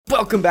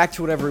Welcome back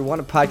to Whatever We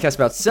Want, a podcast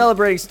about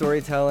celebrating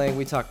storytelling.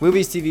 We talk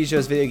movies, TV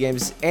shows, video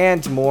games,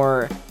 and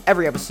more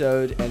every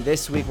episode. And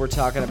this week we're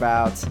talking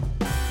about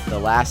The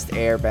Last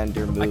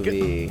Airbender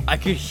movie. I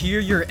could hear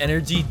your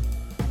energy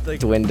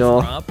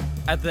dwindle drop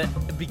at the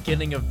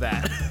beginning of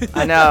that.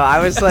 I know.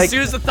 I was like, as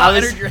soon as the thought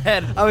entered your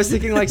head, I was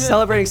thinking like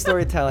celebrating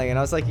storytelling, and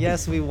I was like,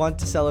 yes, we want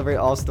to celebrate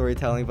all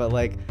storytelling, but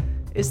like,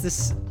 is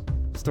this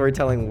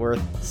storytelling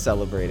worth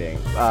celebrating?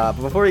 But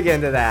before we get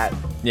into that,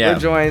 we're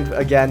joined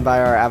again by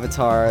our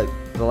avatar,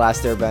 The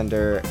Last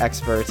Airbender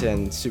expert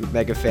and super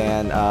mega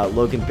fan,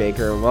 Logan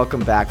Baker.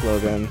 Welcome back,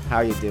 Logan. How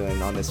are you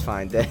doing on this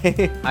fine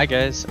day? Hi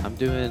guys, I'm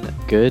doing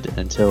good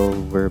until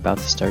we're about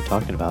to start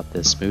talking about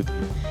this movie.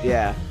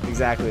 Yeah,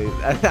 exactly.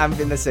 I'm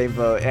in the same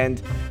boat.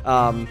 And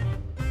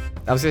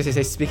I was going to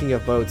say speaking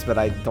of boats, but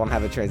I don't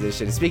have a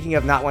transition. Speaking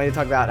of not wanting to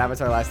talk about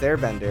Avatar: Last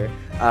Airbender,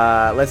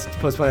 let's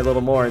postpone it a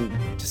little more and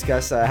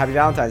discuss Happy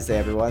Valentine's Day,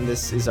 everyone.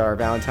 This is our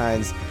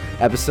Valentine's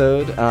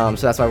episode, so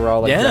that's why we're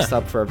all dressed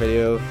up for our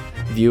video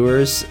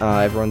viewers.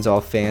 Everyone's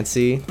all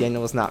fancy.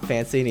 Daniel was not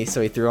fancy, and so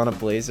he threw on a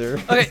blazer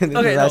in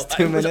the last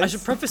 2 minutes. I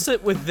should preface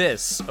it with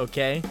this,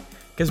 okay?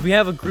 Because we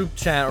have a group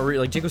chat, or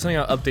like Jake was sending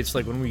out updates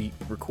like when we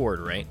record,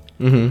 right?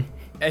 Mm-hmm.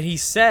 And he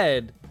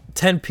said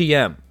 10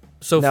 p.m.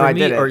 So no, for I me,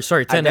 didn't. or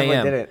sorry, 10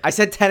 a.m. Didn't. I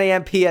said 10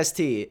 a.m. PST.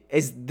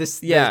 Is this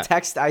the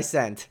text I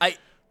sent?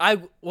 I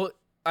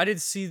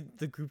didn't see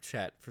the group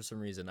chat for some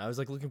reason. I was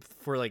like looking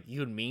for like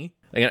you and me,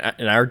 like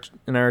in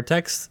our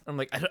text. I'm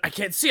like I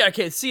can't see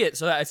it.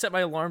 So I set my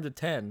alarm to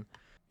 10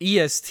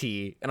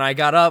 EST, and I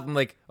got up. I'm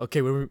like,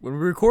 okay, when we're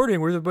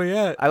recording, where's everybody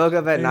at? I woke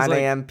up at 9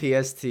 a.m.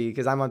 PST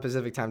because I'm on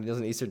Pacific time, Daniel's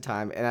on Eastern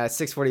time, and at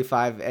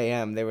 6:45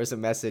 a.m. there was a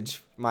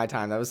message my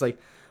time that was like,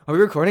 are we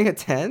recording at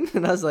 10?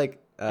 And I was like,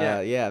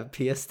 yeah,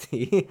 PST.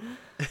 And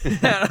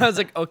I was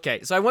like,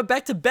 okay. So I went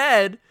back to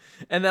bed,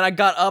 and then I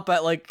got up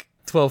at like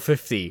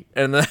 12:50,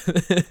 and then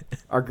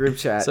our group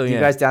chat. So, you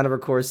guys down to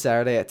record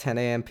Saturday at 10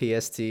 a.m.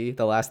 PST,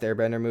 The Last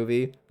Airbender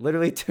movie?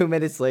 Literally 2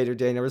 minutes later,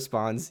 Daniel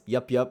responds,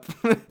 yup. Yep.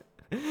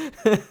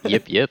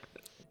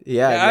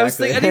 Yeah,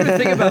 exactly. I didn't even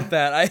think about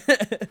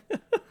that.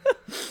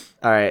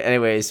 All right.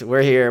 Anyways,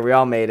 we're here. We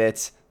all made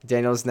it.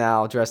 Daniel's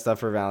now dressed up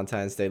for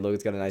Valentine's Day.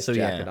 Logan's got a nice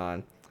jacket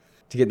on.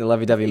 To get in the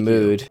lovey-dovey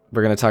mood,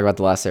 we're going to talk about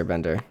The Last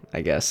Airbender, I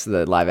guess,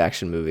 the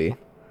live-action movie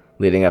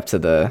leading up to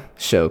the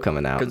show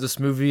coming out. Because this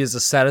movie is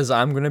as sad as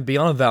I'm going to be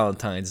on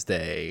Valentine's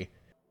Day.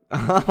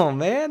 Oh,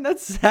 man,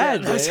 that's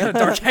sad. That's kind of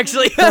dark,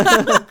 actually.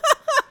 My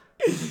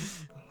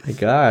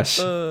gosh.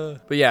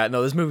 But yeah,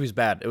 no, this movie's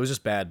bad. It was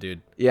just bad,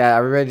 dude. Yeah,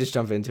 are we ready to just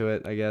jump into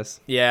it, I guess?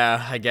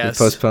 Yeah, I guess.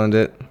 We postponed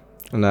it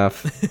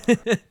enough.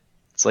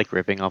 It's like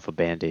ripping off a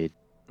Band-Aid.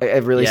 A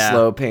really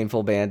slow,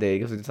 painful Band-Aid.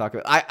 Because we can talk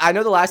about. I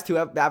know the last two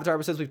Avatar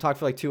episodes we've talked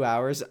for like 2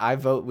 hours. I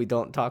vote we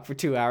don't talk for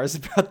 2 hours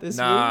about this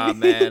movie. Nah,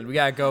 man, we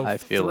gotta go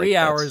 3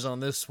 hours on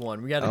this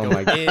one. We gotta go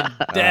in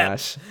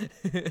depth.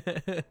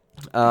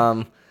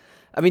 I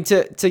mean,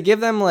 to give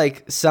them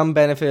like some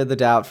benefit of the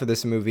doubt for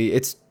this movie,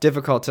 it's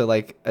difficult to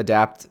like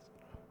adapt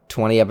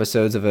 20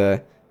 episodes of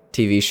a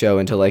TV show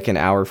into like an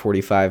hour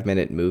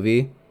 45-minute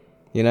movie.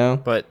 You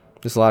know, but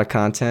there's a lot of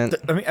content.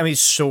 I mean,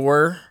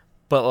 sure,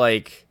 but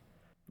like.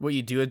 What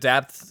you do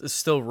adapt is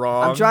still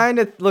wrong. I'm trying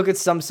to look at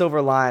some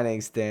silver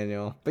linings,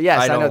 Daniel. But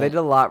yes, I know they did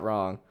a lot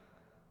wrong.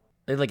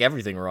 They did like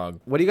everything wrong.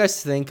 What do you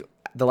guys think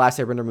the Last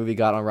Airbender movie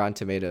got on Rotten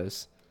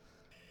Tomatoes?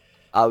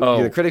 I'll give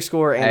you the critic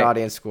score and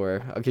audience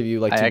score. I'll give you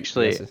like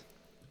two guesses.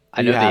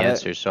 I know the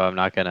answer, so I'm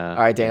not gonna.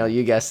 All right, Daniel,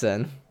 you guess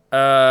then.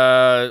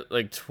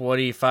 Like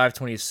 25,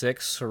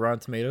 26 for Rotten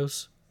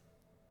Tomatoes.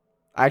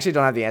 I actually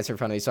don't have the answer in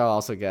front of me, so I'll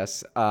also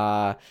guess.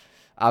 I'll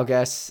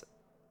guess.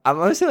 I'm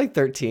gonna say like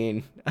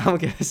 13. I'm gonna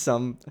guess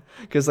some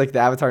because like the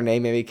Avatar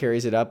name maybe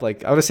carries it up.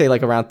 Like I would say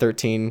like around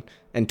 13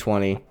 and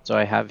 20. So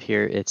I have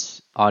here it's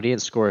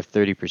audience score of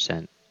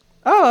 30%.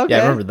 Oh, okay. Yeah,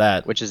 I remember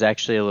that. Which is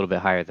actually a little bit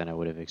higher than I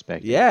would have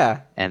expected.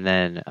 Yeah. And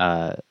then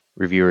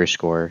reviewer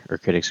score or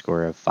critic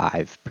score of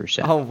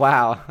 5%. Oh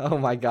wow! Oh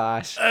my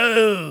gosh!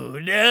 Oh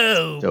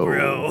no,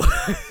 bro!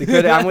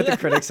 I'm with the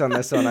critics on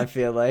this one. I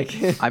feel like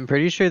I'm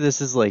pretty sure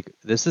this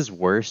is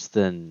worse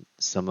than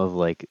some of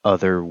like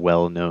other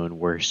well-known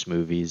worst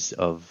movies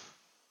of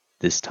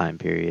this time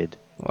period.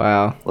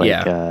 Wow!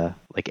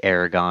 Like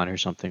Aragon or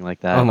something like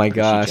that. Oh my Percy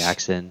gosh!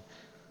 Jackson.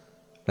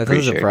 That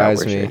doesn't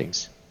surprise me.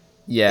 Ratings.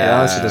 Yeah, it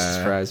honestly doesn't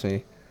surprise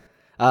me.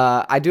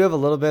 I do have a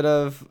little bit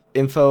of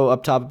info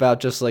up top about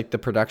just like the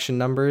production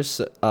numbers,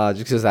 just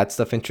because that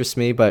stuff interests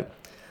me. But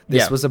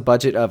this was a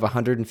budget of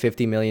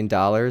 $150 million,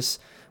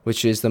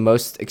 which is the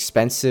most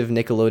expensive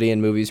Nickelodeon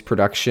movies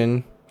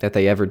production that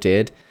they ever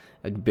did,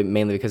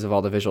 mainly because of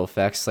all the visual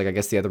effects. Like I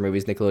guess the other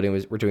movies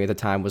Nickelodeon were doing at the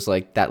time was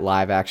like that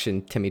live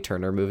action Timmy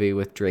Turner movie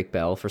with Drake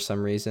Bell for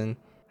some reason.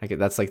 Like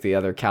that's like the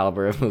other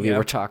caliber of movie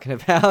we're talking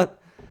about.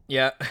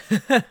 Yeah.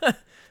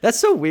 That's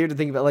so weird to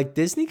think about. Like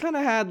Disney kind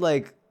of had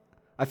like,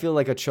 I feel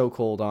like a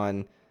chokehold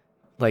on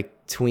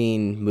like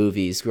tween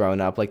movies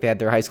growing up. Like they had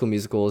their High School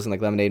Musicals and like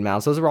Lemonade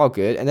Mouth. Those were all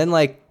good. And then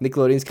like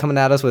Nickelodeon's coming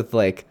at us with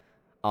like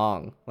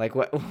Ong. Like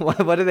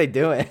what are they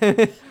doing?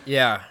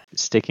 Yeah.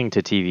 Sticking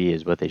to TV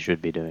is what they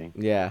should be doing.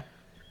 Yeah.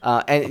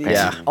 And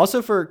Okay.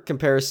 also for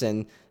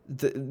comparison,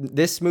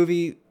 this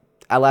movie,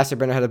 Last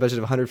Airbender, had a budget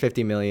of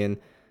 150 million,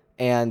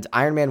 and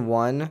Iron Man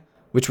 1,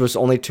 which was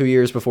only 2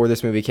 years before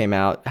this movie came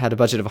out, had a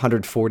budget of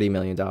 140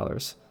 million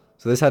dollars.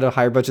 So this had a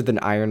higher budget than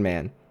Iron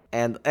Man,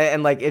 and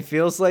like it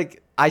feels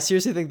like I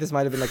seriously think this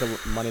might have been like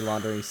a money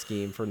laundering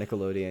scheme for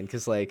Nickelodeon,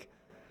 because like,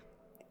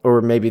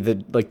 or maybe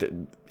the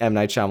M.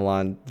 Night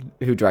Shyamalan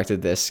who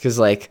directed this, because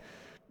like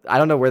I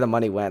don't know where the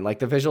money went. Like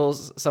the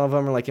visuals, some of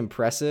them are like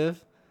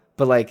impressive,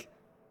 but like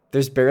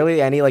there's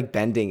barely any like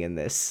bending in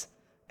this,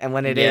 and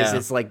when it is,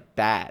 it's like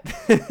bad.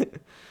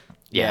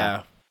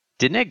 Yeah.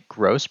 Didn't it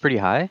gross pretty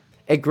high?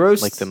 It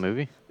grossed Like the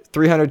movie?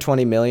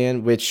 320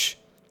 million, which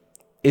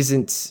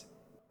isn't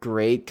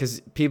great,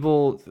 because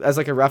people, as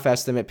like a rough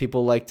estimate,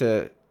 people like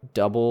to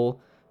double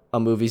a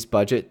movie's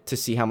budget to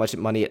see how much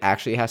money it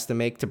actually has to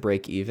make to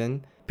break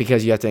even,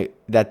 because you have to,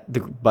 that the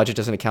budget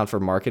doesn't account for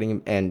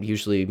marketing, and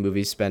usually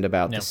movies spend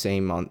about the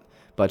same on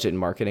budget and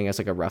marketing as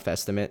like a rough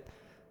estimate.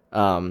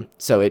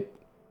 So it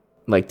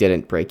like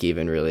didn't break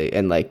even really,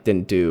 and like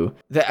didn't do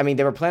that. I mean,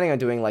 they were planning on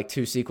doing like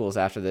 2 sequels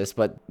after this,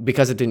 but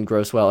because it didn't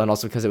gross well, and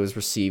also because it was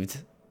received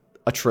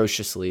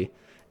atrociously,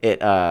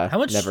 it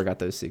never got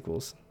those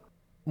sequels.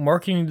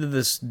 Marketing did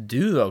this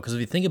do though? Because if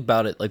you think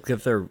about it, like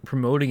if they're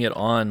promoting it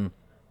on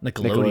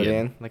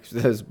Nickelodeon, like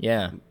those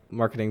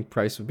marketing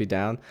price would be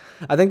down.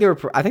 I think they were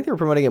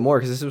promoting it more,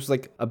 because this was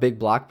like a big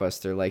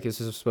blockbuster. Like this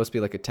was supposed to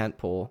be like a tent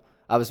pole.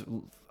 I was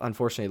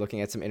unfortunately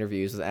looking at some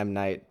interviews with M.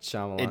 Night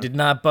Shyamalan. it did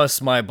not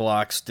bust my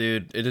blocks,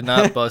 dude. It did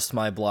not bust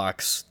my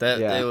blocks.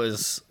 It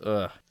was.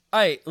 All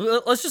right,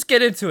 let's just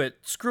get into it.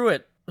 Screw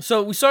it.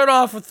 So we start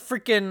off with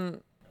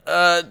freaking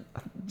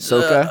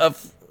Sokka.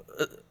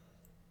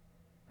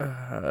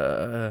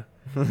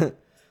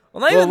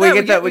 Well,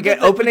 we get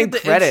opening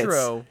credits.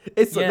 Intro.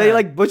 It's they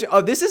like butcher.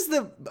 Oh, this is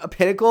the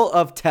pinnacle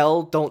of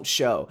tell, don't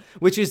show,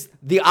 which is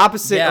the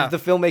opposite of the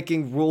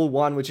filmmaking rule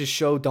 1, which is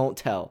show, don't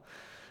tell.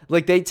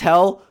 Like they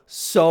tell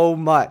so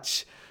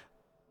much.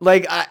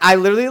 Like I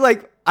literally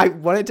like I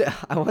wanted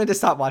to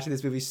stop watching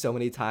this movie so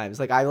many times.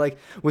 Like I like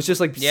was just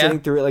like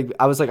sitting through it. Like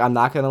I was like, I'm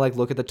not gonna like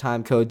look at the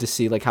time code to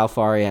see like how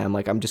far I am.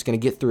 Like I'm just gonna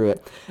get through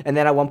it. And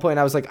then at one point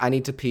I was like, I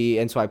need to pee,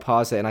 and so I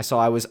paused it, and I saw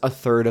I was a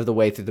third of the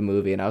way through the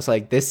movie, and I was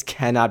like, this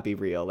cannot be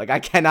real. Like I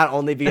cannot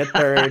only be a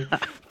third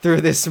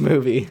through this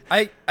movie.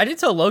 I did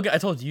tell Logan. I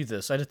told you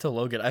this. I did tell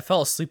Logan. I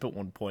fell asleep at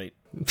one point.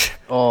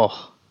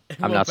 Oh,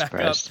 I'm not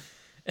surprised.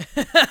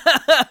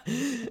 I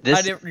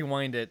didn't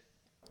rewind it.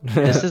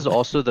 This is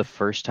also the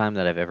first time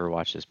that I've ever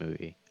watched this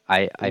movie.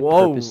 I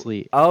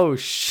purposely. Oh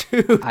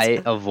shoot!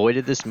 I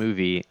avoided this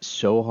movie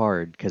so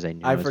hard because I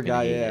knew I was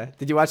forgot. Gonna hate it.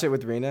 Did you watch it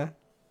with Rena?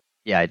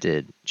 Yeah, I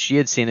did. She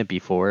had seen it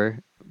before,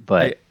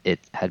 but it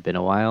had been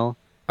a while.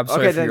 I'm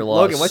sorry for your loss.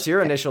 Logan, what's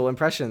your initial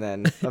impression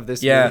then of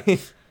this movie?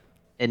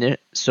 And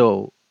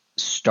so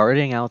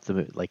starting out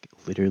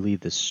literally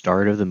the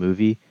start of the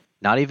movie,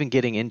 not even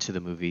getting into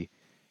the movie,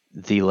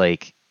 the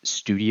like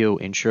studio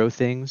intro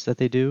things that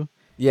they do.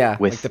 Yeah,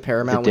 with like the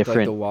Paramount with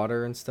like the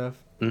water and stuff.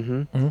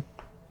 Mm-hmm.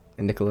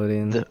 And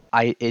Nickelodeon.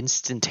 I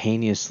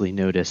instantaneously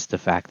noticed the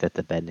fact that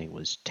the bending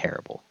was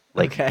terrible.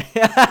 Like,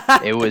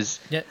 it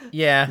was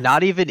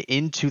not even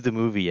into the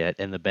movie yet,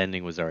 and the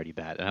bending was already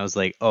bad. And I was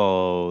like,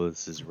 oh,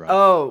 this is rough.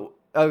 Oh,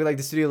 like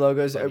the studio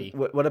logos.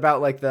 What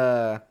about like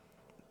the...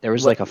 There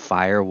was like a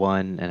fire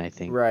one, and I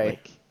think... Right.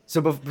 Like,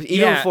 so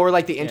even before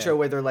like the intro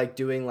where they're like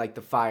doing like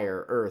the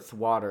fire, earth,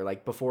 water,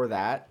 like before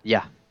that...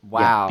 Yeah.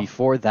 Wow. Yeah,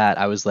 before that,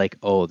 I was like,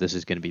 oh, this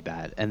is going to be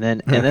bad. And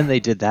then they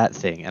did that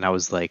thing, and I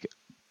was like,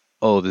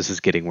 oh, this is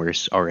getting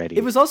worse already.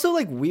 It was also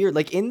like weird.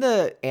 Like in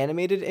the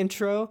animated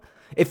intro,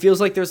 it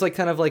feels like there's like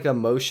kind of like a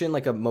motion,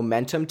 like a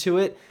momentum to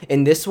it.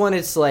 In this one,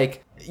 it's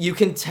like you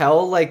can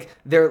tell like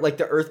they're like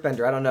the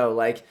Earthbender. I don't know.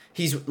 Like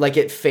he's like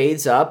it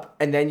fades up,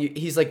 and then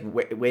he's like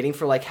waiting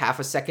for like half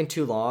a second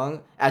too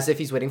long, as if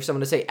he's waiting for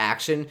someone to say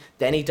action.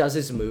 Then he does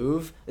his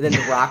move, and then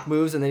the Rock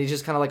moves, and then he's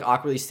just kind of like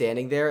awkwardly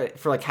standing there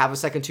for like half a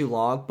second too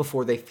long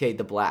before they fade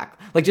to black.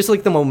 Like just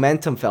like the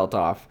momentum felt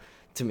off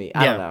to me.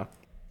 I don't know.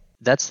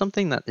 That's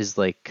something that is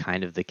like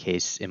kind of the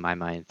case in my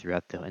mind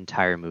throughout the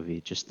entire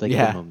movie. Just like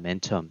the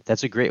momentum.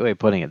 That's a great way of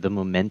putting it. The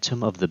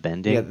momentum of the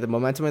bending. Yeah, the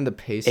momentum and the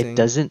pacing. It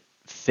doesn't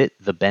fit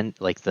the bend.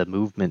 Like the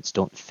movements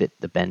don't fit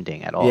the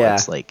bending at all. Yeah.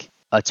 It's like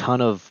a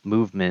ton of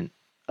movement,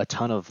 a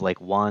ton of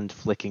like wand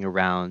flicking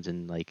around,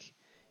 and like,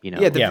 you know.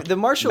 Yeah, the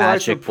martial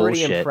arts were pretty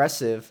bullshit.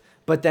 Impressive,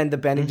 but then the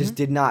bending just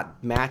did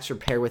not match or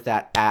pair with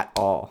that at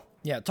all.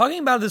 Yeah, talking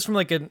about this from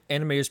like an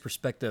animator's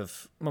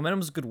perspective,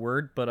 momentum is a good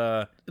word,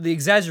 but the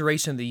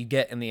exaggeration that you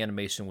get in the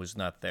animation was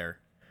not there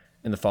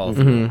in the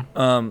follow-through.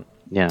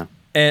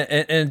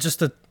 And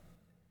just it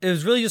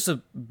was really just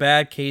a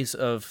bad case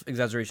of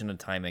exaggeration and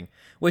timing,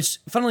 which,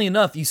 funnily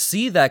enough, you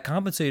see that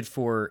compensated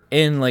for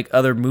in like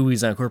other movies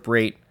that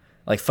incorporate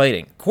like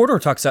fighting. Corridor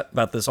talks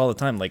about this all the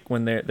time, like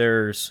when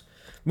there's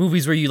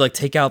movies where you like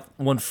take out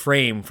one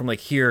frame from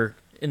like here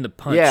in the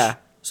punch,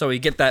 so you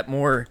get that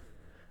more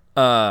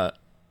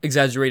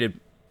exaggerated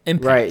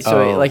impact. Right.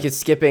 So like it's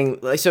skipping.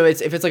 So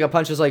it's if it's like a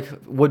punch is like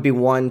would be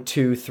 1,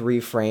 2, 3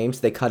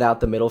 frames. They cut out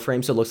the middle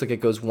frame, so it looks like it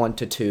goes 1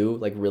 to 2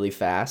 like really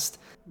fast.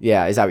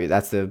 Yeah. Is that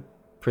that's the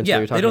principle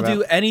you're talking about? Yeah, they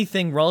don't do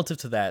anything relative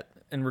to that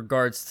in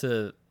regards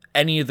to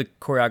any of the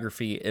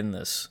choreography in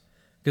this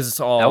because it's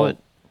all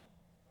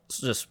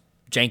just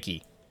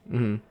janky.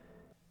 Mm-hmm.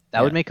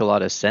 That would make a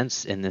lot of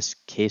sense in this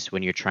case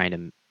when you're trying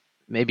to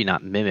maybe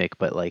not mimic,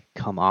 but like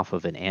come off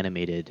of an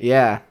animated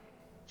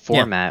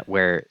format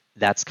where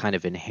that's kind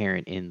of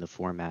inherent in the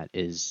format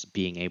is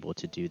being able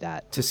to do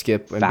that. To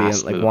skip and being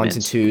like movements.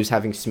 1s and 2s,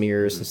 having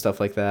smears and stuff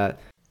like that.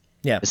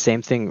 Yeah. The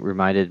same thing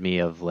reminded me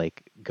of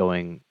like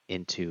going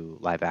into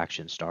live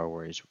action Star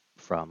Wars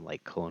from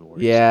like Clone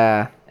Wars.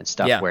 Yeah. And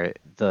stuff where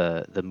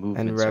the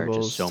movements Rebels,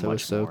 are just so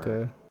much Ahsoka.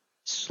 more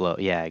slow.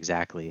 Yeah,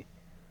 exactly.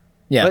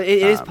 Yeah, but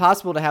it is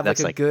possible to have like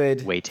a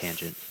good way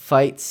tangent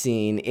fight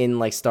scene in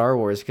like Star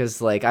Wars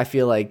because like I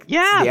feel like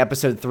the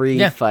Episode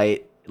 3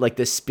 fight, like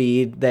the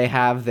speed they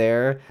have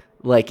there,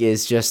 like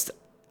is just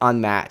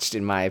unmatched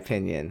in my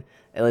opinion.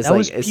 And it's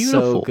like it's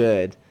so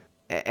good,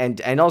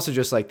 and also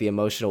just like the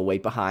emotional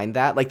weight behind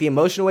that, like the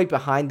emotional weight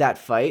behind that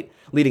fight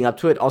leading up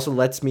to it, also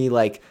lets me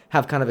like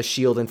have kind of a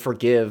shield and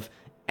forgive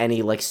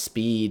any like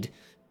speed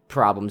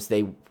problems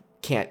they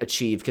can't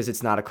achieve because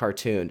it's not a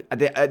cartoon.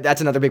 That's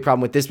another big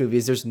problem with this movie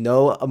is there's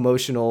no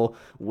emotional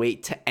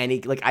weight to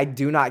any, like I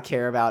do not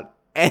care about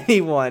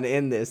anyone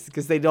in this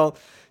because they don't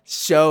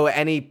show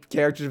any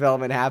character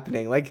development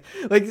happening. Like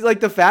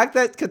the fact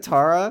that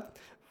Katara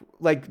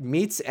like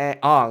meets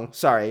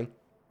Aang,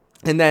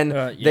 and then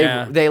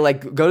they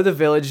like go to the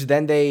village,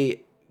 then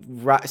they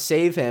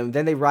save him,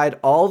 then they ride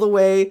all the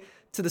way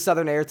to the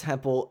Southern Air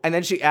Temple, and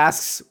then she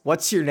asks,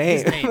 "What's your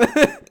name?"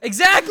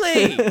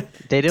 Exactly.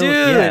 They don't.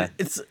 Dude,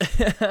 it's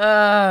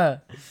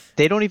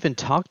they don't even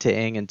talk to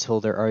Aang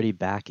until they're already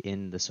back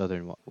in the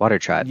Southern Water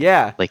Tribe.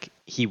 Yeah, like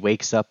he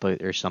wakes up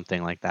or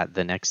something like that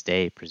the next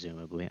day,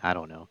 presumably. I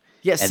don't know.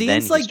 Yeah, and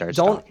scenes like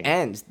don't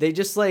end. They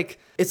just like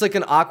it's like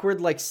an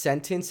awkward like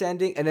sentence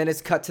ending, and then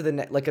it's cut to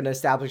the like an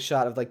established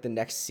shot of like the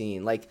next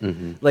scene. Like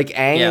like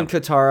Aang and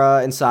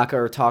Katara and Sokka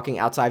are talking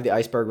outside the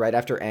iceberg right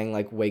after Aang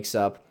like wakes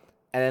up.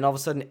 And then all of a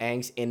sudden,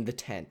 Aang's in the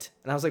tent,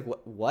 and I was like,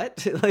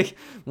 "What? Like,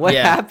 what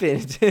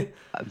happened?"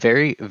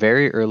 Very,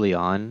 very early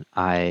on,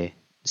 I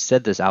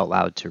said this out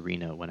loud to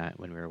Rena when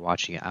we were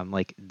watching it. I'm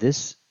like,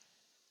 "This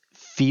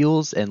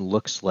feels and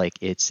looks like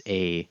it's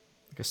a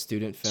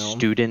student film."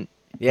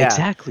 Yeah,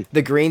 exactly.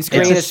 The green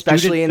screen,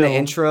 especially in the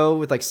intro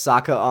with like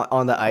Sokka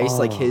on the ice,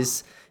 like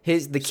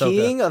the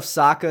keying of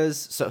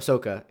Sokka's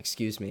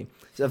excuse me,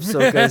 of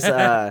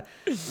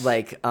Sokka's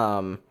like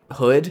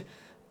hood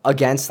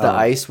against the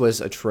ice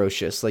was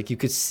atrocious. Like you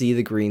could see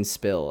the green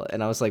spill,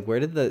 and I was like, where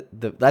did the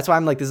that's why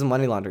I'm like, this is a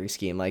money laundering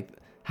scheme. Like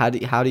how do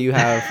you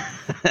have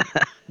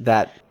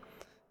that?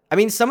 I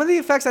mean, some of the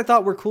effects I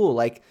thought were cool,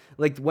 like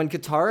when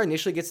Katara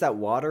initially gets that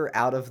water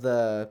out of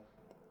the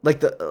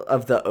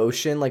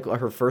ocean, like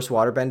her first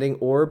waterbending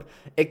orb,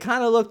 it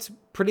kind of looked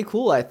pretty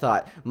cool, I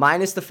thought,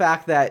 minus the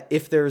fact that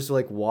if there's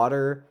like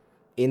water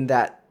in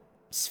that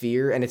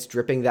sphere and it's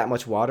dripping that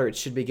much water, it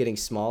should be getting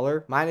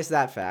smaller, minus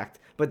that fact.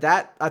 But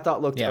that I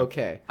thought looked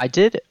okay.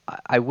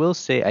 I will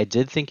say I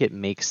did think it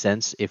makes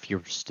sense if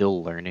you're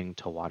still learning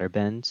to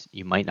waterbend.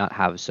 You might not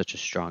have such a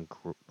strong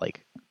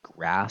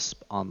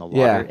grasp on the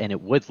water, and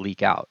it would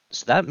leak out.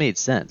 So that made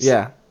sense.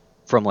 Yeah.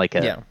 From like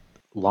a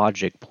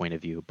logic point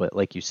of view, but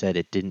like you said,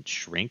 it didn't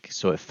shrink,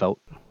 so it felt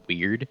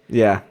weird.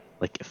 Yeah.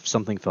 Like if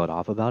something felt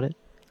off about it.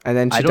 And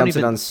then she dumps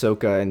it on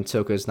Sokka, and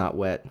Sokka's not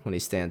wet when he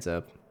stands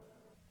up.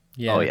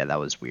 Yeah. Oh yeah, that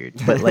was weird.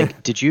 But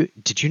like, did you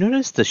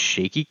notice the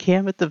shaky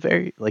cam at the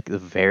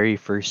very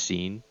first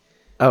scene?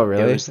 Oh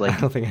really? It was like, I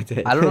don't think I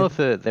did. I don't know if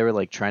they were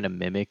like trying to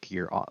mimic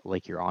you're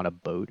on a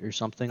boat or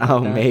something. Like oh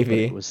that,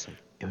 maybe. It was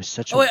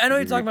such. Oh wait, I know what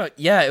you're talking about.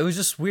 Yeah, it was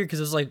just weird because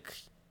it was like.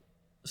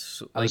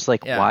 I was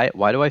like,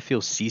 why do I feel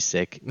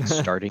seasick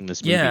starting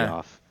this movie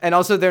off? And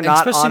also, they're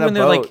not on a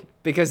boat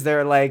because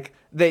they're like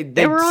they skip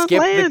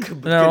the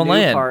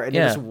canoe part and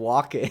they're just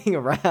walking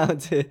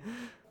around.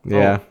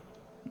 Yeah.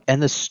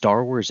 And the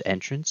Star Wars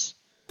entrance.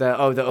 The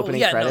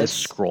opening credits. The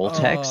scroll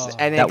text.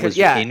 And that was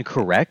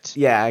incorrect.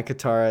 Yeah,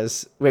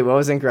 Katara's. Wait, what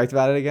was incorrect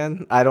about it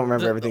again? I don't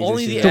remember everything.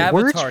 Only the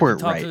words weren't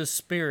can talk right. to the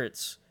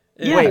spirits.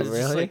 Wait,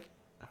 really?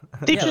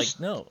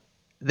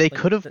 They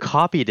could have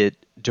copied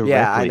it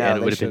directly and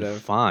it would have been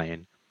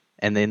fine.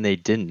 And then they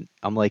didn't.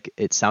 I'm like,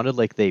 it sounded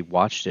like they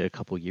watched it a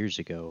couple years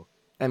ago.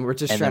 And we're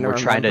just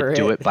trying to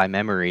do it by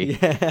memory.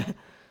 Yeah.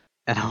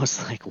 And I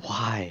was like,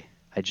 why?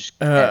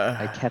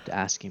 I kept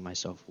asking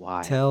myself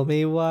why. Tell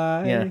me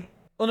why. Yeah.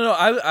 Well, no,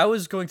 I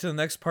was going to the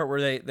next part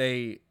where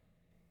they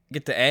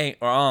get to Aang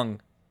or Aang.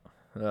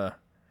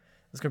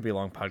 It's gonna be a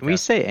long podcast. Can we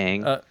say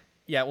Aang?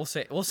 Yeah, we'll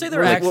say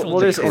their actual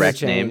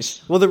correct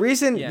names. Well, the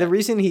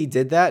reason he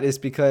did that is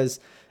because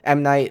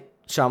M. Night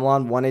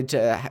Shyamalan wanted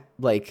to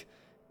like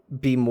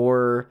be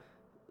more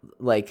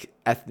like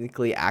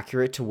ethnically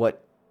accurate to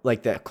what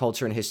like the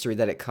culture and history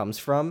that it comes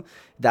from.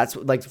 That's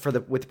like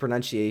with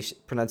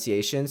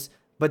pronunciations.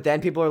 But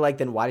then people are like,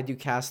 then why did you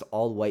cast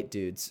all white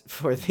dudes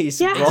for these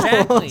roles?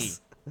 Exactly.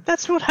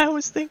 That's what I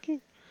was thinking.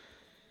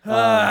 And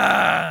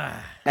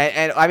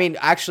I mean,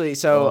 actually,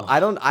 so I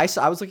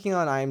was looking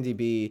on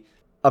IMDb.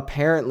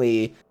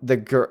 Apparently,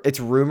 it's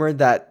rumored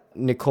that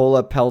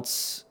Nicola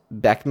Peltz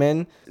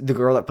Beckman, the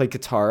girl that played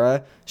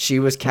Katara, she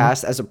was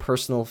cast as a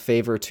personal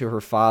favor to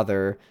her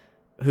father,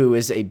 who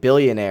is a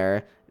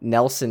billionaire,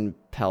 Nelson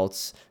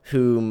Peltz,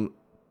 whom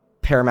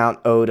Paramount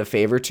owed a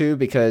favor to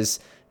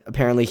because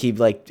apparently he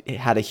like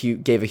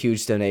gave a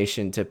huge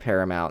donation to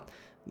Paramount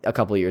a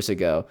couple years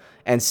ago,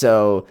 and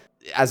so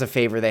as a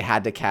favor they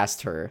had to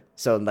cast her.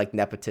 So like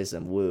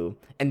nepotism, woo.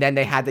 And then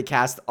they had to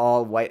cast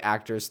all white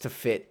actors to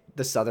fit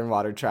the Southern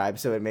Water Tribe,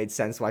 so it made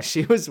sense why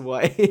she was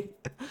white.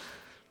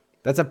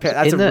 That's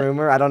a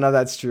rumor. I don't know if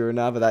that's true or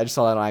not, but I just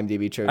saw that on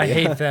IMDb trivia. I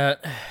hate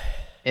that.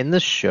 In the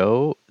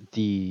show,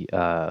 the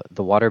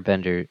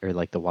waterbender or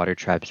like the water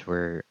tribes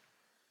were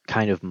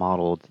kind of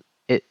modeled.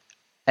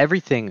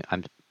 Everything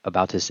I'm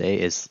about to say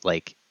is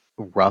like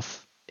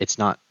rough. It's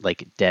not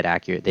like dead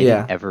accurate. They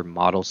didn't ever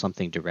model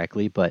something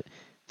directly, but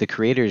the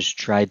creators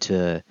tried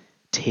to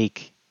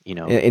take,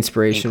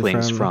 inspiration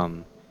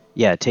from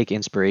take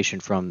inspiration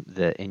from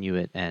the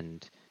Inuit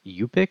and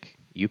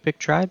Yupik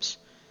tribes,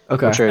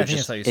 which are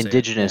just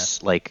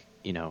indigenous, like,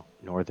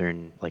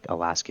 northern, like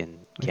Alaskan,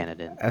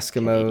 Canadian,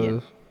 Eskimo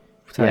Canadian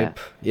type.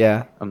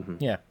 Yeah.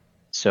 Yeah.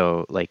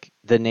 So like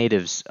the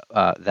natives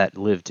that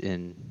lived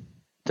in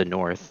the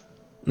north,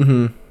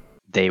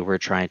 they were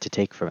trying to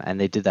take from, and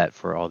they did that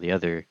for all the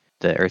other.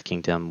 The Earth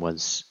Kingdom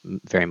was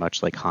very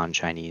much like Han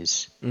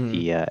Chinese.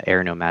 The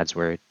air nomads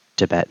were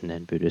Tibetan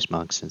and Buddhist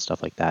monks and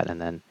stuff like that.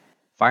 And then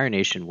Fire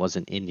Nation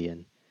wasn't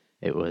Indian;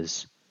 it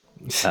was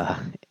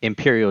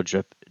Imperial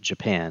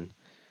Japan.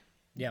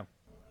 Yeah,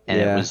 and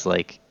it was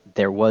like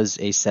there was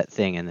a set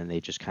thing, and then they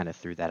just kind of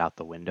threw that out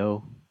the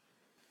window.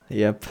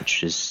 Yep,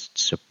 which is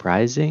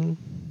surprising,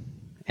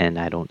 and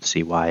I don't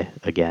see why.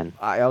 Again,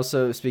 I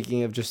also,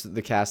 speaking of just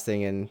the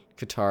casting and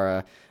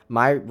Katara,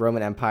 my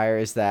Roman Empire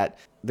is that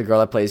the girl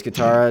that plays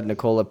Katara,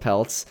 Nicola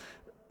Peltz,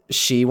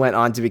 she went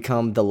on to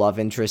become the love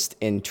interest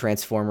in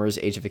Transformers: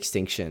 Age of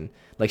Extinction.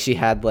 Like, she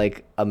had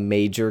like a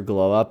major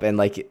glow up, and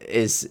like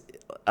is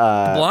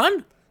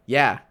blonde.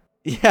 Yeah.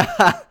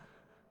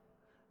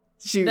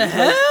 She the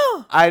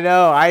hell? I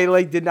know. I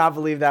like did not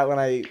believe that when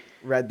I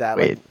read that.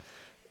 Wait. Like,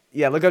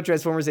 yeah, look up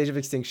Transformers: Age of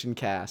Extinction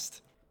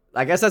cast.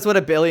 I guess that's what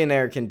a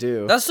billionaire can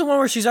do. That's the one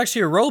where she's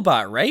actually a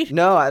robot, right?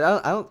 No, I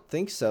don't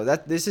think so.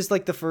 This is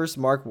like the first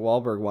Mark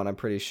Wahlberg one, I'm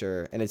pretty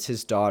sure, and it's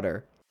his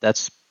daughter.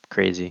 That's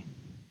crazy.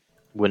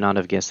 Would not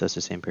have guessed that's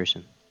the same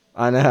person.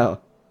 I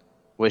know.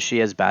 Was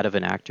she as bad of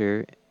an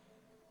actor?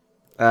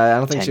 I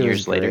don't think 10 she years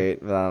was later?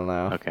 great, but I don't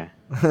know. Okay.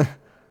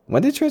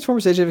 When did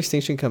Transformers: Age of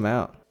Extinction come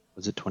out?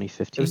 Was it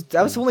 2015?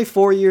 That was only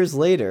 4 years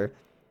later.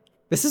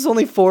 This is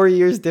only 4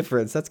 years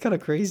difference. That's kind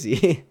of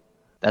crazy.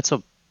 That's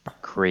a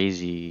cra's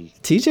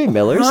T.J.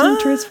 Miller's in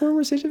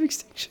Transformers: Age of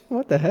Extinction.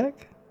 What the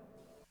heck?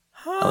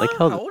 I like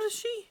how old is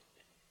she?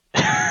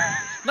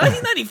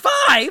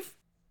 1995.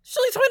 She's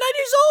only 29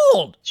 years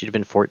old. She'd have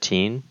been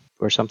 14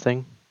 or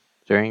something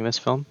during this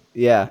film.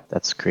 Yeah,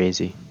 that's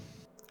crazy.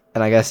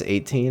 And I guess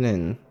 18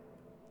 in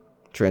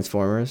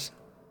Transformers.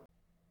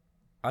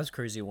 I was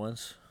crazy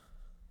once.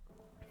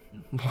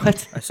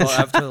 What? I saw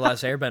Avatar: The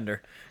Last Airbender.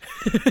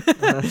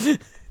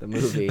 The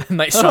movie.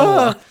 Night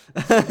Shyamalan.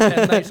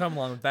 Night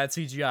Shyamalan with bad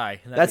CGI.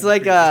 That's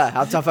like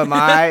how tough am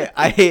I?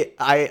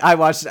 I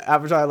watched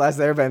Avatar: The Last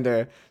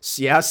Airbender.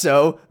 Yeah,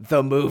 so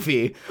the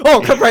movie. Oh,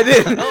 come right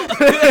in.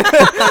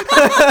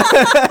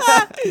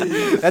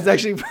 That's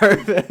actually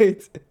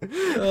perfect.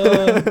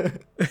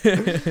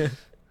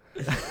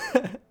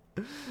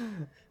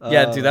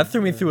 Yeah, dude, that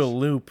threw me through a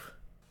loop.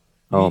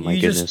 Oh my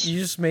goodness! You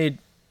just made.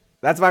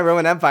 That's my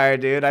Roman Empire,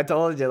 dude. I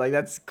told you, like,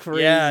 that's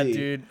crazy. Yeah,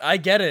 dude, I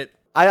get it.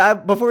 I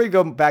before we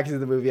go back to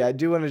the movie, I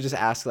do want to just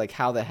ask, like,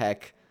 how the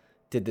heck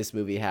did this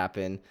movie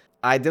happen?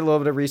 I did a little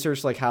bit of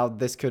research, like, how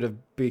this could have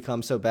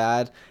become so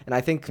bad, and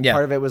I think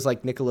part of it was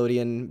like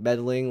Nickelodeon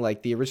meddling.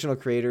 Like, the original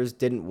creators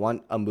didn't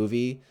want a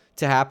movie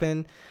to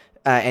happen.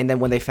 And then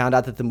when they found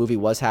out that the movie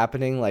was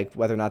happening, like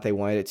whether or not they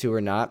wanted it to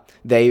or not,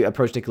 they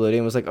approached Nickelodeon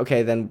and was like,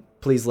 okay, then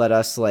please let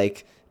us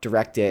like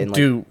direct it and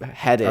do like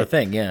head it. Our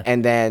thing, yeah.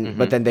 And then,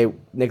 but then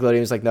Nickelodeon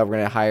was like, no, we're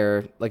going to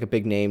hire like a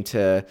big name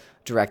to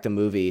direct the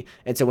movie.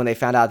 And so when they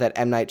found out that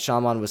M. Night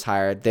Shyamalan was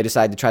hired, they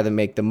decided to try to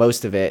make the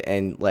most of it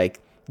and like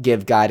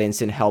give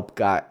guidance and help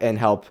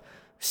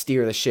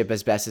steer the ship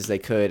as best as they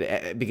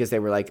could, because they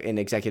were like in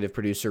executive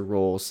producer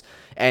roles.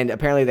 And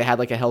apparently they had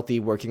like a healthy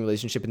working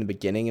relationship in the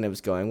beginning and it was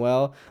going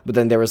well, but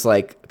then there was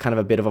like kind of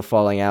a bit of a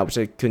falling out, which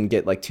I couldn't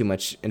get like too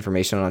much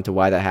information on to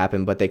why that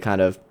happened, but they kind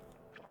of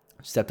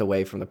stepped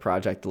away from the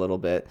project a little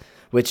bit,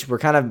 which we're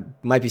kind of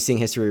might be seeing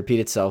history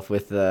repeat itself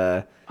with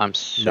the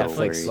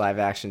Netflix live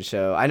action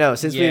show. I know,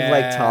 since we've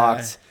like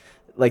talked,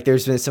 like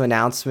there's been some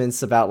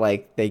announcements about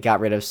like they got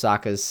rid of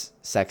Sokka's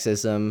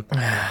sexism.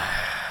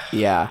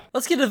 Yeah.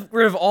 Let's get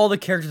rid of all the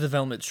character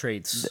development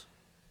traits.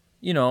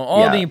 You know,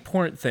 all the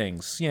important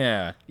things.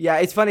 Yeah. Yeah,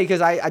 it's funny because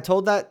I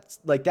told that,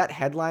 like, that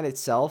headline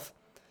itself,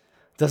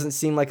 doesn't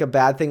seem like a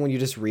bad thing when you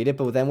just read it,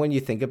 but then when you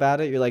think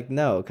about it, you're like,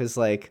 no, because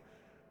like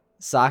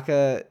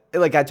Sokka,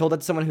 like I told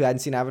that to someone who hadn't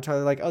seen Avatar,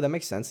 they're like, oh, that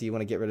makes sense. You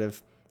want to get rid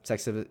of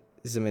sexism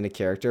in a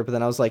character, but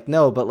then I was like,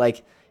 no, but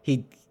like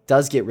he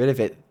does get rid of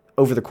it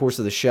over the course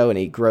of the show, and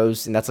he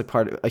grows, and that's like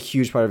a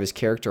huge part of his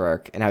character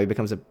arc and how he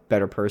becomes a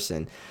better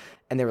person.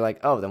 And they were like,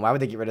 oh, then why would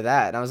they get rid of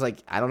that? And I was like,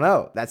 I don't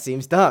know, that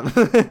seems dumb.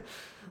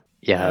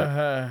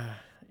 Yeah.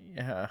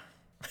 Yeah.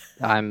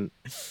 I'm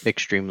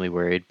extremely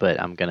worried, but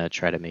I'm gonna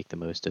try to make the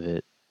most of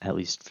it, at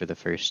least for the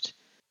first.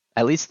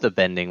 At least the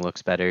bending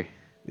looks better.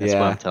 That's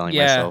what I'm telling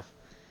myself.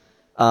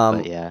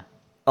 But yeah.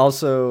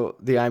 Also,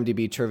 the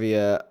IMDb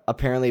trivia,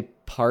 apparently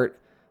part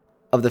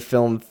of the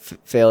film's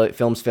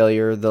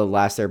failure, The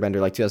Last Airbender,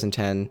 like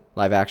 2010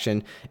 live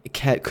action,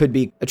 it could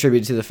be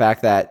attributed to the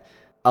fact that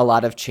a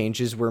lot of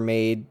changes were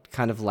made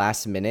kind of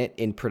last minute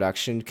in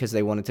production because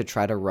they wanted to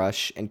try to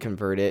rush and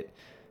convert it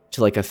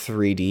to like a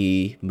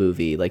 3D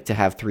movie, like to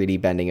have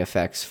 3D bending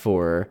effects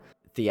for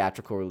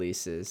theatrical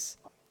releases.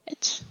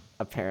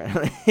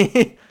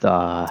 Apparently.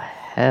 The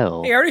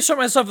hell? Hey, I already shot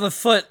myself in the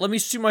foot. Let me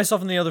shoot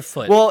myself in the other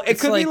foot. Well, it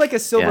could be like a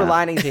silver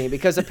lining thing,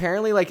 because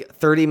apparently like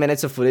 30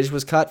 minutes of footage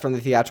was cut from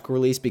the theatrical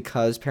release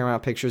because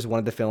Paramount Pictures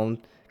wanted the film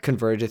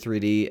converted to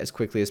 3D as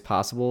quickly as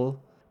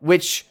possible,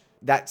 which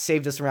that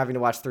saved us from having to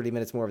watch 30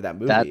 minutes more of that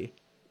movie.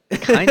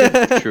 That kind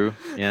of true.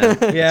 Yeah.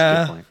 That's a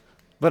good point.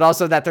 But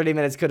also that 30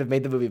 minutes could have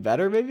made the movie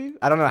better, maybe?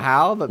 I don't know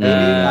how, but maybe.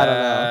 I don't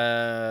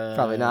know.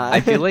 Probably not. I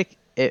feel like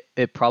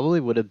it probably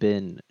would have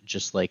been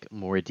just like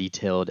more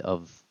detailed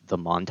of the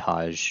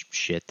montage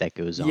shit that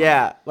goes on.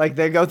 Yeah, like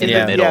they go through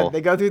the middle. Yeah,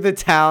 they go through the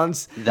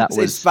towns, that was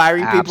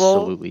inspiring people.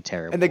 Absolutely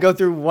terrible. And they go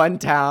through one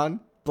town,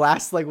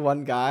 blast like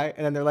one guy,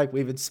 and then they're like,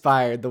 we've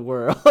inspired the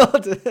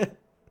world.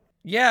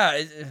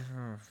 Yeah.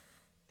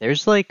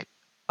 There's like,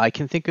 I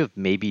can think of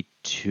maybe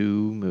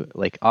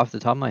like off the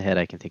top of my head,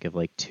 I can think of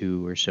like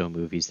 2 or so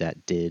movies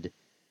that did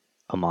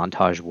a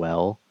montage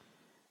well.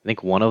 I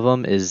think one of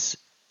them is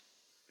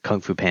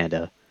Kung Fu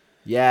Panda.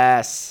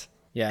 Yes.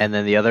 Yeah. And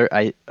then the other,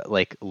 I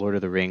like Lord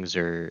of the Rings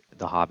or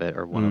The Hobbit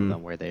or one of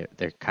them where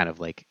they're kind of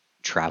like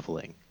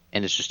traveling,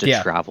 and it's just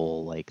a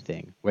travel like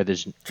thing where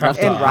there's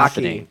nothing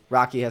happening.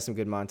 Rocky has some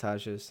good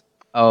montages.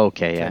 Oh,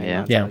 okay,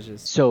 yeah.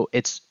 So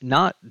it's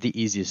not the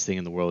easiest thing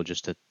in the world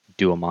just to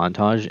do a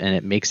montage, and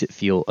it makes it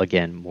feel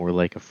again more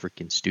like a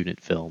freaking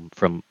student film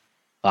from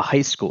a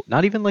high school,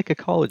 not even like a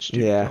college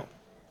student film.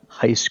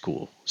 High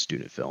school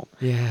student film.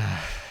 Yeah.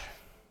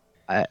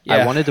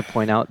 I wanted to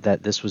point out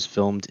that this was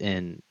filmed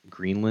in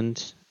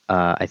Greenland,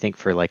 I think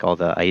for like all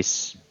the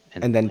ice.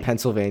 And then like,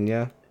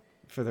 Pennsylvania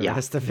for the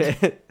rest of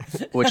it.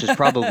 Which is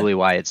probably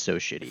why it's so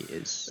shitty,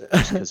 is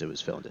just because it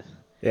was filmed in.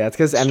 Yeah, it's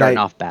because M. Night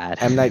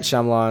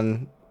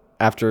Shyamalan,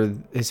 after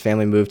his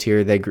family moved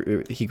here,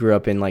 he grew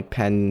up in like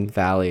Penn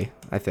Valley,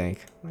 I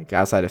think, like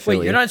outside of Philly.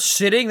 Wait, you're not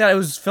shitting that it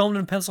was filmed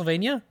in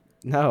Pennsylvania?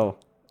 No.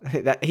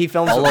 He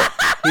films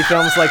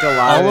like a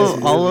lot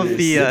of all of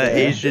the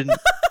Asian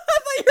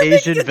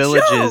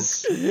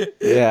villages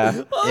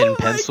in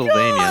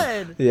Pennsylvania.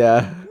 God.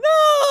 Yeah.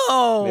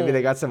 No. Maybe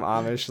they got some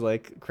Amish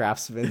like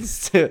craftsmen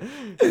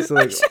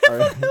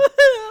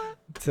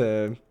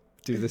to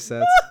do the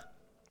sets.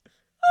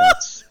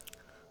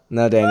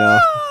 No, Daniel.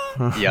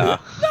 Yeah.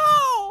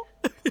 No.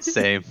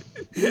 Same.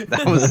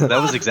 That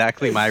was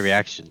exactly my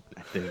reaction,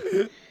 I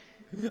think.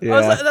 Yeah. I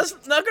was like,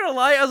 that's not gonna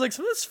lie. I was like,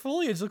 some of this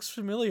foliage looks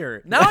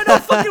familiar. Now I know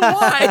fucking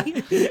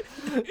why.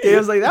 He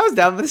was like, that was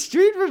down the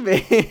street from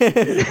me.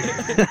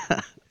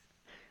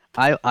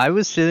 I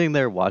was sitting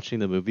there watching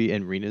the movie,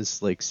 and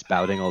Rena's like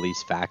spouting all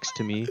these facts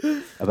to me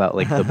about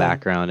like the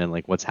background and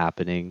like what's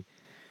happening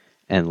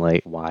and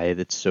like why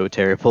it's so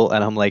terrible.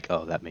 And I'm like,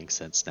 oh, that makes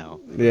sense now.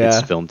 Yeah.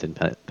 It's filmed in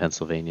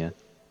Pennsylvania.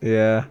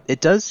 Yeah.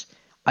 It does.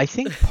 I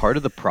think part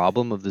of the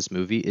problem of this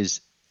movie is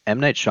M.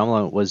 Night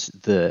Shyamalan was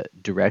the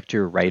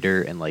director,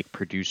 writer, and like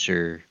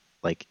producer.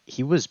 Like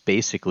he was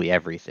basically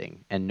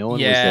everything, and no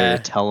one was there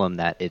to tell him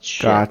that it's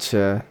shit.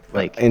 Gotcha.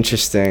 Like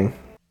interesting.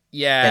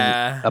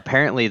 Yeah. And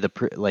apparently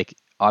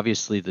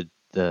obviously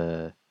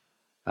the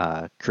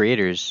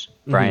creators,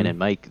 Brian and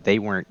Mike, they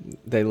left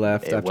after a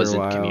while. It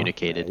wasn't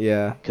communicated.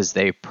 Yeah. Because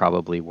they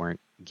probably weren't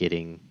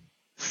getting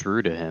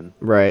through to him.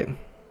 Right.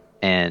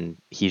 And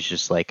he's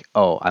just like,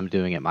 oh, I'm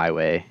doing it my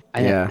way.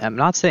 I'm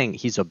not saying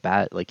he's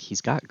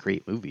he's got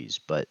great movies,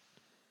 but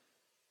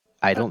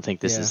I don't think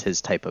this is his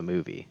type of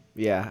movie.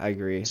 Yeah, I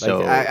agree. So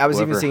like, I was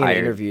even seeing in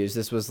interviews,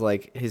 this was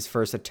like his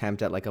first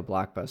attempt at like a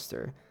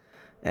blockbuster.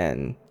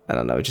 And I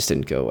don't know, it just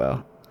didn't go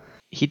well.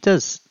 He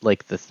does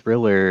like the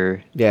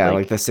thriller. Yeah,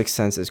 like The Sixth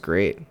Sense is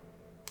great.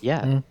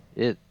 Yeah,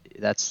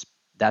 that's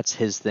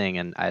his thing,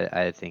 and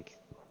I think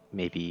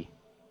maybe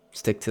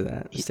stick to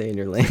that. Stay in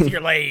your lane. Stick to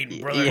your lane,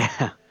 brother.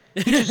 Yeah.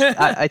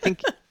 I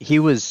think he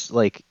was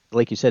like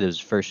you said, it was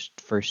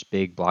first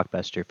big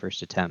blockbuster,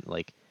 first attempt.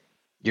 Like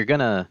you're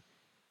gonna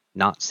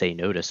not say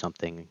no to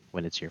something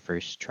when it's your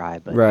first try,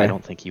 but I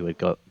don't think he would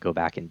go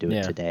back and do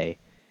it today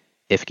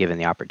if given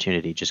the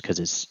opportunity, just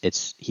because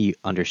it's he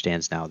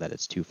understands now that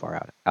it's too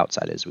far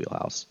outside his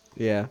wheelhouse.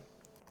 Yeah.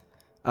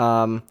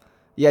 I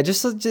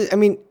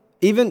mean,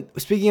 even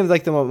speaking of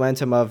like the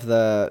momentum of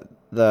the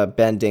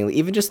bending,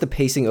 even just the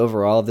pacing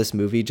overall of this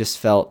movie just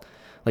felt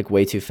like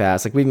way too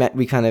fast. Like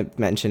we kind of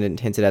mentioned and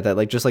hinted at that,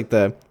 like just like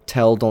the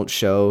tell don't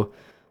show,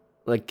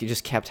 like it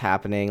just kept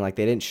happening. Like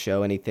they didn't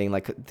show anything.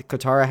 Like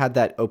Katara had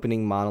that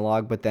opening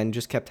monologue, but then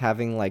just kept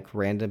having like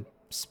random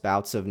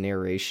spouts of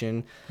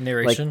narration.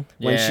 Like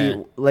when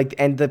she like,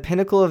 and the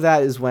pinnacle of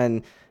that is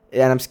when,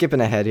 and I'm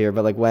skipping ahead here,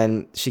 but like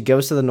when she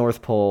goes to the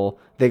North Pole,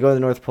 they go to the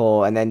North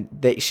Pole, and then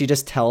she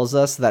just tells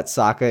us that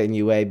Sokka and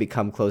Yue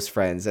become close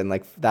friends, and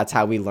like that's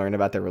how we learn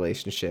about their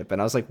relationship.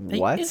 And I was like,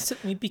 what? They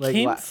instantly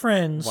became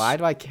friends. Why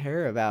do I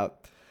care about?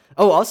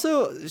 Oh,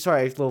 also,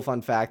 sorry, a little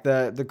fun fact: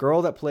 the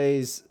girl that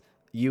plays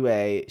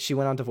Yue, she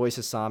went on to voice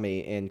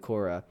Asami in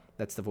Korra.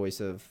 That's the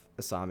voice of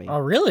Asami. Oh,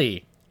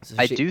 really? So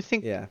I do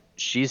think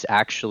she's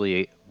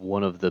actually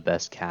one of the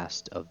best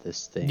cast of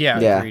this thing.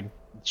 Yeah, agreed.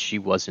 She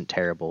wasn't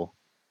terrible.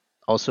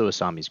 Also,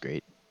 Asami's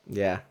great.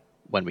 Yeah.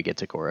 When we get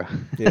to Korra.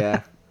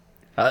 Yeah.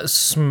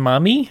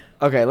 Smummy?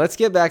 Okay, let's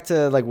get back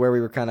to like where we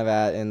were kind of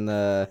at in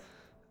the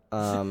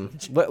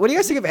what do you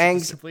guys think of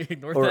Aang's Simply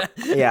ignore that.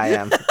 Yeah, I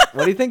am.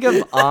 What do you think of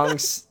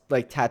Aang's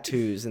like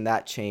tattoos and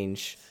that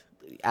change,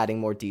 adding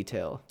more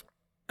detail?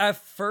 At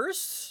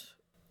first,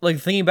 like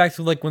thinking back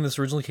to like when this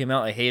originally came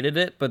out, I hated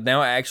it, but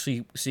now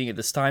actually seeing it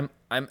this time,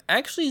 I'm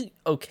actually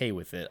okay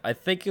with it. I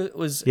think it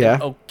was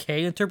an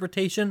okay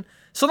interpretation.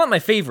 Still not my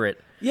favorite.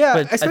 Yeah,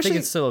 but I think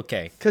it's still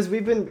okay. Because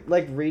we've been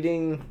like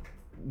reading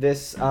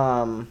this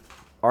Art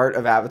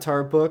of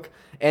Avatar book,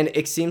 and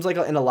it seems like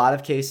in a lot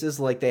of cases,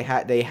 like they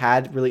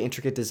had really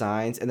intricate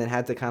designs, and then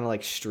had to kind of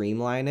like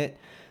streamline it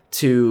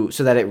so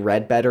that it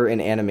read better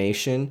in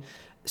animation.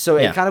 So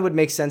it kind of would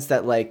make sense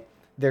that like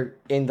they're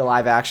in the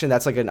live action.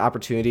 That's like an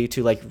opportunity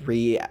to like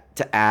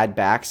to add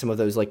back some of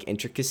those like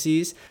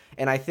intricacies.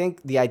 And I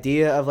think the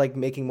idea of like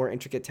making more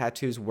intricate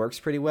tattoos works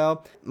pretty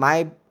well.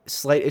 My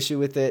slight issue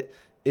with it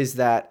is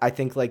that I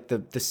think like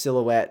the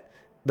silhouette,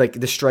 like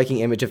the striking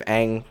image of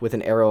Aang with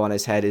an arrow on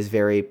his head is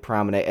very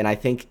prominent. And I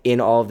think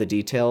in all of the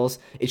details,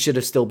 it should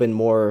have still been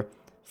more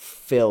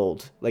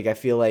filled. Like I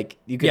feel like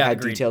you could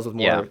have details with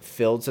more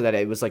filled so that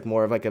it was like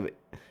more of like a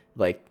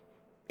like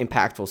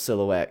impactful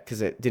silhouette,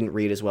 because it didn't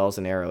read as well as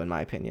an arrow in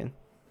my opinion.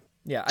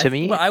 Yeah, to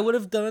me, what I would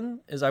have done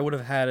is I would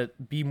have had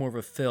it be more of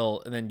a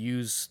fill and then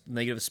use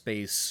negative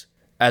space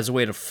as a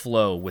way to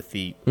flow with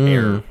the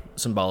air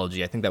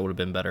symbology. I think that would have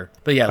been better.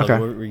 But yeah, what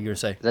were you going to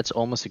say? That's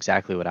almost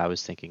exactly what I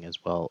was thinking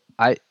as well.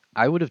 I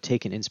would have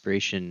taken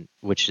inspiration,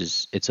 which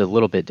is, it's a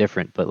little bit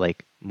different, but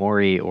like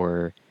Mori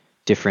or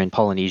different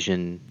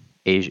Polynesian,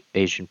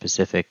 Asian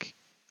Pacific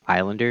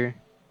Islander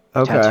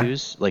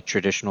tattoos, like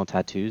traditional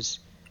tattoos.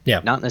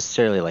 Yeah. Not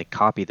necessarily like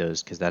copy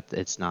those, because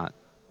it's not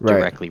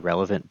directly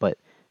relevant, but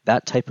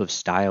that type of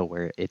style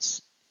where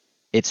it's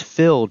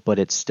filled, but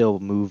it's still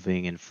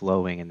moving and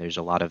flowing, and there's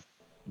a lot of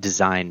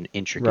design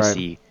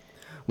intricacy,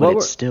 but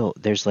it's still,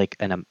 there's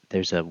like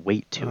there's a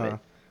weight to it.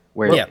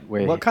 Where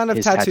what kind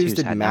of tattoos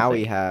did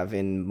Maui have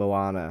in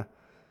Moana?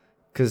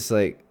 Because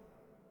like,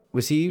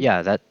 was he?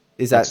 Yeah,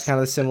 is that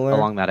kind of similar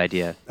along that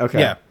idea. Okay,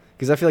 yeah,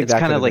 because I feel like it's that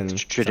kind of like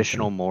something.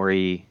 traditional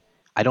Maori.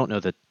 I don't know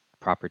the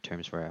proper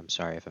terms for it. I'm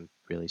sorry if I'm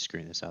really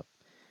screwing this up,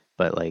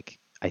 but like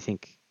I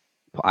think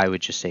I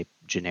would just say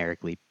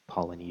generically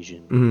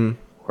Polynesian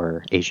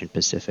or Asian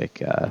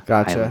Pacific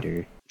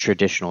Islander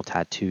traditional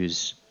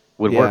tattoos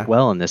would work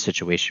well in this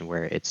situation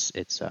where it's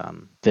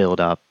filled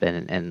up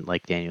and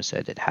like Daniel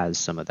said, it has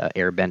some of the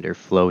airbender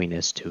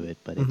flowiness to it,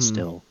 but it's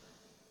still,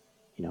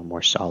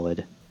 more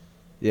solid.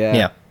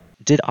 Yeah.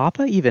 Did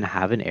Appa even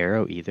have an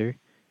arrow either?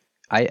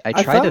 I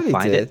tried to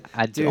find it.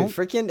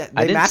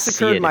 They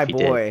massacred my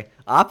boy.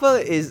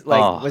 Appa is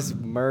like was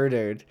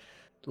murdered.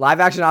 Live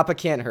action Appa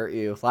can't hurt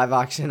you. Live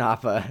action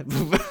Appa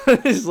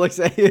just looks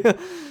at you.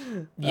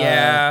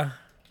 Yeah.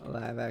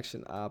 Live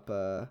action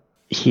Appa.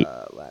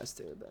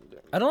 Last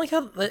Airbender. I don't like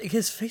how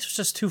his face was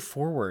just too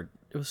forward.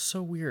 It was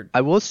so weird.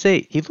 I will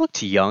say he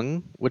looked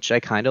young, which I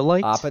kind of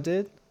liked. Appa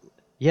did?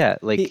 Yeah,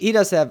 like he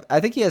does have. I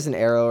think he has an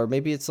arrow, or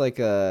maybe it's like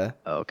a.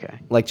 Okay.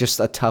 Like just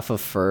a tuft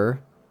of fur,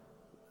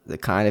 the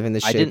kind of in the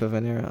shape of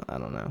an arrow. I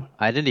don't know.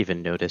 I didn't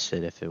even notice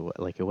it if it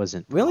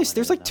wasn't.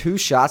 There's like 2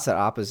 shots that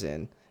Appa's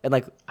in, and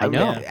like I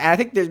know. And I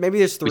think there's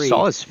 3. We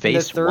saw his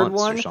face the third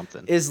once one or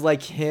something. Is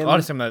like him.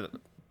 Honestly, I'm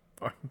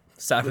not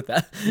sad with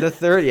that. The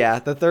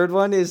third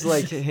one is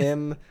like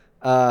him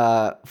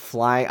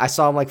flying. I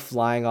saw him like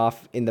flying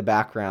off in the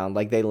background.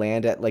 Like they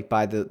land at like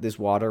by this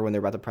water when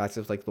they're about to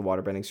practice like the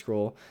waterbending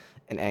scroll,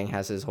 and Aang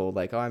has his whole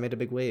like, oh, I made a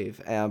big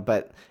wave. And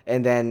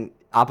then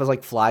Appa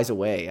like flies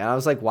away, and I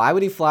was like, why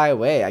would he fly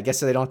away? I guess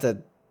so they don't have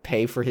to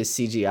pay for his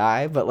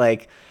CGI, but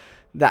like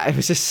that, it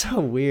was just so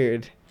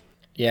weird.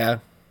 Yeah.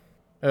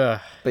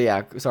 But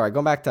yeah, sorry,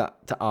 going back to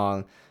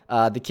Aang,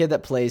 the kid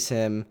that plays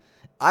him,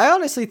 I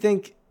honestly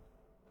think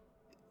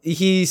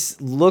he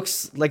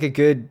looks like a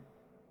good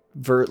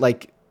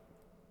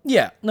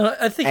Yeah, no,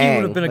 I think he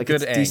would have been a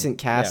good it's decent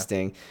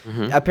casting. Yeah.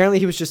 Mm-hmm. Apparently,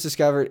 he was just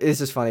discovered.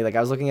 This is funny. Like, I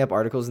was looking up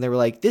articles, and they were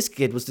like, "This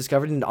kid was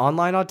discovered in an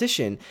online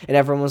audition," and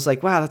everyone was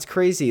like, "Wow, that's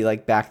crazy!"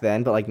 Like back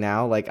then, but like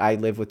now, like I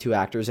live with 2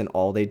 actors, and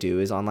all they do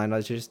is online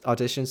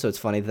auditions. So it's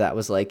funny that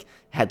was like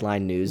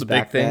headline news The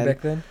back big thing then.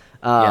 back then.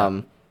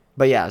 Yeah.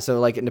 But yeah, so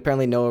like, and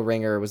apparently Noah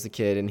Ringer was the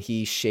kid, and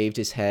he shaved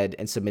his head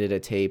and submitted a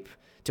tape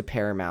to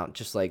Paramount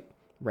just like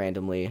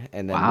randomly,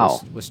 and then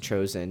was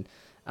chosen.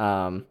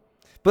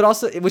 But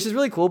also, which is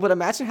really cool. But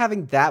imagine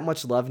having that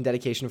much love and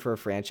dedication for a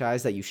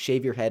franchise that you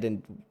shave your head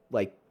and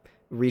like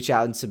reach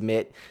out and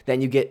submit.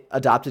 Then you get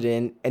adopted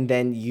in, and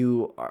then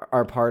you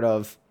are part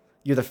of.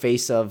 You're the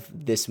face of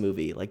this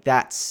movie. Like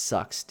that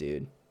sucks,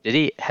 dude.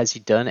 Has he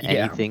done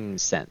anything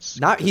since?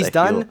 He's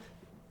done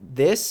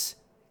this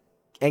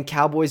and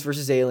Cowboys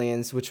versus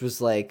Aliens, which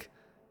was like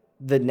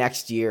the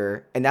next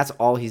year, and that's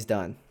all he's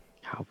done.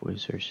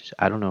 Cowboys versus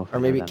I don't know if or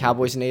maybe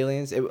Cowboys and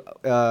Aliens.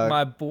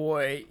 My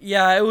boy,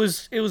 yeah, it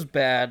was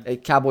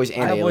bad. Cowboys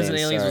and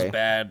Aliens was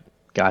bad.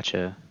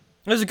 Gotcha.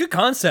 It was a good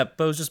concept,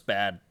 but it was just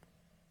bad.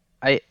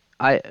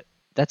 I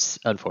that's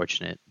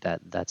unfortunate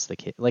that that's the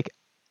case. Like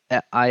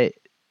I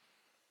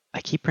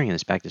keep bringing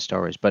this back to Star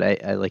Wars, but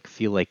I like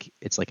feel like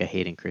it's like a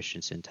Hayden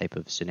Christensen type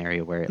of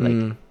scenario where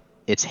like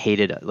it's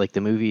hated. Like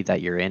the movie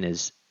that you're in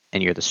is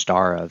and you're the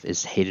star of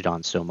is hated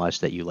on so much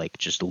that you like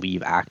just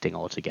leave acting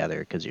altogether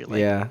because you're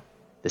like,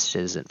 this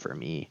isn't for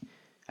me.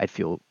 I'd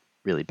feel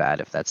really bad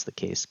if that's the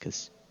case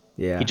because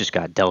he just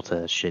got dealt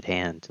a shit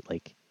hand.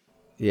 Like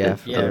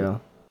the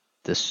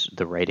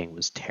writing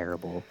was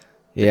terrible.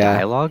 The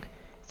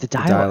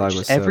dialogue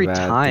was every so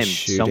time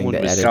someone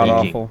was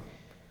speaking.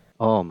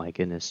 Oh my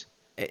goodness.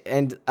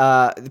 And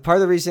part of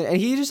the reason, and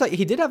he just like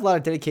he did have a lot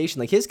of dedication.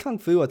 Like his kung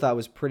fu, I thought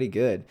was pretty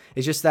good.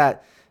 It's just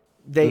that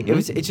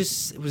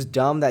it was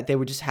dumb that they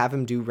would just have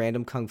him do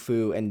random kung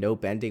fu and no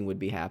bending would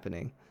be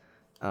happening.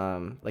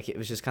 Like it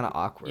was just kind of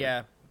awkward.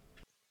 Yeah.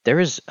 There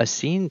is a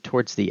scene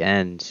towards the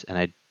end, and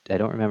I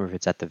don't remember if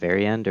it's at the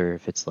very end or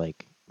if it's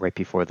like right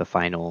before the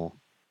final.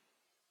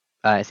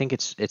 I think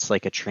it's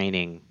like a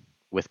training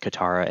with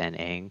Katara and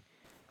Aang.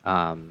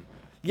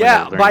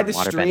 By the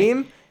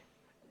stream.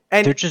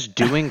 And they're just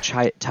doing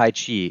Tai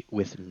Chi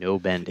with no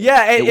bending.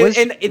 Yeah, and it was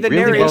in the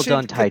really narration, well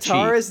done Tai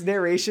Katara's Chi.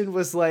 narration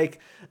was like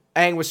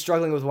Aang was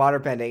struggling with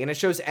waterbending, and it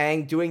shows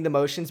Aang doing the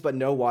motions, but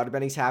no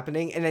waterbending's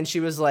happening. And then she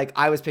was like,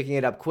 I was picking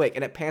it up quick.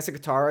 And it pans to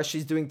Katara,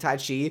 she's doing Tai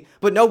Chi,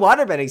 but no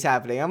waterbending's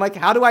happening. I'm like,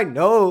 how do I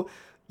know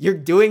you're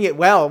doing it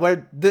well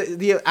where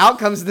the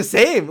outcome's the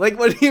same? Like,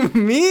 what do you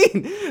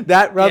mean?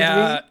 That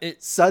rubbed me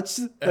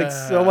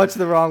so much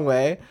the wrong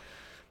way.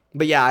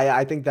 But yeah,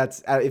 I think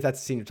that's if that's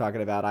the scene you're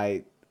talking about,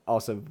 I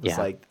also was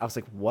like,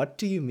 what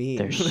do you mean?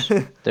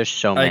 There's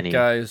so many.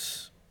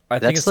 Guys, I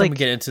think it's time to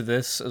get into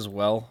this as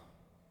well.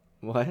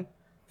 What?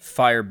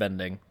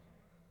 Firebending.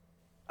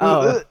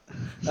 Oh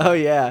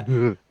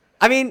yeah.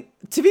 I mean,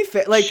 to be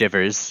fair, like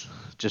shivers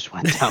just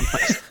went down my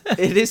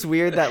It is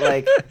weird that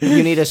like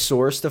you need a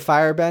source to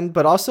firebend,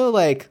 but also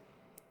like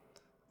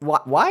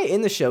why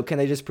in the show can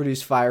they just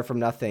produce fire from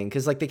nothing?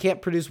 Because like they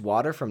can't produce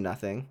water from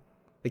nothing.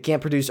 They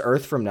can't produce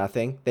earth from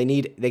nothing.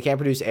 They can't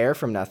produce air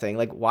from nothing.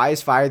 Like, why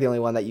is fire the only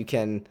one that you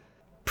can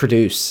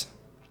produce?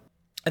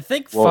 I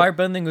think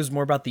firebending was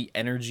more about the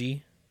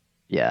energy.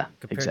 Yeah,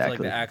 compared to like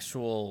the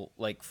actual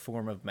like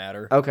form of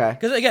matter. Okay.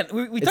 Because again,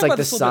 we talked about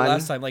this a little bit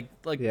last time. Like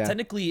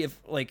technically, if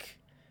like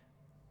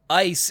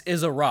ice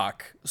is a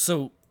rock,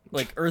 so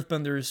like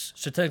earthbenders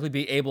should technically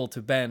be able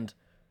to bend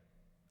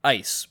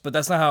ice, but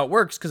that's not how it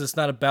works because it's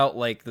not about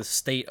like the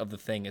state of the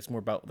thing. It's more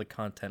about the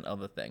content of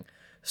the thing.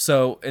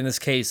 So in this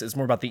case, it's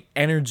more about the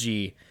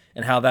energy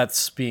and how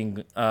that's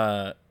being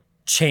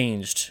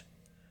changed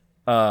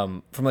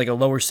from like a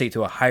lower state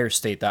to a higher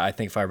state that I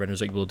think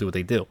firebenders are able to do what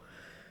they do.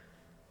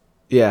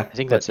 Yeah, I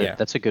think that's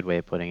a good way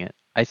of putting it.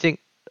 I think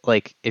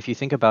like if you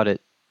think about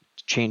it,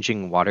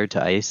 changing water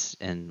to ice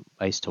and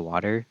ice to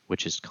water,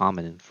 which is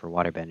common for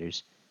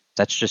waterbenders,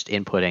 that's just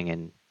inputting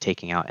and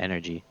taking out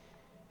energy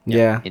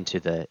into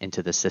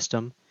the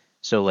system.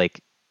 So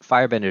like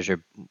firebenders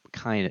are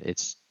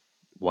it's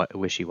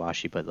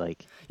wishy-washy, but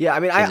like I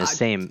mean in the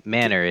same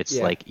manner it's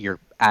like you're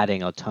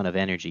adding a ton of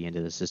energy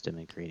into the system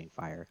and creating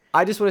fire.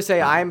 I just want to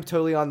say I'm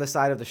totally on the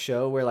side of the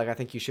show where like I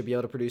think you should be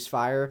able to produce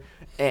fire,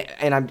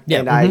 and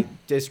I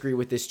disagree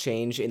with this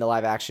change in the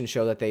live action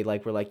show that they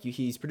like were like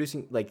he's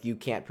producing like you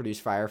can't produce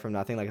fire from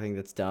nothing. Like I think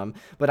that's dumb,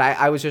 but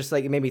I was just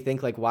like it made me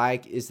think like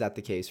why is that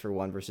the case for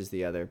one versus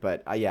the other?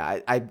 But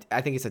I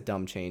think it's a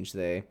dumb change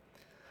they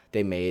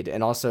made,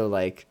 and also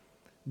like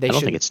I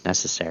don't think it's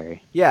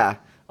necessary. Yeah.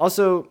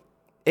 Also,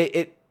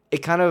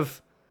 it kind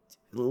of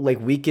like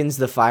weakens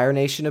the Fire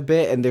Nation a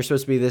bit, and they're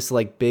supposed to be this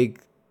like big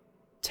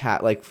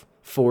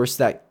force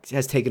that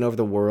has taken over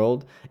the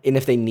world, and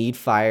if they need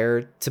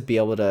fire to be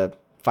able to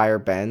fire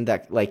bend,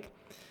 that like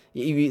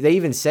they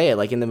even say it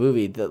like in the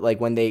movie that like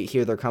when they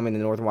hear they're coming, the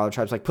Northern Wild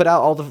Tribes like put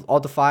out all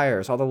the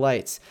fires, all the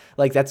lights.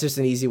 Like that's just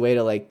an easy way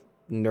to like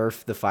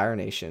nerf the Fire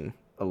Nation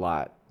a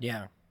lot.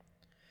 Yeah.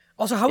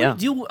 Also, how would you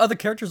deal with other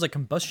characters like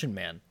Combustion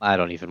Man? I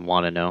don't even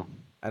want to know.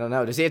 I don't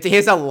know. Does he have to? He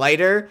has a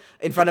lighter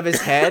in front of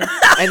his head,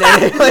 and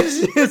then he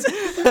has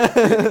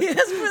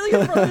really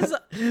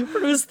in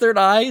front of his third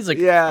eye. He's like,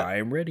 yeah,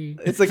 I'm ready.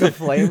 It's like a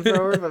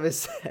flamethrower from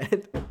his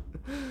head.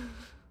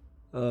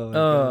 Oh my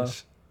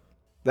gosh,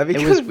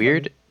 it was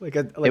weird.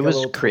 It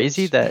was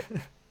crazy torch.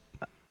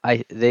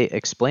 that they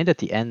explained at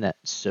the end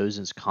that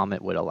Sozin's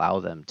comet would allow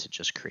them to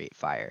just create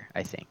fire.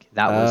 I think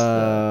that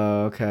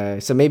was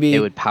okay. So maybe it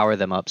would power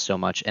them up so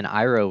much, and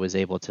Iroh was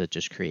able to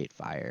just create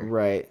fire.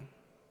 Right.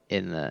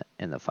 In the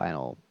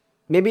final.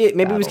 Maybe it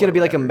was gonna be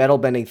like a metal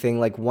bending thing.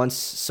 Like once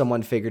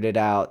someone figured it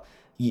out,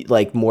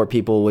 like more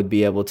people would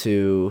be able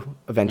to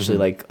eventually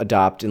like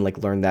adopt and like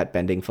learn that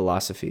bending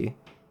philosophy.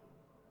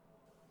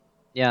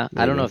 Yeah,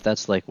 maybe. I don't know if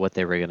that's like what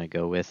they were gonna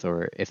go with,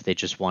 or if they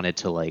just wanted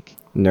to like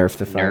nerf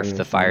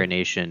the Fire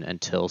Nation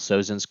until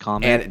Sozin's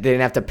comet, and they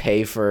didn't have to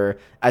pay for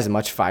as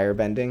much fire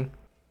bending.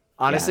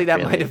 Honestly,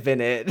 that might have been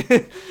it.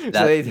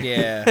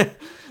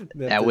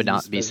 That would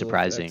not be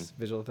surprising.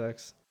 Visual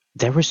effects.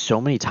 There were so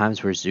many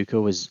times where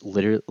Zuko was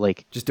literally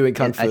like just doing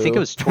kung fu. I think it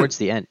was towards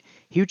the end.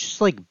 He was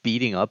just like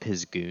beating up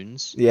his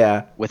goons.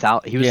 Yeah.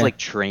 He was like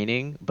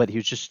training, but he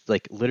was just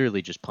like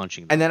literally just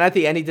punching them. And then at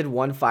the end, he did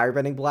one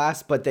firebending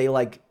blast, but they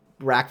like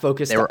rack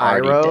focused to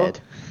Iroh.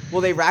 Dead.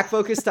 Well, they rack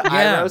focused to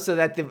Iroh so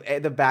that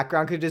the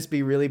background could just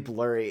be really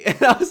blurry.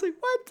 And I was like,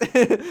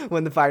 what?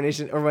 when the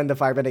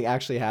firebending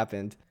actually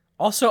happened.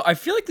 Also, I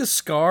feel like the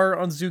scar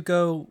on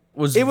Zuko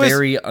was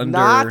very underdone.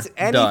 Not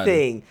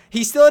anything.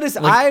 He still had his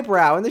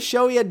eyebrow. In the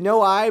show, he had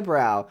no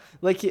eyebrow.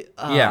 Like he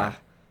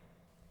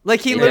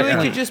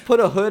literally could just put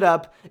a hood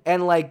up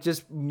and like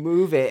just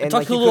move it. And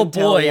talk to a little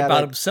boy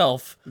about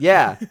himself.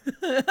 Yeah.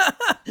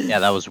 Yeah,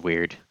 that was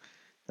weird.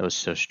 That was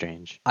so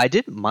strange. I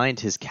didn't mind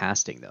his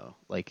casting though.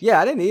 Like,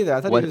 yeah, I didn't either.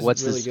 I thought he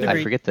was really good.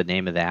 I forget the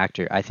name of the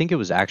actor. I think it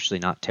was actually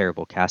not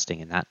terrible casting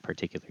in that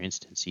particular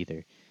instance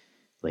either.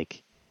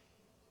 Like.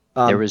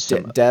 There was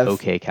some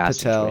okay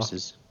casting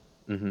choices.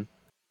 Mm-hmm.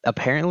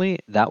 Apparently,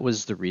 that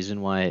was the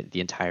reason why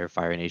the entire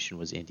Fire Nation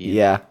was Indian.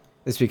 Yeah,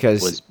 it's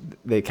because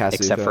they cast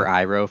except Zuko. for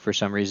Iroh for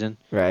some reason,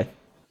 right?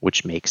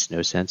 Which makes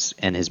no sense.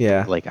 And his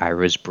like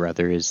Iroh's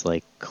brother is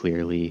like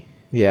clearly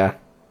yeah.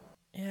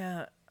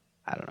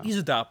 I don't know. He's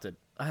adopted.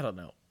 I don't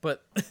know,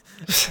 but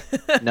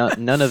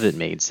none of it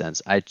made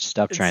sense. I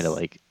stopped trying to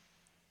like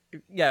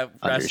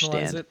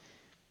rationalize it.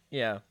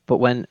 Yeah. But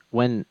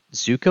when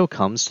Zuko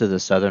comes to the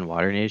Southern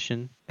Water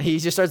Nation, he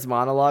just starts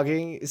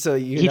monologuing, so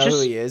you know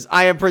who he is.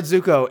 I am Prince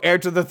Zuko, heir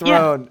to the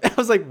throne. Yeah. I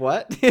was like,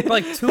 what?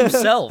 Like to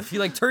himself. He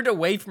like turned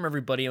away from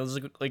everybody and was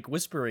like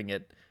whispering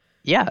it.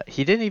 Yeah,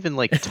 he didn't even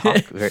like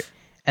talk.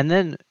 And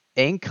then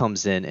Aang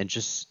comes in and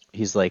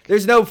he's like,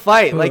 there's no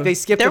fight. Like they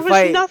skipped the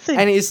fight. Nothing.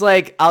 And he's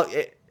like,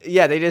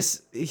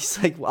 he's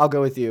like, I'll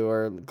go with you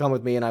or come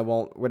with me and I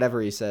won't,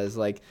 whatever he says.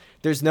 Like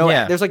there's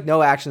like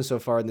no action so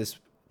far in this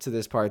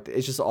part.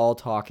 It's just all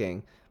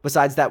talking.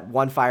 Besides that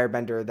one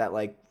firebender that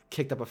like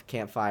kicked up a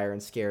campfire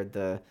and scared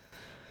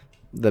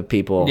the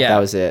people. Yeah. That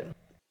was it.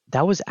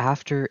 That was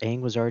after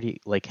Aang was already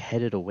like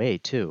headed away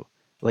too.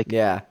 Like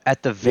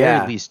at the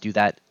very least do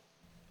that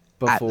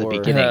at the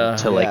beginning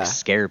to like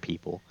scare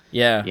people.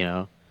 Yeah. You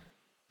know?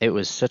 It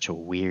was such a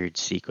weird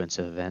sequence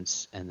of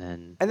events, and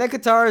then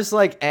Katara's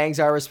like, Aang's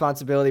our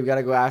responsibility. We got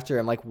to go after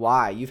him. Like,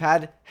 why? You've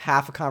had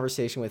half a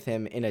conversation with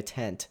him in a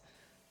tent,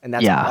 and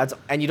that's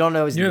and you don't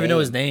know his name. You don't even know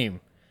his name.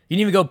 You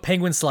didn't even go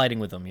penguin sliding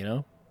with him. You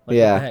know? Like,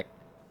 yeah. What the heck?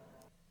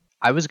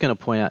 I was gonna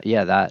point out,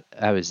 that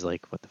I was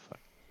like, what the fuck?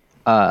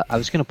 I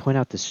was gonna point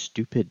out the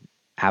stupid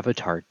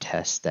Avatar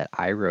test that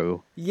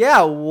Iroh.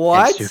 Yeah.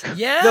 What?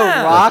 Yeah.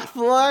 The rock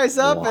flies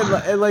up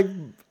and like.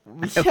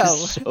 I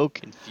was so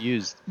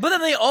confused. But then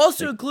they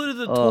also included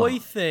the toy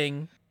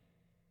thing,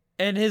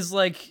 and his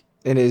like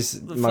in his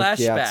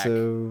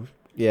flashback.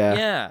 Yeah.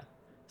 Yeah.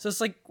 So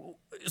it's like,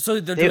 so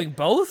they're doing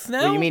both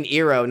now. Well, you mean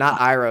Iroh, not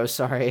Iroh?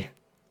 Sorry.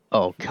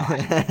 Oh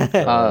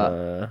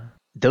god.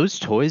 Those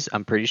toys,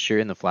 I'm pretty sure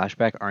in the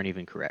flashback aren't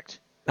even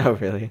correct. Oh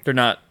really? They're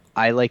not.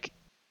 I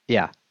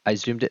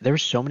zoomed it. There were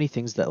so many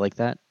things that like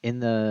that in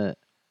the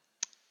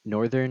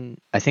northern.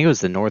 I think it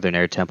was the Northern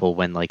Air Temple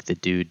when like the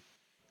dude.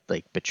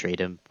 Like betrayed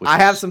him. I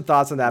have some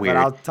thoughts on that, weird.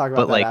 But I'll talk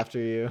about that after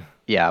you.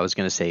 Yeah, I was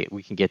gonna say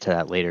we can get to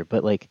that later.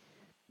 But like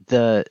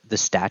the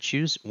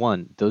statues,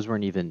 those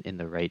weren't even in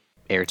the right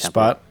air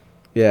temple spot.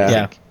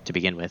 Yeah. To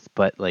begin with,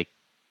 but like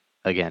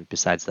again,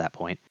 besides that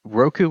point,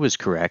 Roku was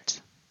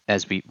correct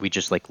as we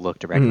just like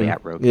looked directly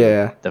at Roku.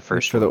 Yeah, the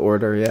first for the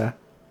order. Yeah.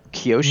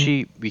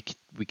 Kyoshi,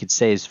 we could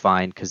say is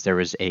fine because there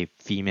was a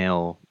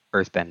female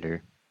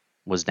Earthbender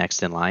was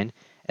next in line,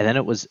 and then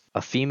it was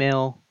a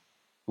female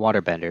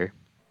Waterbender.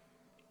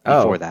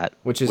 Before that,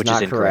 which is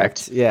not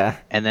incorrect. Correct. Yeah,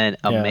 and then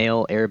a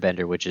male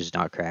Airbender, which is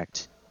not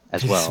correct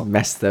as well. Just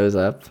messed those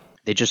up.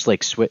 They just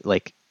like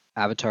like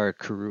Avatar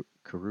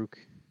Karuk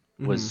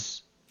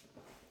was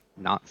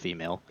not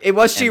female. It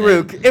was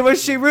Shiruk. It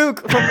was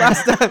Shiruk from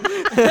last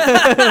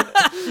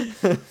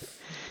time.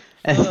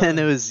 And then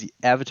it was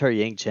Avatar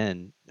Yang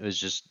Chen. It was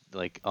just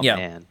like a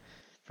man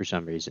for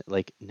some reason.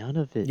 Like none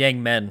of it.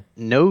 Yang Men.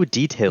 No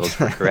details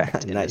were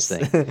correct in this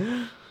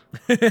thing.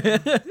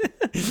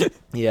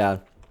 Yeah.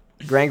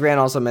 Gran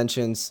also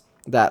mentions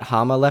that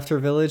Hama left her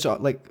village,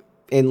 like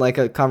in like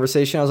a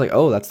conversation. I was like,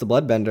 oh, that's the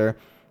Bloodbender.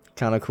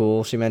 Kind of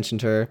cool. She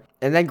mentioned her,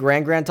 and then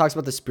Gran talks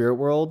about the spirit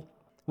world.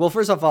 Well,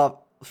 first of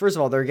all,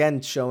 they're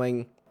again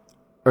showing,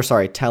 or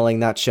sorry, telling,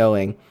 not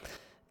showing.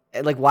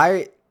 And like,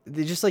 why?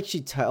 They just like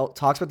she talks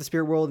about the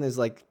spirit world and is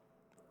like,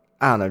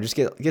 I don't know, just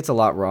gets a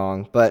lot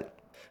wrong. But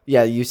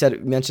yeah, you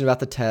mentioned about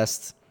the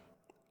test,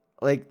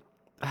 like,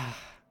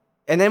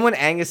 and then when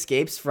Aang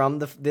escapes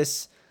from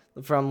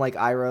from like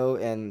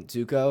Iroh and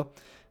Zuko,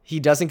 he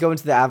doesn't go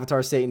into the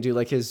Avatar state and do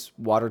like his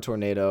water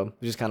tornado,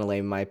 which is kind of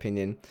lame in my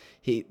opinion.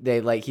 He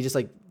just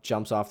like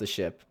jumps off the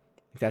ship.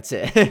 That's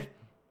it.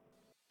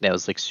 That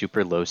was like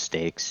super low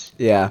stakes.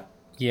 Yeah.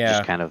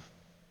 Just kind of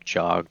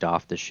jogged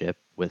off the ship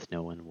with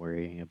no one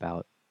worrying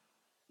about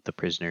the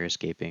prisoner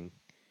escaping.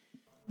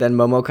 Then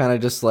Momo kind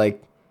of just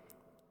like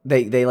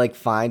they like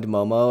find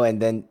Momo,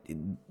 and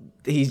then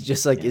he's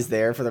just like is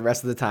there for the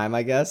rest of the time,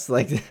 I guess.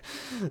 Like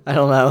I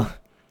don't know.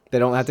 They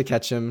don't have to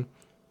catch him.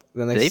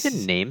 Then Did they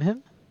even name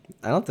him?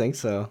 I don't think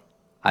so.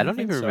 I don't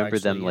even remember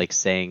them like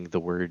saying the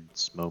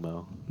words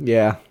Momo.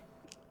 Yeah.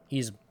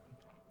 He's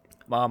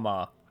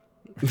Mama.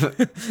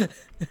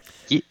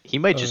 he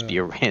might just be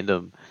a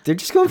random. They're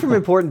just going from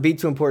important beat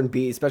to important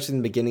beat, especially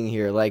in the beginning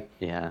here. Like,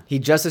 he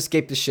just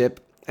escaped the ship,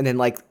 and then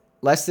like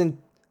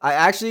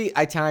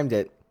I timed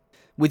it.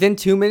 Within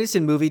 2 minutes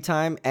in movie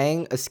time,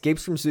 Aang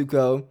escapes from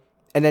Zuko,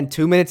 and then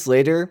 2 minutes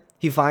later,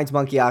 he finds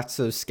Monkey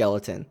Oxo's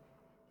skeleton.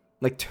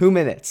 Like 2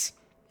 minutes,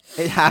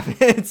 it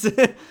happens.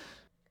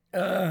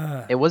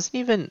 It wasn't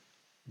even.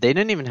 They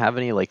didn't even have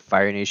any like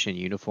Fire Nation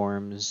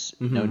uniforms.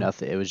 Mm-hmm. No,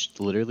 nothing. It was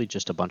literally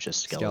just a bunch of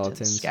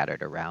skeletons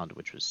scattered around,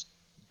 which was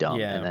dumb.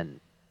 Yeah. And then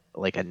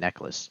like a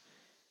necklace,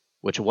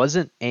 which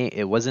wasn't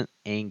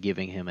Aang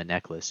giving him a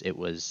necklace. It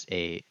was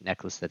a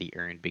necklace that he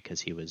earned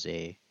because he was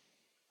a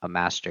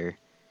master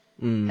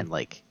and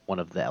like one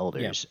of the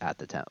elders at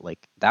the time.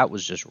 Like that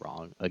was just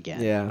wrong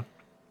again. Yeah.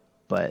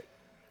 But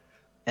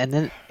and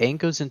then Aang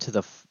goes into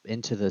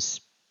the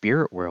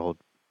spirit world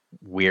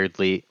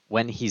weirdly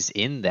when he's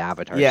in the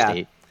Avatar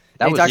state.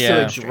 That he talks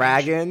to a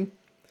dragon.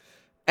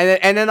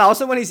 And then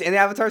also when he's in the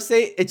Avatar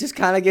state, it just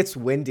kind of gets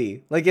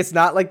windy. Like it's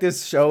not like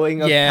this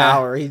showing of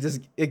power.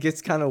 It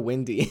gets kind of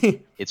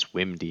windy. It's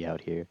windy out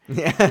here.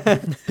 Yeah.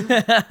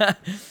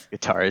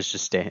 Guitar is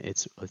just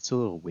it's a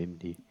little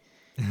windy.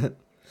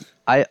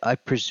 I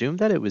presume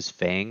that it was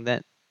Fang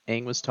that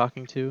Aang was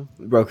talking to.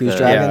 Roku's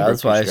dragon. Yeah,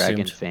 that's why I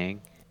dragon assumed.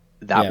 Fang.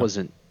 That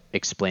wasn't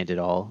explained at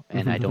all,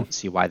 and I don't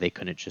see why they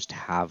couldn't just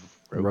have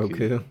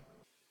Roku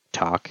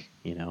talk,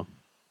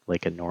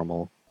 like a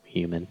normal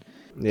human.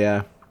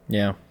 Yeah.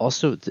 Yeah.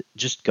 Also,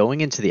 just going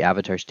into the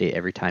Avatar state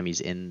every time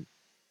he's in,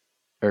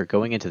 or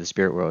going into the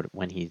spirit world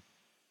when he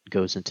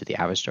goes into the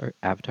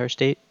Avatar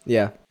state.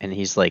 Yeah. And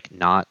he's like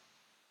not.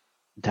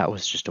 That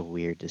was just a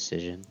weird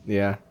decision.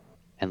 Yeah.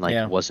 And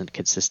like wasn't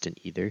consistent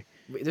either.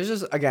 There's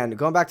just, again,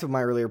 going back to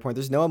my earlier point,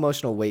 there's no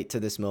emotional weight to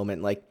this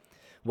moment. Like,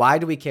 why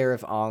do we care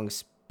if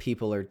Aang's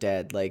people are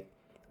dead? Like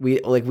we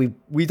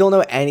don't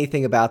know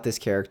anything about this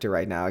character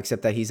right now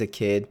except that he's a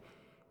kid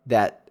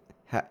that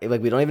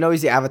we don't even know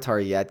he's the Avatar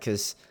yet,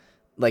 because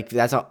like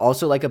that's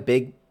also like a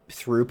big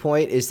through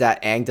point is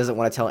that Aang doesn't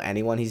want to tell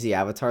anyone he's the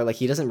Avatar. Like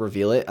he doesn't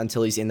reveal it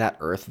until he's in that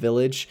Earth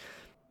village,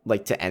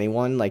 like to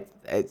anyone. Like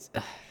it's,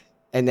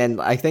 and then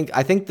I think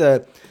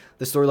the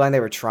storyline they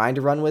were trying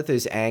to run with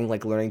is Aang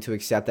like learning to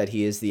accept that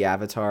he is the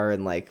Avatar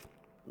and like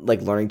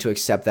learning to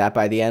accept that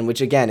by the end, which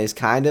again is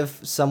kind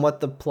of somewhat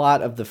the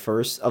plot of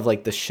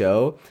the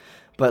show,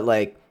 but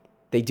like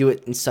they do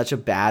it in such a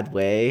bad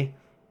way.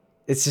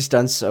 It's just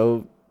done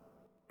so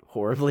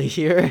horribly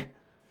here.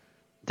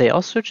 They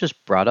also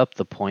just brought up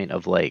the point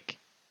of like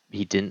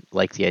he didn't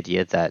like the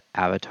idea that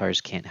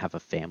avatars can't have a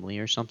family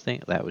or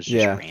something. That was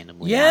just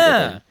randomly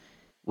added in,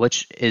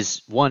 which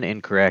is one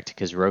incorrect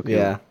because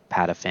Roku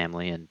had a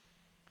family and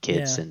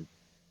kids and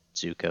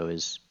Zuko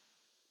is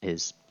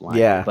his line.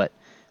 Yeah. But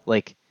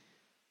like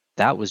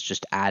that was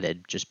just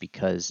added just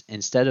because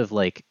instead of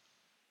like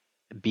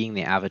being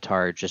the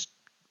Avatar just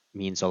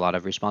means a lot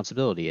of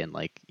responsibility and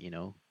like,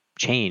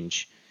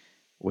 change,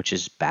 which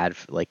is bad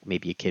for like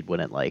maybe a kid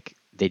wouldn't like.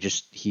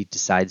 He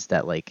decides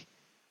that like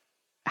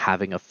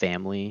having a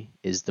family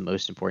is the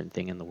most important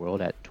thing in the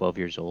world at 12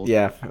 years old.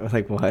 Yeah,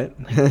 like what?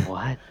 Like,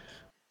 what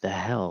the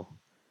hell?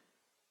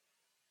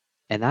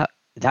 And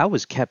that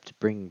was kept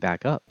bringing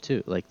back up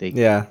too. Like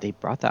they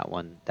brought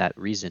that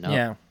reason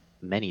up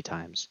many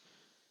times.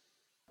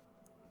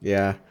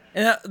 Yeah.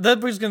 And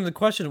that brings me to the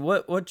question: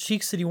 what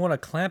cheeks did he want to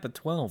clamp at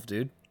 12,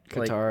 dude?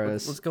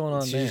 Katara's. Like, what's going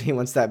on there? He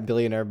wants that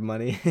billionaire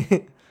money.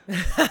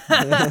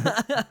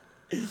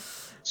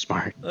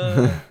 Smart.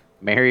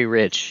 Marry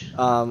rich.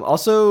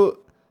 Also,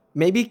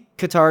 maybe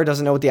Katara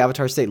doesn't know what the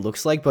Avatar state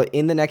looks like, but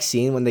in the next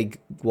scene when they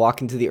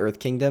walk into the Earth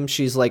Kingdom,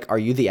 she's like, "Are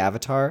you the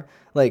Avatar?"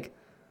 Like,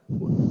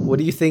 what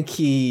do you think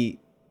he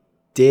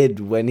did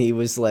when he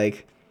was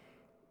like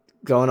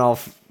going all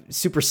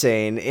Super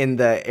Saiyan in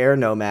the Air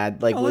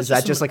Nomad? Like, was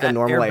that just like a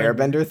normal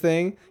Airbender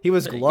thing? He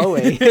was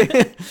glowing.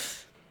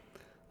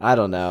 I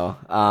don't know.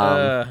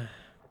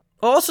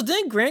 Oh, also,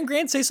 didn't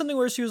Gran say something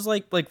where she was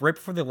like right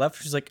before they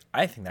left? She's like,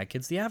 I think that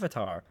kid's the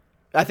Avatar.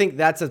 I think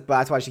that's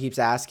why she keeps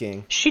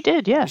asking. She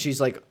did, yeah. She's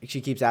like, she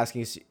keeps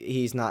asking.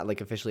 He's not like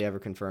officially ever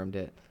confirmed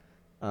it.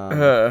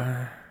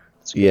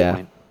 That's a good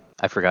point.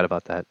 I forgot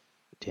about that,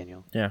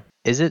 Daniel. Yeah.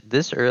 Is it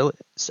this early?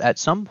 At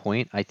some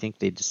point, I think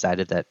they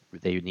decided that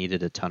they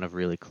needed a ton of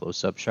really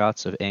close-up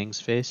shots of Aang's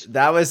face.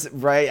 That was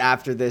right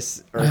after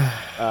this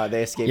Earth,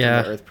 they escaped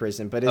from the Earth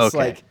prison. But it's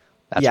like,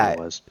 that's what it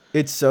was.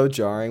 It's so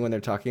jarring when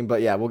they're talking.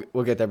 But yeah,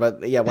 we'll get there.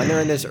 But yeah, when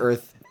they're in this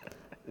Earth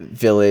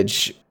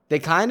village, they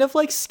kind of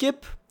like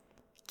skip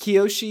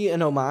Kyoshi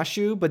and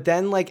Omashu, but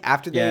then like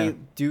after they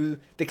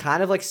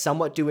kind of like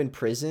somewhat do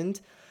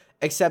Imprisoned,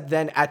 except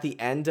then at the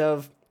end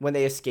of when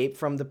they escape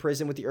from the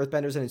prison with the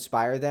Earthbenders and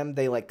inspire them,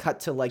 they like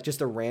cut to like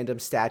just a random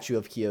statue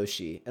of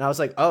Kyoshi. And I was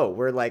like, oh,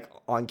 we're like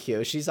on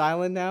Kyoshi's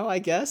island now, I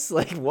guess.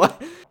 Like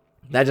what?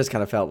 That just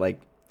kind of felt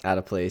like out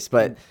of place.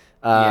 But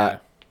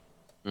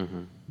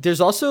there's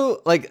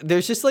also like,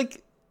 there's just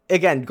like,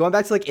 again, going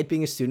back to like it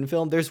being a student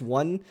film, there's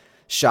one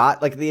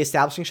shot, like the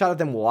establishing shot of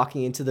them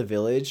walking into the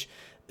village,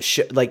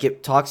 like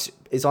it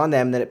is on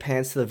them, then it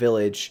pans to the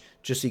village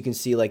just so you can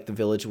see like the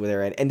village where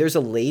they're in. And there's a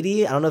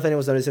lady, I don't know if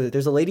anyone's noticed it,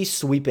 there's a lady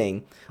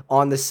sweeping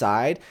on the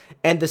side,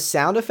 and the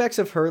sound effects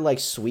of her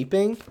like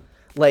sweeping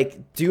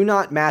like do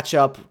not match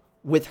up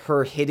with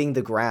her hitting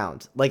the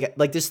ground.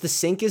 Like this, the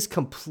sync is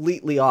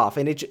completely off,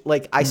 and it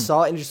like I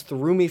saw it and it just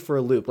threw me for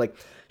a loop. Like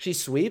she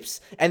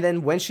sweeps, and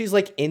then when she's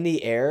like in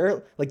the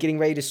air, like getting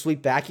ready to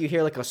sweep back, you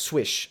hear like a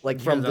swish, like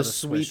from the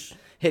sweep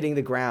hitting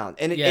the ground,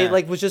 and it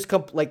like was just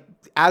like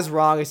as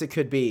wrong as it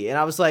could be. And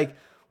I was like,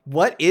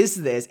 what is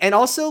this? And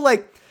also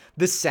like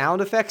the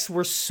sound effects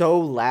were so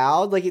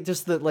loud, like it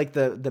just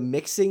the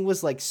mixing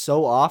was like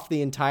so off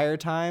the entire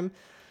time.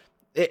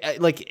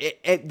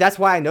 That's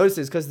why I noticed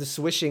it, because the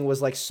swishing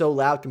was like so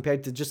loud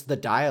compared to just the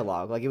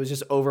dialogue. Like it was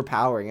just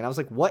overpowering, and I was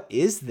like, what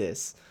is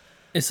this?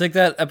 It's like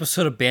that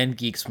episode of Band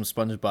Geeks from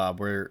SpongeBob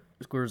where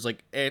Squidward's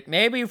like,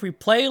 maybe if we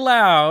play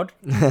loud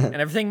and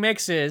everything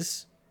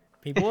mixes,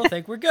 people will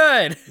think we're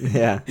good.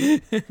 Yeah.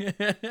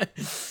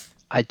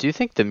 I do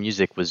think the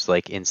music was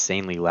like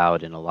insanely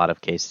loud in a lot of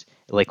cases,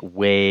 like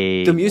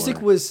way. The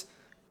music was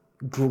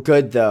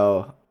good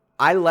though.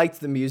 I liked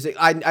the music.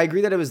 I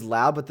agree that it was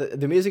loud, but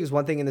the music is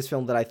one thing in this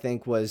film that I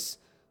think was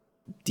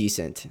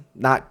decent.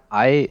 Not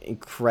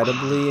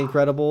incredibly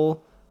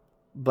incredible,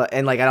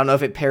 and like I don't know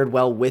if it paired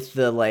well with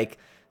the like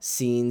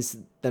scenes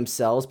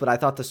themselves, but I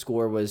thought the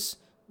score was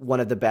one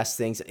of the best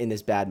things in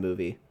this bad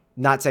movie.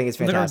 Not saying it's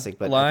fantastic,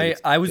 but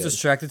I was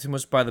distracted too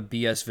much by the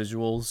BS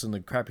visuals and the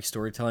crappy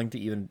storytelling to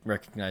even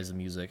recognize the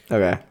music.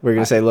 Okay, we're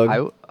gonna say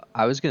Logan.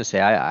 I was gonna say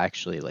I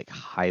actually like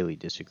highly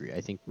disagree.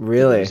 I think the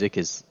music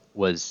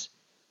was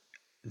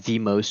the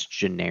most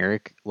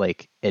generic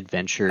like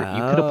adventure. You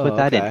could have put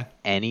that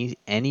in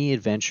any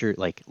adventure,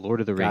 like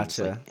Lord of the Rings,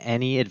 like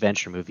any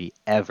adventure movie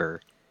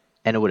ever,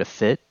 and it would have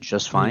fit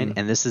just fine.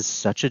 And this is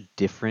such a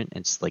different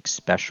and like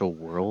special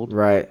world,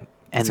 right?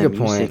 And the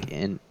music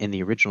in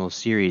the original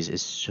series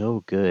is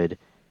so good,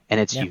 and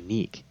it's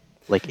unique.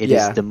 Like it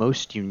is the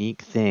most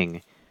unique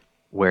thing,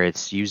 where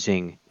it's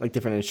using like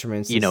different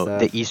instruments. You know,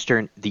 stuff.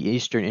 the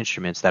Eastern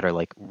instruments that are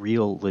like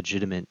real,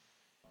 legitimate,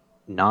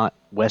 not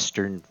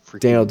Western.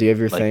 Daniel, do you have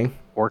your thing?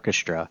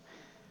 Orchestra.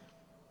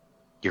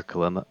 Your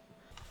Kalima.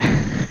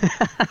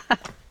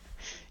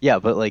 Yeah,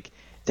 but like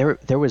there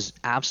was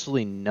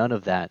absolutely none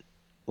of that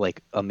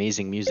like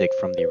amazing music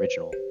from the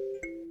original.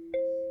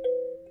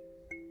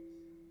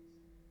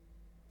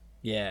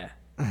 Yeah.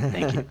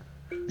 Thank you.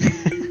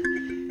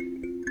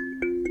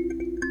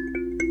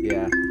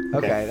 Yeah.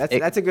 Okay,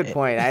 that's a good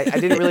point. I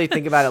didn't really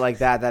think about it like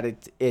that.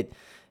 That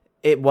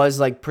it was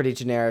like pretty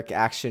generic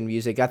action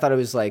music. I thought it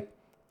was like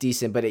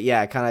decent, but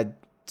it kind of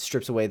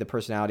strips away the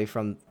personality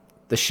from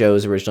the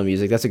show's original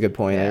music. That's a good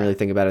point. I didn't really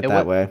think about it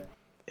that way.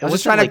 I was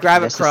just trying to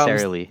grab at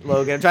crumbs,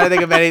 Logan. I'm trying to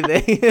think of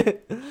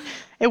anything.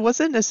 It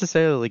wasn't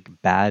necessarily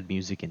like bad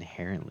music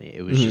inherently.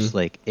 It was just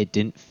like it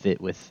didn't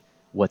fit with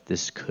what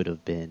this could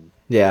have been.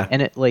 Yeah.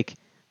 And it like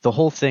the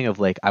whole thing of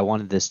like I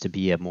wanted this to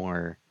be a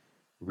more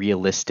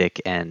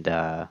realistic and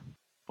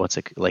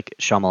like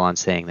Shyamalan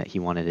saying that he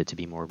wanted it to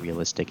be more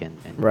realistic and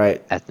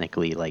right.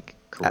 ethnically like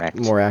correct,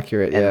 more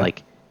accurate, and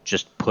like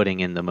just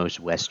putting in the most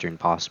Western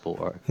possible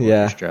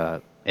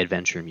orchestra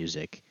adventure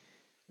music,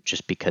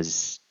 just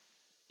because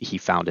he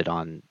found it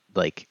on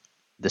like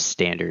the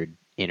standard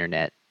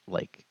internet,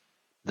 like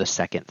the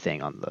second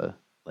thing on the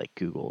like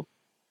Google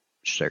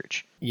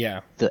search.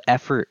 Yeah, the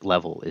effort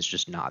level is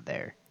just not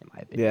there in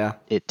my opinion. Yeah,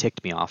 it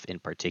ticked me off in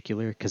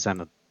particular because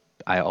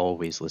I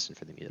always listen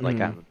for the music.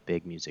 Like I'm a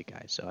big music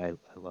guy, so I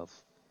love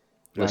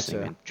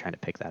listening and trying to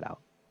pick that out.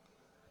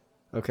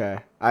 Okay,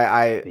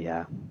 I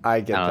get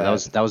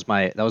that. That was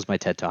my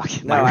TED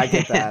talk. No, I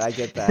get that. I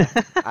get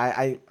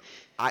that.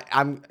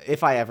 I'm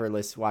if I ever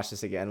watch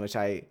this again, which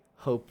I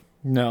hope.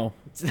 No,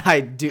 I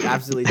do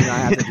absolutely do not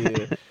have to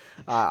do.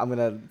 I'm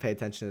gonna pay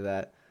attention to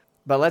that.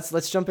 But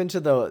let's jump into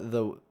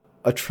the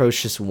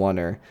atrocious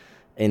oneer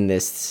in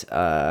this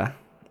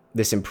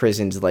this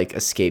imprisoned like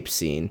escape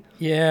scene.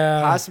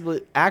 Yeah.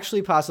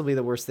 Possibly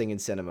the worst thing in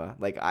cinema.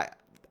 Like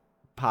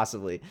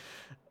possibly.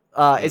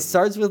 It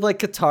starts with like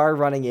Qatar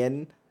running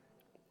in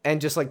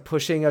and just like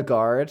pushing a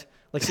guard.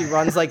 Like she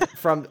runs like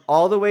from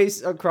all the way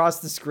across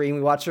the screen.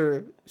 We watch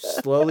her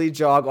slowly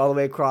jog all the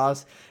way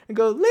across and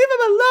go, "Leave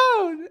him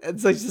alone."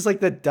 It's like just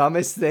like the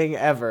dumbest thing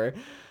ever.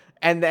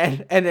 And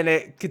then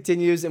it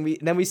continues, and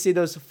we see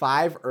those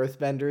 5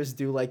 earthbenders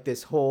do like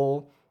this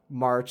whole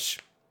march,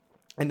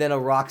 and then a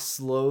rock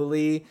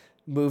slowly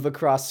move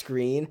across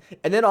screen.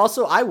 And then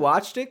also I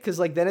watched it because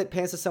like then it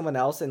pans to someone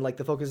else and like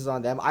the focus is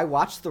on them. I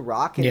watched the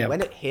rock, and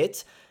when it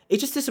hits, it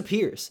just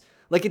disappears.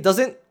 Like it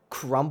doesn't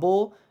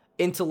crumble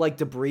into like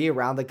debris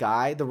around the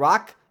guy. The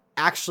rock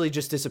actually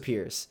just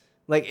disappears.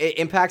 Like it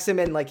impacts him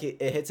and like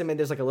it hits him and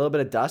there's like a little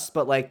bit of dust,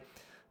 but like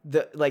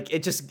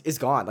it just is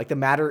gone. Like the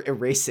matter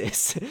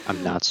erases.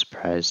 I'm not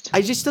surprised.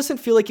 I just doesn't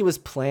feel like it was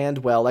planned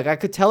well. Like I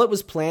could tell it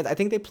was planned. I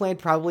think they planned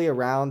probably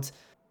around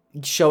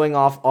showing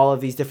off all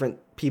of these different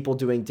people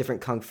doing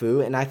different kung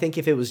fu, and I think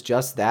if it was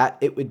just that,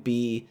 it would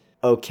be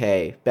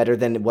okay, better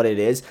than what it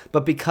is.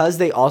 But because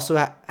they also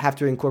have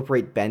to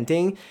incorporate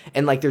bending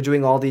and like they're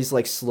doing all these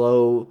like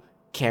slow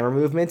camera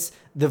movements,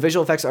 the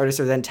visual effects artists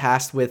are then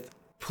tasked with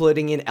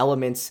putting in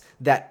elements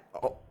that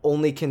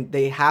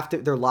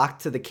they're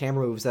locked to the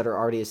camera moves that are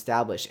already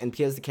established, and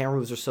because the camera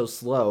moves are so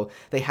slow,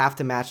 they have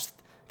to match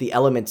the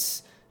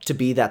elements to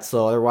be that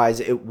slow, otherwise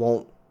you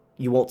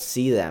won't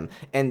see them,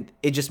 and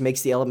it just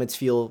makes the elements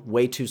feel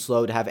way too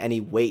slow to have any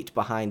weight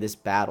behind this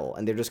battle,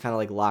 and they're just kind of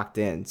like locked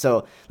in.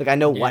 So like I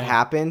know what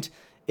happened,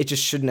 it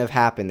just shouldn't have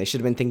happened. They should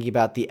have been thinking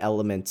about the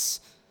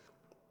elements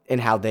and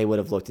how they would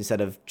have looked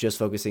instead of just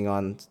focusing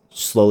on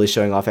slowly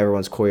showing off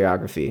everyone's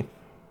choreography.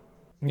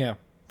 Yeah,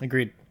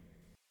 agreed.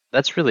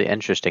 That's really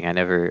interesting.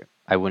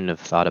 I wouldn't have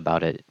thought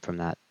about it from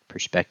that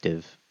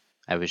perspective.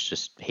 I was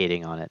just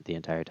hating on it the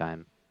entire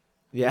time.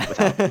 Yeah.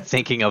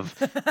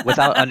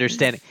 Without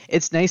understanding.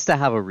 It's nice to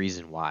have a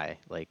reason why.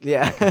 Like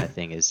that kind of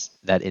thing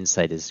that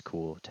insight is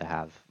cool to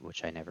have,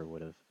 which I never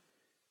would have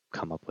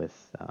come up with.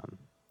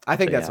 I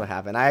think that's what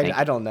happened.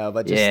 I don't know,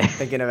 but just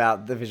thinking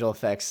about the visual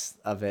effects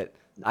of it,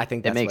 I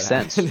think that's it makes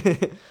what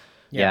sense.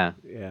 Yeah.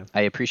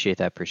 I appreciate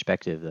that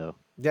perspective though.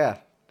 Yeah,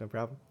 no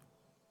problem.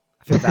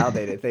 I feel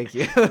validated. Thank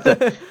you.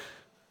 The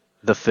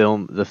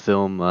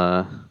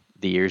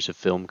years of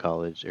film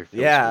college or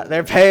film school,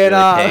 they're paying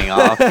really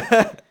off.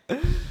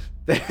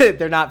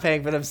 They're not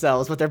paying for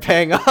themselves, but they're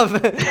paying off.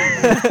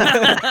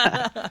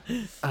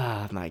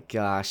 Oh my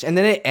gosh. And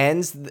then it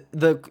ends,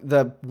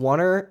 the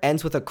oneer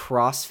ends with a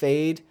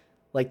crossfade,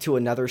 like to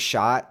another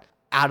shot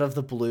out of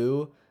the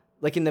blue.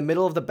 Like in the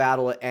middle of the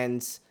battle, it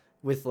ends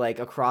with like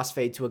a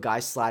crossfade to a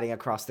guy sliding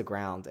across the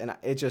ground. And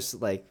it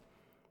just like,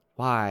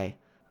 why?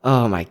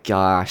 Oh my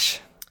gosh.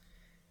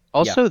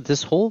 Also,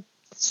 this whole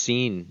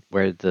scene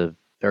where the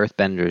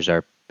earthbenders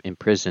are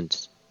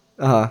imprisoned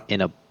in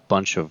a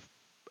bunch of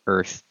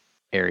earth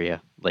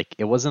area, like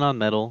it wasn't on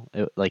metal.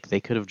 Like they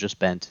could have just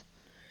bent.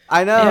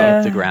 I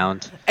know the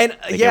ground, and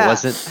like, it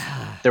wasn't.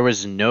 There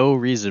was no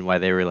reason why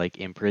they were like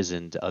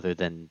imprisoned other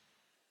than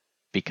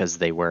because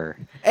they were.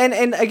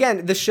 And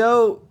again, the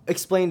show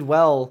explained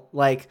well,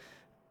 like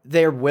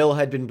their will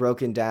had been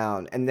broken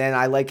down, and then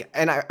I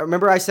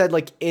remember I said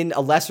like in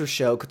a lesser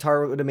show,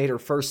 Katara would have made her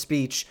first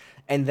speech,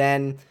 and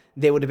then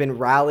they would have been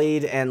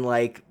rallied and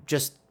like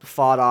just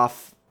fought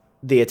off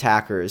the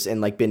attackers and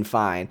like been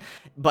fine.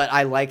 But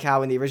I like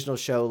how in the original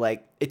show,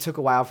 like it took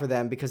a while for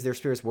them because their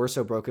spirits were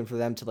so broken for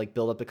them to like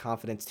build up the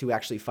confidence to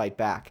actually fight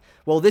back.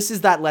 Well, this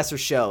is that lesser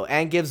show.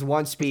 Aang gives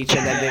one speech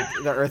and then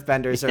the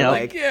earthbenders are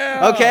like,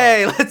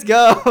 okay, let's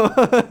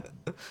go.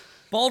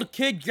 Bald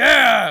kid,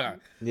 yeah.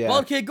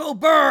 Bald kid, go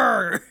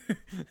burn.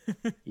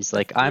 He's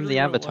like, I'm the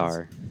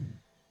Avatar.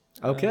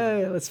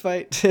 Okay, let's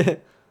fight.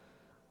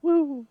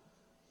 Woo.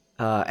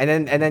 And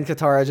then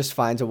Katara just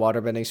finds a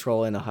waterbending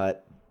scroll in a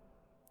hut.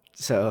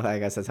 So I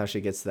guess that's how she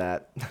gets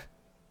that.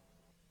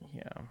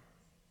 Yeah.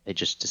 They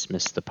just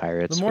dismiss the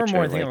pirates. The more and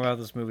more I think about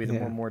this movie, the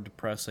more and more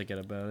depressed I get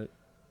about it.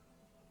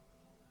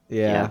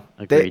 Yeah,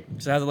 agreed.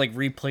 So I have to like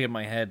replay it in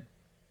my head,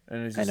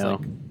 and it's just I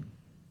know.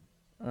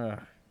 Like,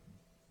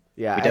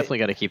 yeah, we definitely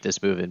got to keep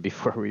this moving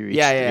before we reach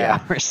 3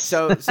 hours.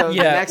 So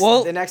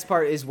the next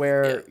part is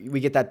where we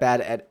get that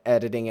bad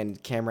editing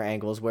and camera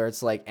angles where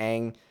it's like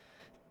Aang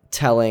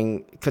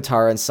telling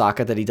Katara and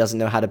Sokka that he doesn't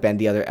know how to bend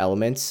the other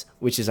elements,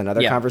 which is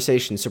another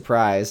conversation.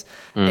 Surprise.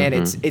 And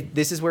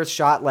this is where it's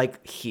shot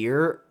like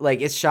here,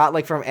 like it's shot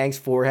like from Aang's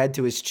forehead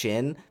to his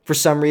chin for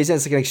some reason.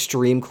 It's like an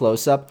extreme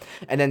close up,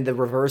 and then the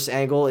reverse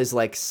angle is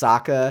like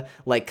Sokka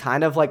like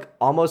kind of like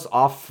almost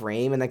off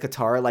frame, and then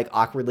Katara like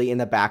awkwardly in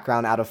the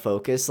background out of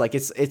focus. Like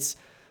it's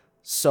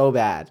so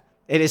bad.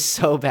 It is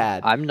so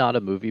bad. I'm not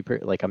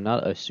a I'm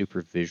not a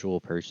super visual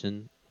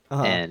person.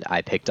 And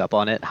I picked up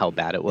on it, how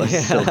bad it was.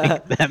 So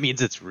like, that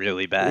means it's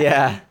really bad.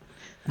 Yeah.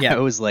 I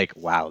was like,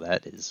 wow,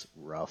 that is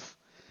rough.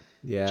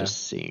 Yeah.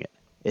 Just seeing it.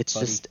 It's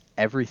just,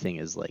 everything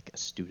is like a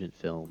student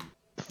film.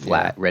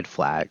 Red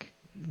flag.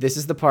 This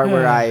is the part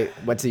where I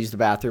went to use the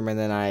bathroom and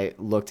then I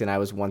looked and I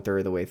was 1/3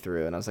 of the way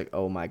through and I was like,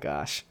 oh my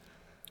gosh.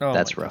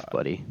 That's rough,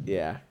 buddy.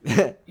 Yeah.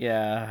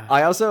 Yeah.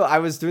 I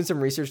was doing some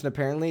research, and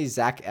apparently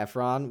Zac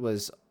Efron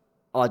was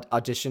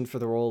auditioned for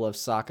the role of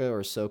Sokka,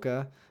 or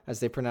Sokka, as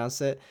they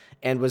pronounce it,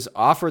 and was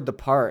offered the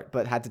part,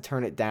 but had to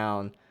turn it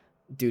down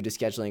due to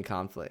scheduling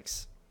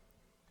conflicts.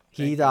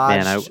 He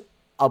dodged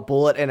a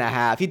bullet and a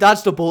half. He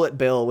dodged a bullet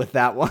bill with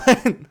that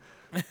one.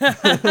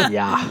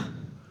 Yeah.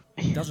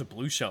 That was a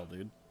blue shell,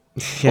 dude.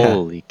 Yeah.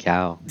 Holy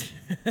cow.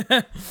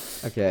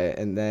 Okay,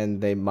 and then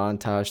they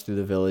montage through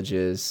the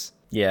villages.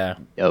 Yeah.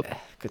 Yep.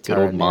 Good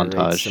old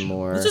montage. Some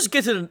more. Let's just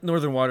get to the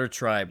Northern Water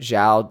Tribe.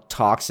 Zhao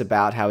talks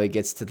about how he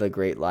gets to the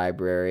Great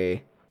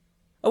Library.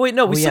 Oh wait,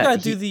 no, we still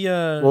gotta do the.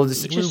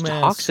 He just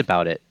talks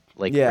about it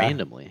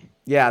randomly.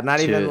 Yeah, not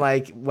even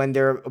like when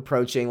they're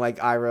approaching like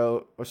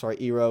Iroh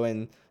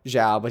and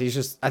Zhao, but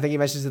I think he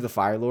mentions to the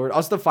Fire Lord.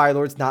 Also, the Fire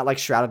Lord's not like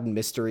shrouded in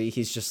mystery.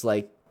 He's just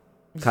like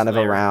kind of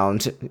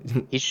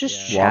around. He's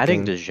just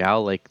chatting to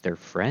Zhao like they're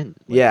friends.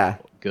 Like,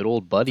 good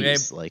old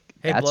buddies. Hey,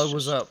 that's blood,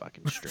 what's up?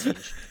 Fucking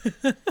strange.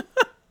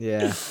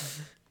 Yeah.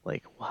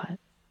 Like what?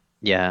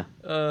 Yeah.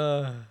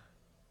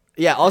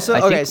 Yeah. Also,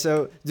 okay.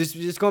 So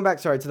just going back,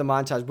 to the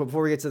montage. But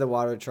before we get to the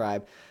Water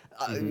Tribe,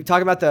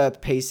 talking about the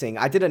pacing,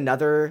 I did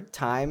another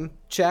time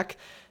check.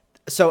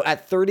 So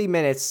at 30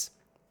 minutes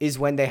is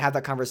when they have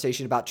that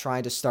conversation about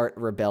trying to start a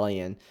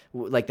rebellion,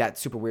 like that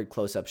super weird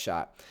close-up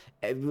shot,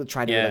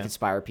 trying to like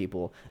inspire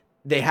people.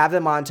 They have the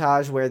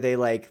montage where they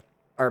like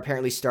are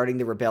apparently starting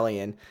the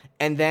rebellion,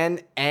 and then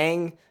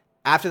Aang,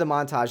 after the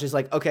montage, is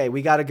like, okay,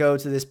 we got to go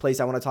to this place.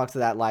 I want to talk to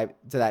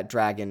that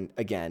dragon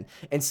again.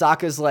 And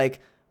Sokka's like,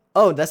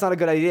 oh, that's not a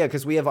good idea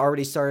because we have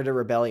already started a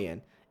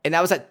rebellion. And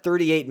that was at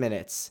 38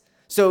 minutes.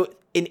 So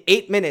in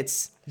 8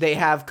 minutes, they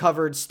have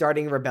covered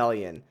starting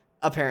rebellion,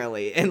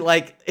 apparently, and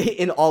like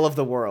in all of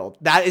the world.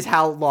 That is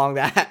how long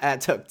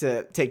that took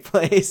to take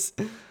place.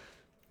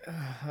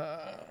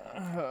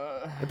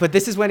 But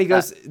this is when he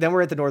goes. Then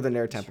we're at the Northern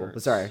Air Temple.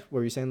 But sorry, what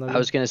were you saying, Logan? I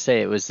was gonna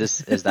say is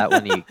that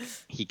when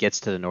he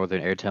gets to the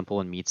Northern Air Temple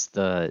and meets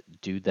the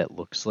dude that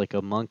looks like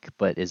a monk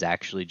but is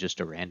actually just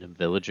a random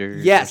villager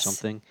or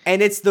something?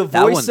 And it's the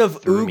voice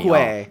of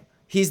Oogway.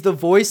 He's the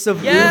voice of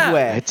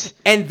Oogway,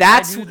 and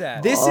this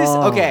is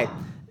okay.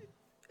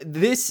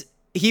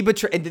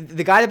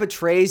 The guy that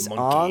betrays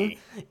Aang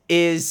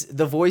is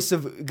the voice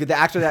of the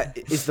actor that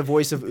is the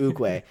voice of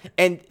Oogway.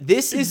 And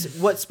this is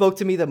what spoke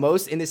to me the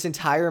most in this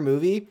entire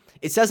movie.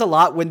 It says a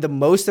lot when the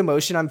most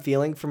emotion I'm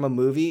feeling from a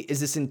movie is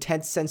this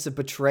intense sense of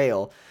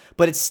betrayal,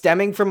 but it's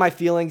stemming from my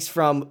feelings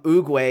from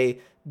Oogway,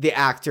 the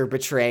actor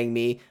betraying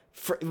me,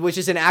 which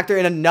is an actor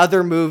in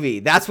another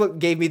movie. That's what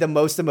gave me the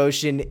most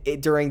emotion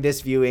during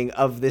this viewing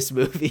of this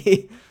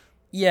movie.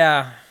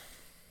 Yeah.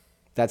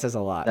 That says a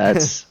lot.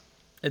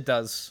 It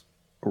does.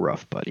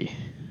 Rough, buddy.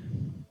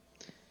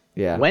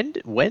 Yeah.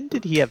 When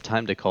did he have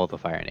time to call the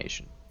Fire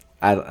Nation?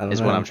 I don't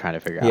know. What I'm trying to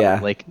figure out. Yeah.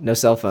 Like no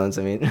cell phones.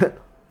 I mean.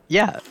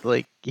 Yeah.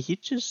 Like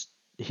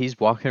he's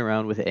walking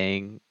around with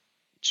Aang,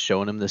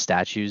 showing him the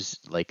statues,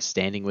 like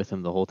standing with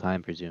him the whole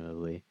time,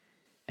 presumably,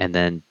 and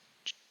then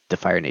the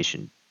Fire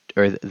Nation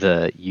or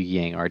the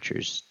Yu-Gi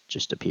archers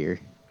just appear.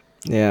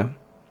 Yeah.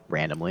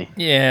 Randomly.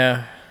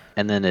 Yeah.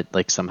 And then it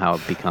like somehow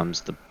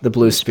becomes the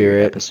Blue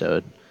Spirit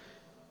episode,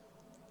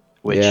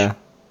 which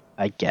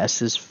I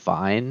guess is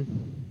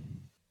fine.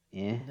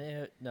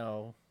 Yeah.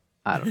 No.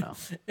 I don't know.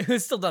 It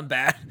was still done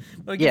bad.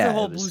 Like the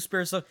whole Blue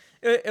Spirit stuff.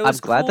 It was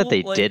I'm glad that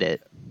they like, did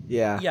it.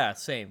 Yeah. Yeah.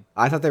 Same.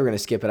 I thought they were gonna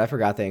skip it. I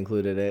forgot they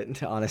included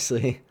it.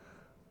 Honestly.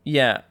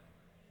 Yeah.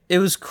 It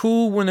was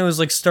cool when it was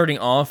like starting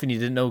off and you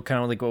didn't know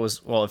kind of like what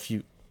was. Well, if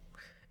you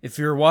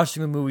were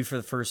watching the movie for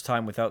the first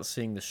time without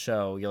seeing the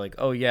show, you're like,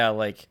 oh yeah,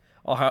 like,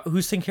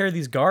 who's taking care of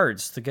these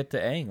guards to get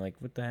to Aang? Like,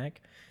 what the heck?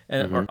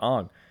 And or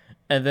Aang.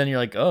 And then you're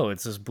like, oh,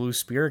 it's this Blue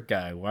Spirit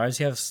guy. Why does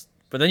he have?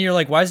 But then you're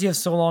like, why does he have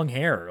so long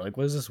hair? Like,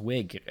 what is this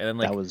wig? And then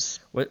like, that was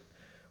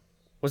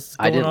what's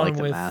going I didn't on like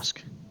the with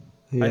mask.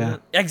 Yeah,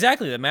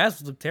 exactly. The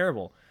mask looked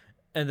terrible.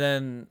 And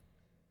then,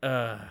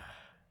 the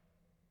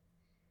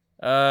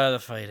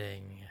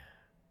fighting.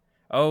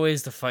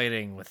 Always the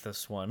fighting with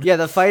this one. Yeah,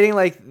 the fighting,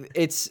 like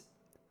it's.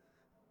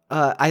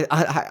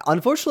 I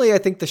unfortunately I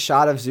think the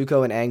shot of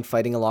Zuko and Aang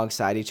fighting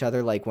alongside each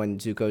other, like when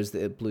Zuko's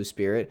the Blue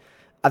Spirit,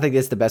 I think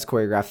it's the best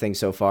choreographed thing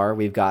so far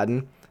we've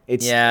gotten.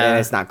 And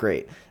it's not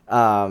great.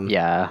 Oh my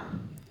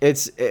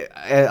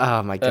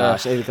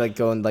gosh, it's like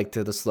going like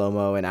to the slow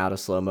mo and out of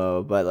slow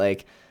mo, but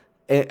like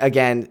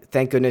again,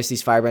 thank goodness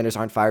these firebenders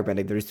aren't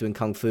firebending; they're just doing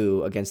kung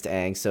fu against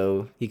Aang,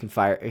 so he can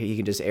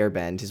just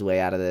airbend his way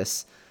out of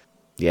this.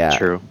 Yeah,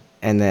 true.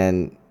 And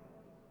then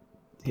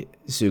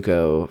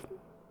Zuko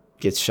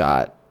gets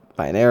shot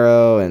by an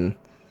arrow, and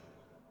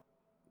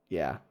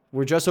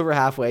we're just over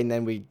halfway, and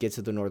then we get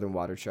to the Northern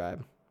Water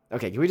Tribe.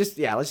 Okay, can we let's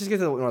just get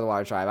to the Northern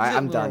Water Tribe.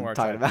 I'm done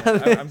talking about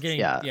it. I'm getting,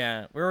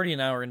 we're already an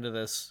hour into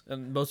this,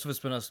 and most of it's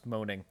been us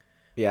moaning.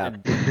 Yeah.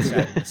 And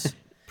sadness.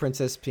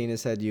 Princess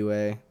Penis Head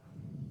Yue.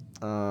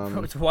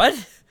 What?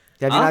 Have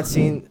you not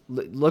seen,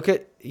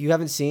 you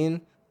haven't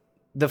seen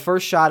the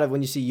first shot of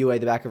when you see Yue,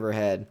 the back of her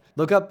head.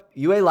 Look up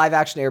Yue live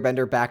action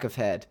Airbender back of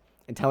head,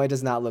 and tell me it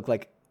does not look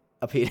like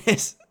a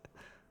penis.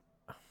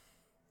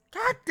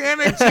 God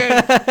damn it,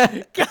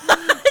 Jake!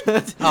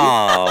 God.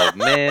 Oh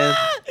man.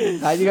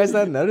 How do you guys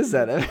not notice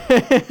that?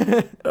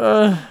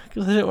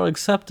 Because I didn't want to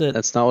accept it.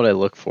 That's not what I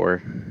look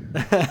for.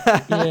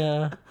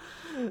 Yeah.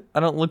 I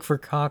don't look for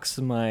cocks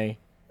in my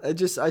I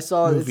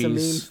saw movies. It's a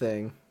meme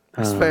thing.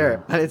 I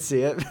swear, I didn't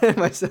see it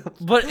myself.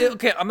 But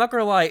okay, I'm not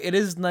gonna lie. It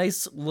is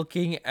nice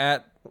looking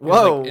at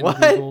Whoa, in what?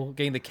 Google,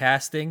 getting the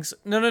castings.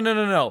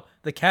 No.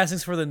 The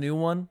castings for the new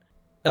one,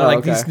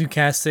 and these new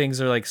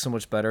castings are like so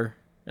much better,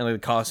 and like the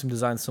costume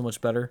design's so much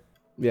better.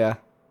 Yeah.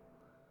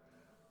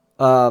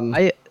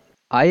 The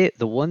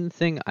one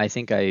thing I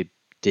think I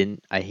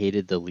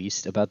hated the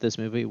least about this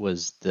movie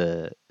was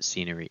the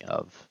scenery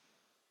of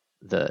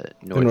the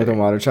Northern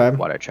Water Tribe.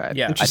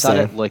 Yeah, I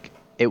thought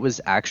it was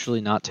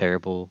actually not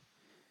terrible.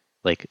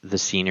 Like the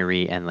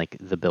scenery and like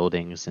the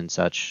buildings and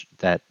such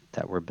that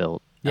were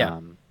built,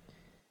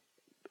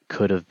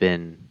 could have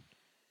been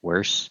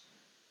worse.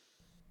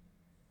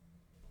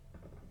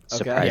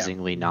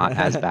 Surprisingly, not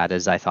as bad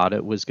as I thought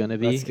it was gonna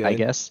be. I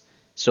guess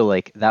so.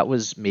 Like that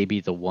was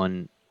maybe the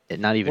one.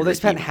 Not even. Well, they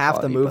spent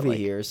half the movie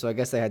here, so I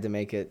guess they had to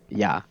make it.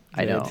 Yeah,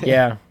 I know.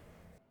 Yeah.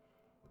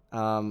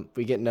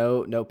 We get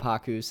no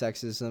Paku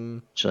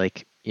sexism. It's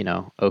like,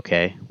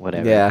 okay,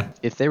 whatever. Yeah.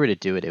 If they were to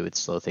do it, it would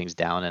slow things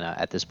down, and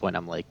at this point,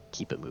 I'm like,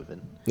 keep it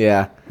moving.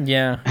 Yeah.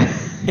 Yeah.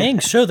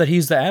 Aang showed that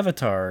he's the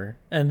Avatar,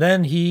 and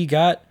then he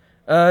got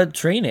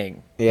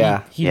training.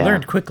 Yeah. He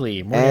learned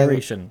quickly. More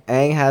narration.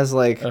 Aang has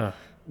like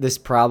this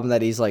problem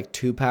that he's like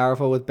too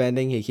powerful with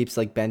bending. He keeps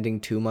like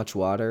bending too much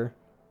water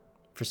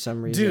for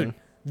some reason. Dude,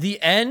 the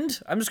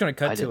end. I'm just gonna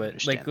cut to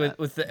it. Like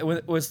with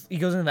he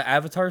goes into the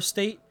Avatar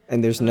state.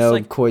 And there's no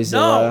like,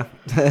 Koizilla.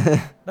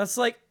 No. That's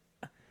like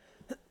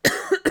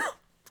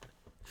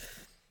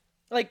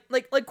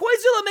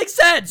Koizilla makes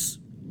sense.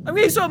 I'm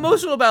getting so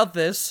emotional about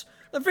this.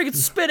 I'm freaking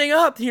spinning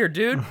up here,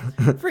 dude.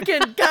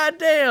 Freaking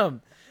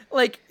goddamn.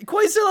 Like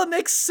Koizilla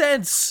makes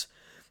sense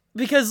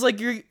because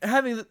like you're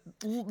having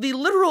the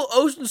literal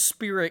ocean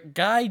spirit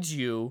guide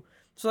you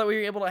so that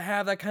we're able to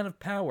have that kind of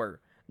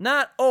power.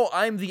 Not,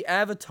 I'm the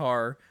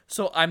Avatar,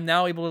 so I'm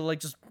now able to like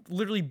just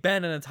literally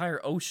bend an entire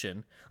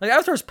ocean. Like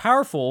Avatar is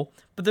powerful,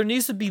 but there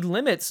needs to be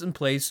limits in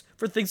place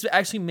for things to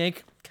actually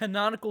make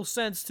canonical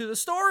sense to the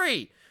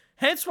story.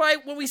 Hence why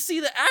when we see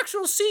the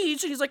actual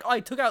siege, and he's like, I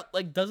took out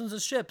like dozens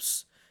of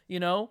ships,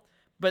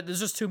 but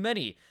there's just too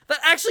many. That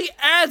actually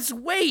adds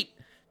weight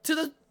to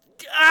the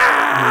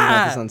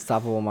This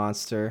unstoppable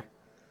monster.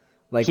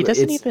 Like he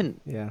doesn't even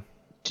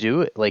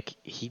do it. Like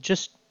he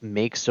just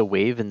makes a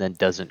wave and then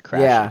doesn't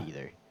crash it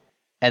either.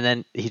 And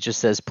then he just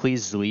says,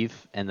 "Please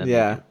leave," and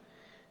then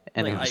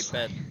and like,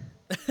 I bet.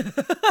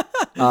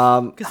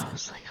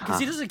 Because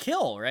he doesn't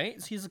kill, right?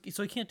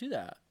 So he can't do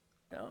that.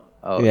 No.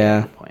 Oh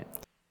yeah. Good point.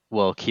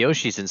 Well,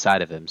 Kyoshi's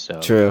inside of him,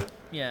 so true.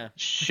 Yeah.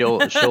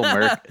 She'll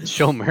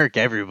murk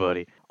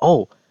everybody.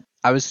 Oh,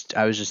 I was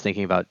just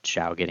thinking about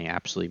Zhao getting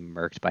absolutely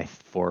murked by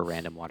 4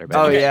 random water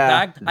benders. Oh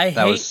yeah.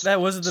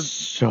 That wasn't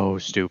so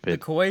stupid. The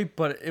koi,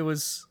 but it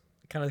was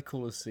kind of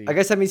cool to see. I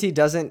guess that means he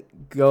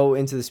doesn't go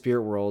into the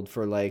spirit world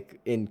for like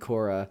in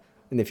Korra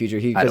in the future.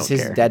 Because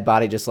his dead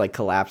body just like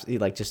collapsed. He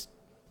like just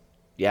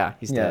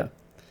he's dead.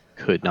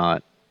 Could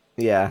not.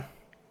 Yeah.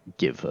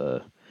 Give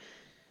a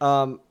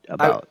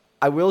about.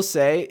 I will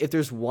say, if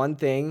there's one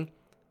thing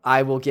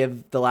I will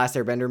give the Last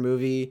Airbender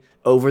movie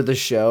over the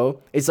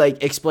show, it's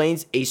like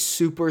explains a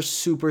super,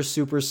 super,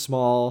 super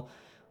small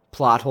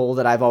plot hole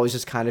that I've always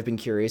just kind of been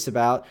curious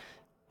about.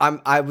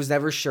 I was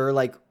never sure,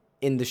 like,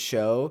 in the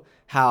show,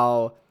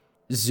 how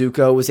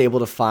Zuko was able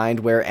to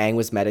find where Aang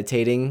was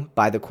meditating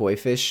by the koi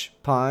fish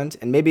pond.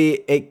 And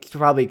maybe it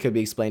probably could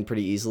be explained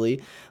pretty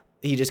easily.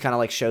 He just kind of,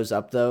 like, shows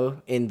up, though,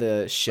 in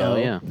the show. Oh,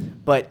 yeah.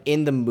 But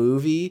in the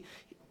movie,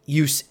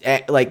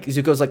 like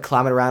Zuko's like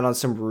climbing around on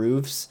some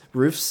roofs,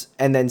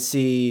 and then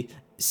sees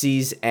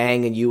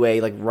Aang and Yue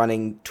like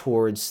running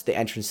towards the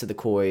entrance to the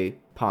koi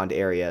pond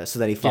area. So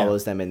then he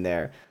follows them in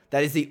there.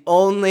 That is the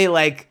only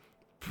like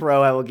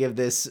pro I will give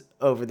this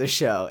over the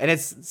show, and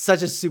it's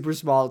such a super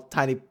small,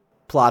 tiny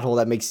plot hole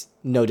that makes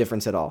no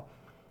difference at all.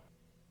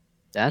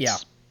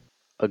 That's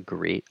a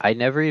great. I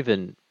never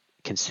even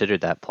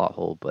considered that plot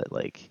hole, but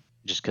like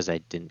just because I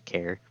didn't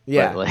care.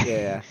 Yeah, but, like,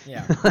 yeah.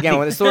 Again,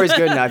 when the story's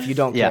good enough, you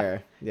don't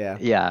care.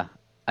 Yeah.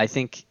 I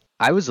think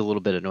I was a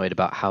little bit annoyed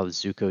about how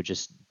Zuko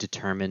just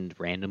determined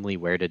randomly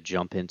where to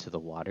jump into the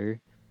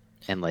water,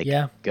 and like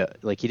go,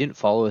 like he didn't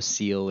follow a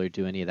seal or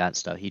do any of that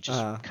stuff. He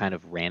just kind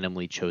of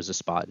randomly chose a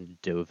spot and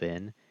dove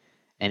in,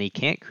 and he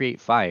can't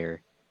create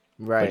fire.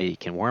 Right. But he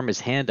can warm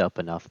his hand up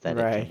enough that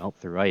it can melt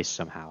through ice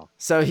somehow.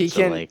 So he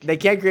can. Like, they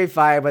can't create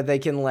fire, but they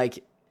can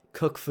like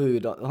cook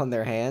food on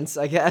their hands,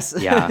 I guess.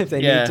 Yeah. If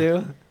they need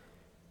to.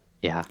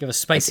 Yeah. Give a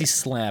spicy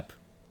slap.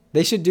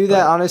 They should do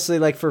that honestly,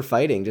 like for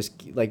fighting. Just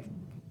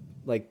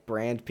like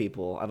brand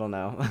people. I don't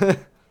know.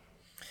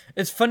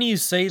 It's funny you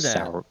say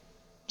that.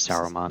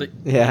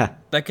 Saruman.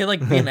 That could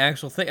like be an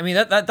actual thing. I mean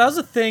that was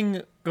a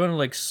thing going to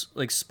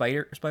like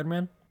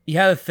Spider-Man. He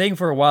had a thing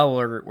for a while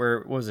where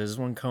what was it? His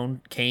one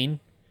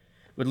Kane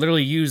would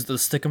literally use the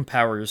stickum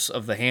powers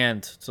of the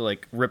hand to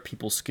like rip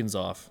people's skins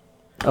off.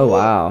 Oh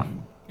wow.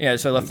 Yeah,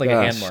 so I left like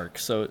a hand mark.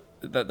 So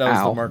that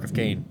was the mark of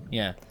Cain.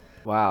 Yeah.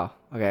 Wow.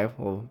 Okay.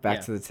 Well,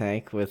 back to the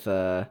tank with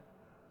the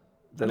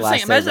I'm just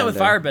saying, imagine that with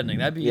firebending.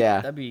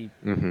 That'd be.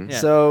 Mm-hmm. Yeah.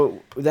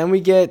 So then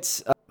we get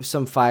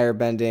some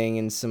firebending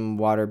and some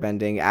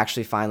waterbending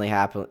actually finally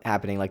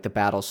happening. Like the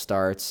battle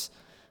starts.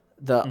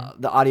 The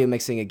audio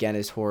mixing again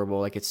is horrible.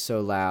 Like it's so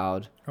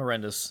loud.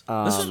 Horrendous.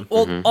 This is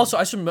also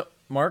I should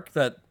mark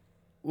that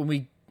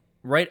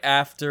right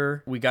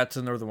after we got to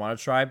the Northern Water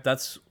Tribe,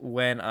 that's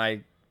when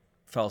I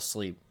fell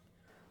asleep.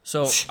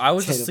 So I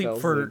was asleep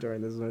for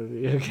during this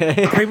movie.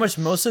 Okay. pretty much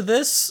most of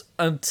this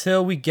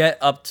until we get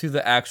up to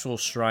the actual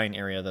shrine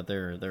area that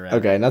they're at.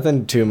 Okay,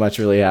 nothing too much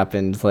really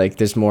happened. Like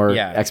there's more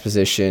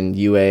exposition.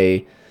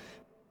 UA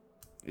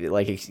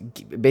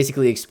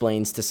basically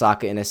explains to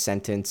Sokka in a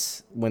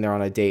sentence when they're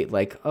on a date,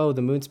 like, "Oh,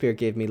 the moon spirit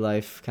gave me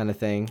life," kind of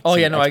thing. Oh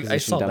yeah, no, I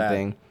saw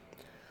that.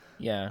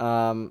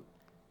 Yeah.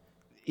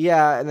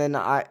 Yeah, and then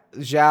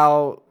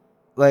Zhao,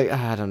 like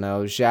I don't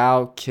know,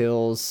 Zhao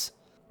kills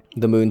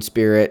the moon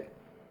spirit.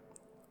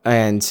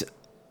 And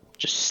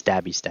just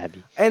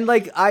stabby. And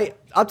like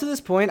up to this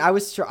point, I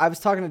was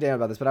talking to Dan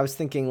about this, but I was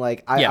thinking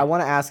like I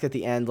want to ask at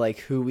the end like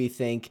who we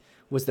think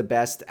was the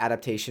best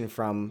adaptation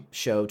from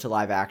show to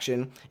live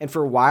action. And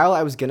for a while,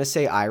 I was gonna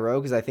say Iroh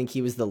because I think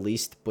he was the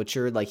least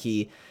butchered. Like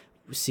he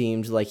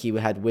seemed like he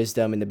had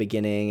wisdom in the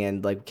beginning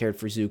and like cared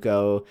for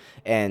Zuko,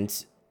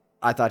 and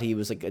I thought he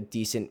was like a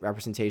decent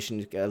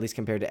representation at least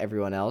compared to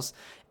everyone else.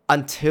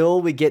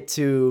 Until we get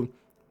to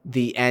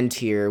the end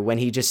here when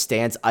he just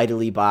stands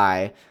idly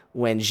by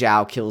when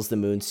Zhao kills the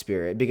moon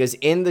spirit, because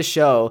in the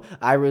show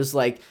I was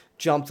like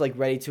jumped like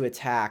ready to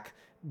attack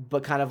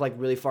but kind of like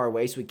really far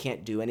away so we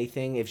can't do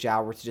anything if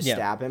Zhao were to just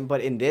stab him.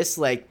 But in this,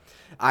 like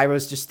I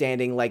was just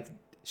standing like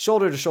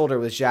shoulder to shoulder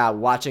with Zhao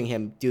watching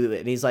him do it,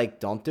 and he's like,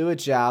 "Don't do it,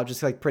 Zhao,"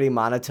 just like pretty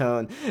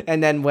monotone.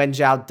 And then when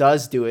Zhao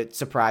does do it,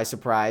 surprise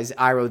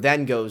Iroh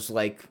then goes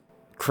like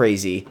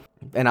crazy,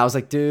 and I was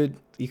like, dude,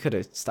 you could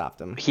have stopped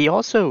him.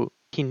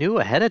 He knew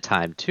ahead of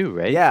time too,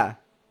 right? Yeah.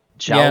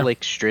 Zhao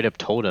like straight up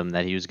told him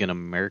that he was gonna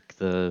murk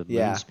the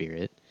moon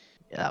spirit.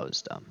 Yeah, that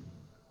was dumb.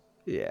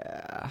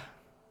 Yeah.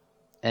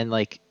 And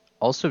like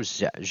also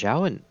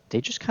Zhao and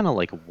they just kind of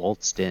like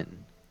waltzed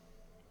in.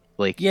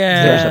 Like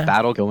yeah. There's a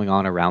battle going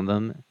on around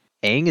them.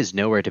 Aang is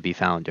nowhere to be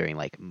found during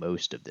like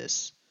most of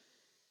this.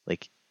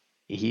 Like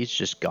he's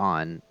just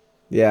gone.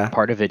 Yeah.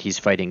 Part of it he's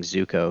fighting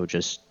Zuko,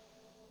 just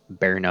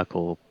bare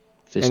knuckle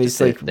fist. And he's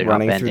like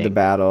running through the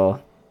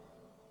battle.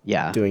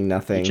 Yeah. Doing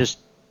nothing.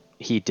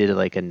 He did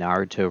like a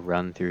Naruto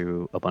run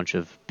through a bunch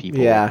of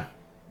people. Yeah.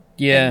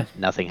 Yeah.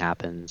 Nothing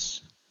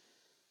happens.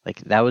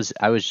 Like I was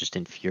just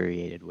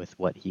infuriated with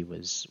what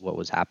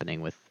was happening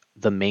with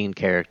the main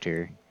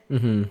character,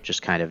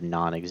 just kind of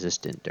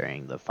non-existent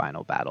during the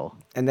final battle.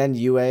 And then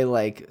Yue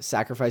like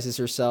sacrifices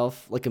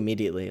herself like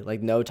immediately.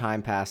 Like no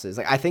time passes.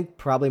 Like I think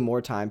probably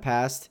more time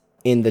passed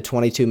in the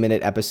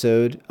 22-minute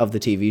episode of the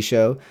TV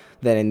show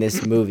than in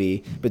this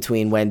movie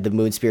between when the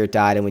moon spirit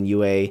died and when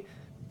Yue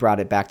brought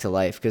it back to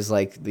life, because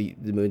like the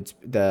moon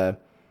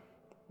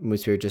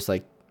spirit just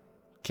like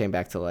came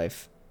back to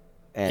life.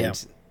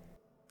 And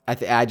I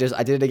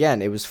did it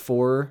again. It was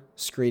 4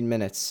 screen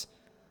minutes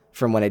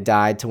from when it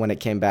died to when it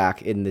came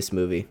back in this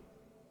movie.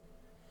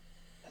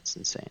 That's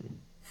insane.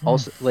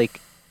 Also,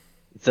 like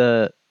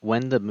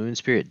when the moon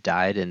spirit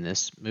died in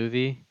this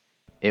movie,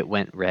 it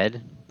went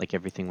red. Like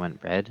everything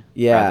went red.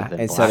 Yeah,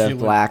 instead of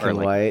black and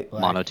white.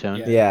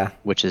 Monotone. Yeah.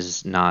 Which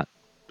is not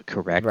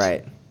correct.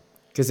 Right.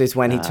 Because it's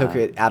when he took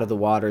it out of the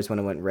waters when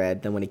it went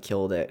red. Then when he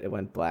killed it, it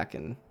went black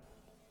and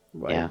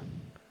white. Yeah.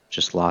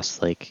 Just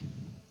lost like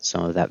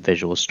some of that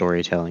visual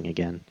storytelling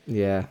again.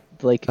 Yeah.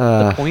 Like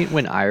the point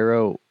when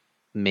Iroh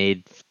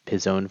made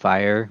his own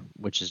fire,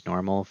 which is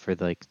normal for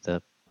like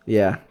the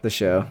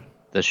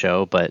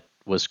show, but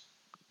was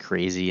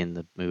crazy in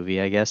the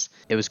movie, I guess.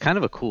 It was kind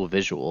of a cool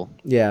visual.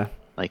 Yeah.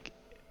 Like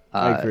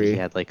I agree. He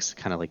had like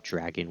kind of like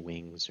dragon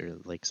wings or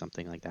like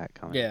something like that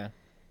coming. Yeah.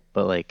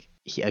 But like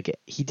he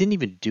didn't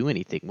even do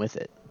anything with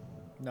it.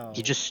 No.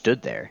 He just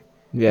stood there.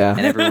 Yeah.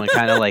 And everyone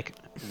kind of like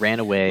ran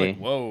away. Like,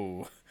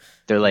 whoa.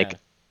 They're like,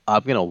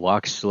 I'm gonna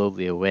walk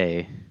slowly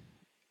away,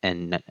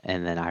 and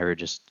then Iroh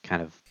just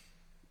kind of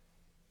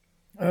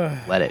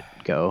let it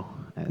go.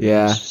 And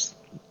just,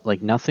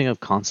 like nothing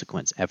of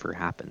consequence ever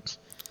happens.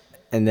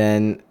 And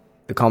then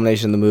the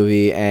culmination of the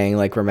movie, Aang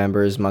like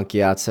remembers Monkey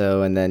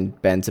Yatso and then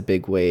bends a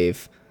big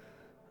wave,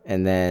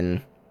 and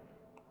then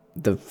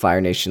the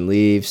Fire Nation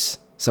leaves.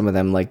 Some of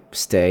them like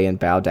stay and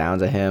bow down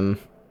to him,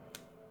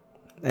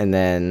 and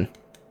then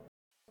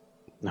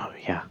then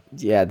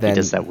he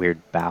does that weird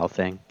bow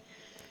thing.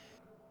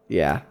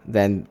 Yeah,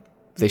 then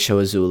they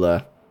show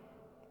Azula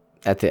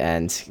at the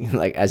end,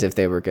 like as if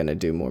they were gonna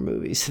do more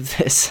movies of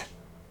this.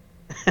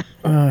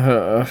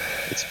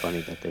 It's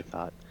funny that they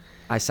thought.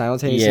 I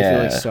simultaneously feel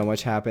like so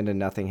much happened and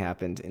nothing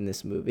happened in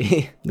this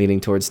movie, leading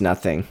towards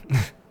nothing.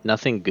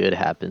 Nothing good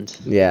happened.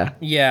 Yeah.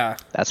 Yeah.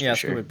 That's for sure.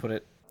 That's the way to put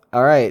it.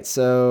 All right,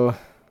 so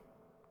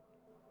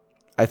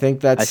I think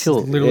that's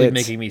literally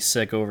making me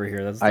sick over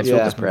here. I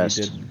feel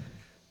depressed.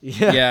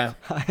 Yeah.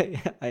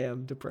 I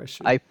am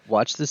depression. I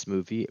watched this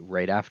movie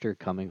right after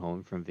coming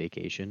home from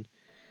vacation,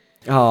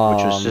 Oh,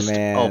 which was just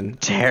man. a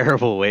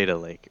terrible way to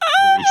like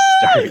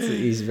restart. To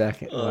ease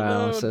back in. Oh, Wow,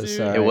 no, I'm so dude.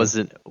 sorry. It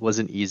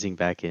wasn't easing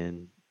back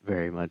in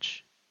very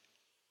much,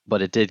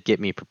 but it did get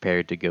me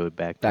prepared to go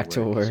back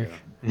to work.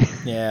 So.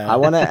 Yeah. I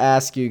want to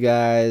ask you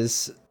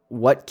guys,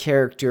 what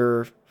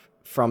character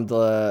from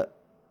the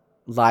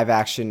live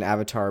action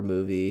Avatar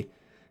movie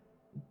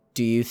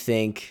do you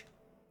think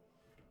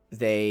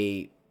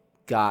they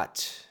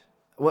got?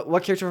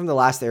 What character from the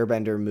last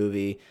Airbender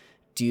movie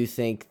do you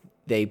think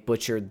they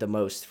butchered the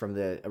most from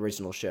the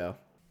original show?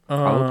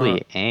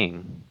 Probably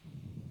Aang.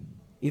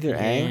 Either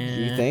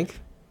Aang, you think?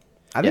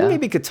 I Yeah.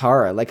 think maybe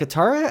Katara. Like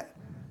Katara,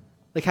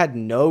 like had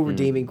no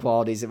redeeming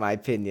qualities in my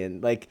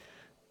opinion. Like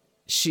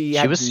she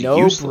had was no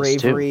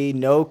useless, bravery,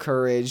 no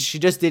courage. She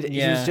just did.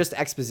 It was just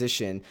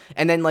exposition,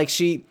 and then like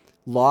she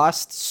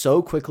lost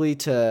so quickly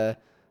to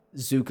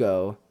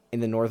Zuko in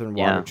the Northern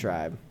Water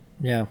Tribe.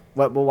 Yeah.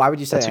 What? Well, why would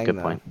you say That's Aang, a good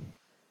though? point.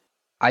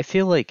 I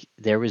feel like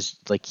there was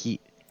like he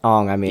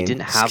Didn't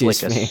have like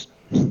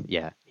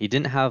he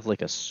didn't have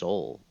like a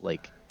soul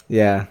like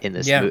in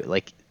this movie.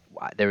 Like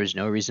there was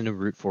no reason to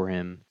root for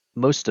him.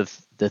 Most of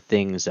the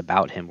things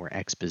about him were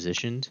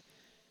expositioned.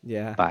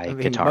 Yeah, by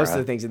Katara. Most of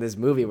the things in this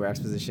movie were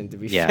exposition, to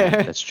be fair.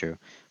 Yeah, that's true.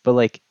 But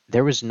like,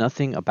 there was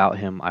nothing about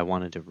him I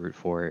wanted to root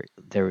for.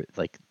 There,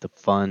 like the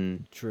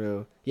fun.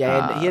 True.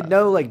 Yeah, he had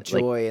no like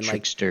joy and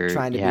trickster, like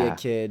trying to be a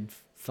kid,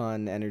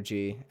 fun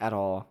energy at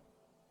all.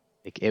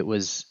 Like it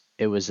was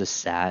a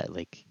sad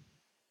like,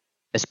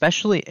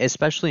 especially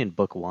in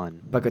book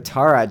 1. But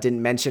Katara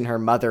didn't mention her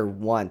mother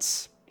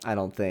once. I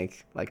don't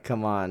think. Like,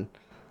 come on.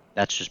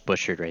 That's just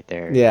butchered right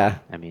there. Yeah.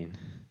 I mean.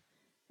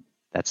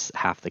 That's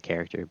half the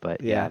character,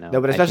 but no,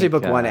 but especially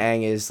book 1,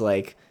 Aang is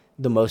like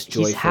the most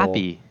joyful. He's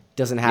happy.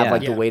 Doesn't have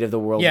like the weight of the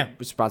world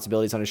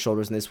responsibilities on his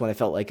shoulders. And this one, it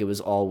felt like it was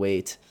all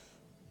weight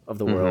of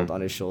the world on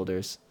his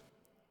shoulders.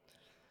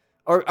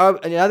 Or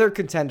another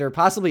contender,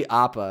 possibly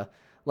Appa.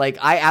 Like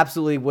I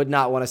absolutely would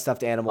not want a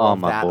stuffed animal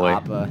of that boy.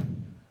 Appa.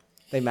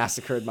 They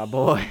massacred my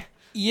boy.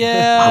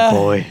 Yeah, my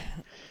boy.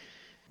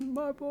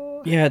 My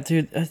boy. Yeah,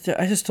 dude.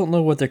 I just don't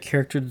know what their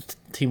character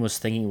team was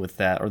thinking with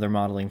that, or their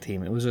modeling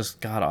team. It was just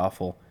god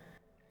awful.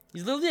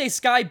 He's literally a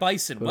sky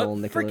bison. What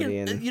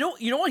freaking? You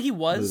know what he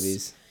was?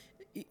 Movies.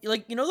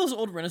 Like those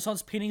old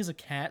Renaissance paintings of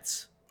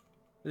cats,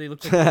 where they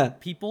look like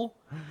people.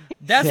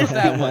 That's what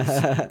that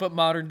was, but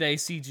modern day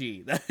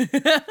CG.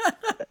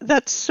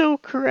 That's so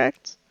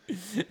correct.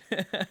 Okay,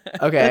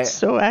 that's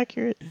so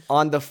accurate.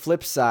 On the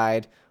flip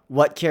side,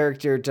 what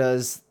character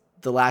does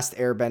the last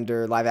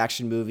Airbender live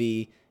action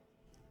movie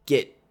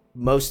get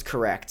most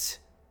correct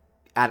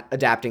at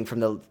adapting from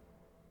the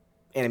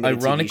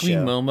animated Ironically, TV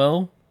show?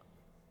 Momo.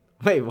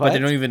 Wait, what? But they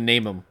don't even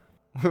name him.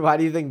 Why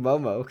do you think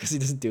Momo? Because he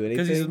doesn't do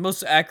anything? Because he's the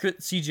most accurate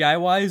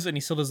CGI-wise, and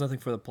he still does nothing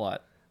for the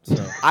plot. So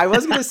I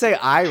was going to say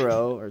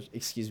Iro,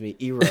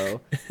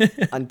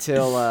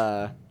 until,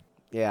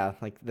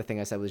 like the thing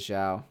I said was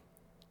Zhao.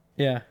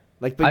 Yeah.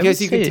 Like,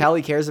 because you can tell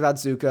he cares about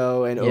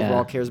Zuko and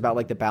overall cares about,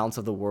 like, the balance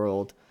of the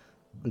world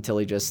until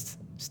he just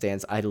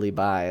stands idly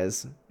by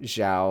as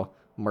Zhao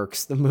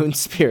murks the moon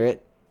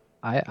spirit.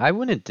 I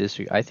wouldn't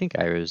disagree. I think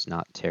Iroh's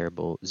not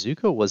terrible.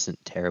 Zuko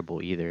wasn't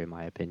terrible either, in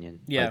my opinion.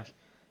 Yeah.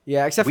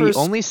 Except for we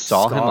only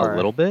saw him a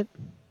little bit.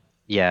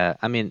 Yeah,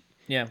 I mean,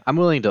 yeah, I'm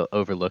willing to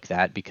overlook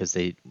that because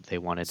they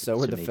wanted so to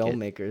were the make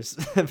filmmakers,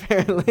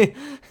 apparently.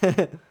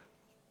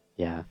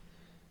 Yeah.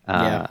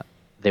 Yeah.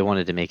 They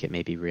wanted to make it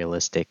maybe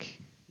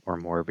realistic or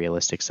more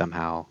realistic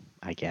somehow,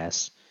 I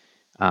guess.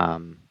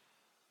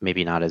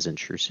 Maybe not as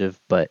intrusive,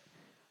 but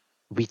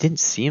we didn't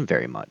see him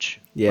very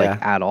much. Yeah.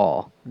 Like, at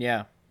all.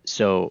 Yeah.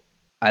 So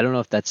I don't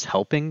know if that's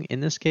helping in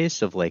this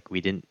case of like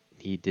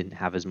he didn't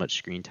have as much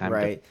screen time.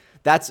 Right.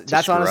 That's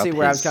honestly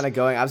where I was kind of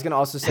going. I was going to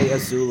also say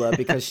Azula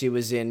because she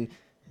was in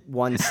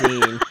one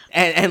scene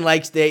and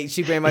like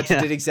she very much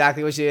did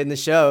exactly what she did in the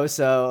show.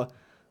 So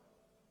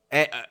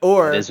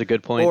or that is a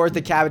good point. Or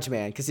the Cabbage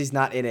Man because he's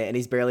not in it and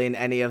he's barely in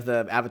any of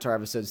the Avatar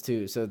episodes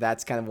too. So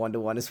that's kind of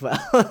 1-to-1 as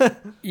well.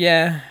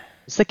 Yeah.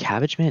 Is the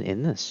Cabbage Man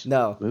in this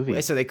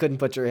movie? So they couldn't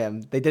butcher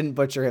him. They didn't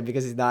butcher him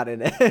because he's not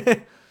in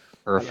it.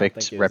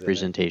 Perfect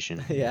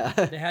representation. Yeah.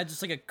 They had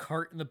just like a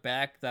cart in the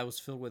back that was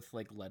filled with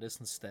like lettuce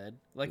instead.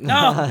 Like,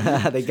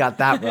 no! They got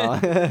that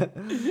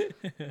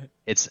wrong.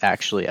 It's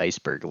actually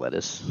iceberg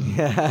lettuce.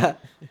 Yeah.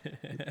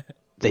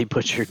 They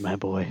butchered my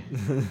boy.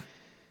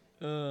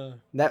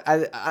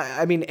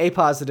 I mean, a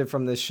positive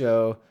from this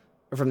show,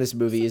 or from this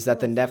movie, is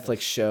that the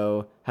Netflix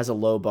show has a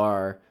low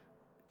bar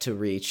to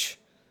reach,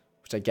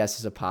 which I guess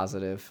is a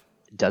positive.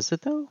 Does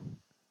it though?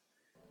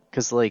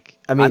 Because like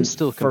I'm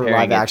still for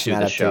comparing live action it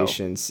to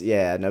adaptations. The show.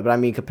 Yeah, no, but I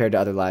mean compared to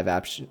other live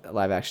action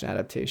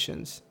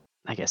adaptations.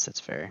 I guess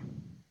that's fair.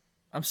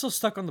 I'm still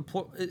stuck on the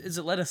is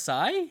it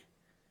lettuce-I?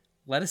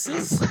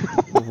 Lettuces?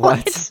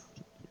 What?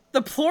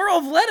 The plural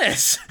of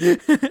lettuce.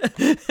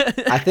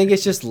 I think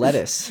it's just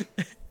lettuce.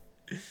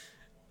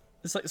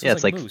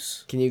 It's like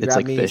moose. Can you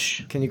grab me?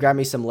 Fish. Can you grab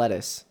me some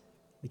lettuce?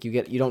 Like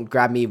you don't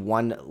grab me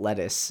one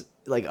lettuce,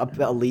 like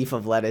a leaf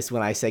of lettuce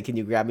when I say, "Can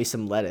you grab me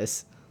some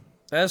lettuce?"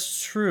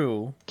 That's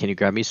true. Can you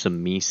grab me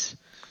some meat?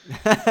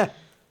 Can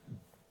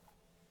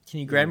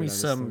you grab me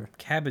some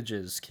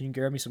cabbages? Can you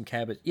grab me some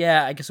cabbage?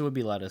 Yeah, I guess it would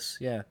be lettuce.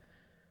 Yeah.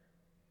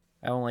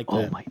 I don't like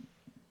that. Oh my.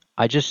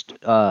 I just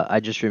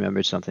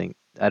remembered something.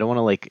 I don't want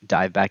to like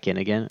dive back in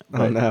again,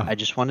 but I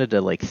just wanted to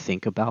like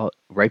think about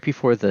right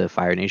before the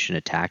Fire Nation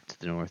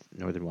attacked the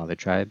Northern Water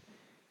Tribe,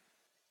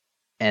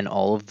 and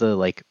all of the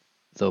like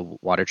the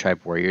Water Tribe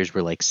warriors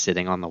were like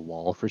sitting on the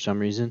wall for some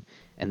reason,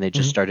 and they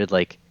just started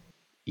like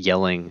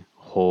yelling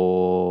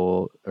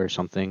 "ho" or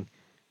something,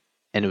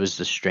 and it was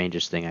the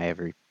strangest thing I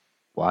ever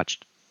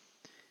watched.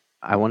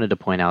 I wanted to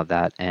point out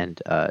that and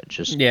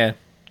just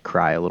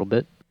cry a little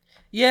bit.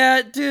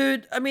 Yeah,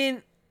 dude. I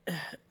mean,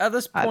 at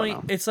this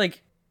point, it's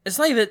like it's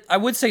not even. I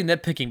would say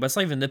nitpicking, but it's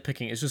not even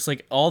nitpicking. It's just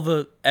like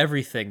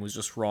everything was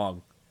just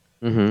wrong.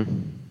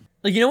 Mm-hmm.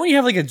 Like, you know when you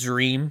have like a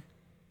dream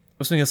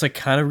of something that's like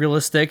kind of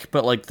realistic,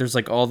 but like there's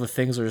like all the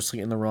things are just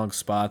like in the wrong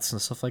spots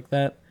and stuff like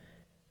that.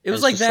 It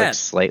was like just, that, like,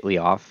 slightly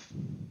off.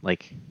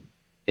 Like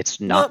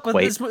it's not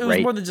quite. It was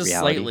more than just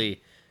reality.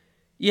 Slightly.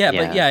 Yeah,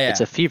 but yeah.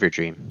 It's a fever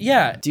dream.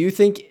 Yeah. Do you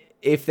think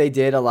if they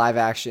did a live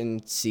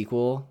action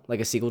sequel, like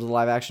a sequel to the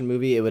live action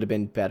movie, it would have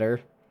been better?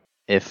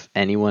 If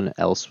anyone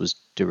else was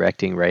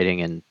directing,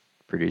 writing, and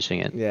producing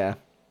it. Yeah.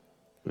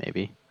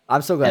 Maybe.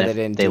 I'm so glad they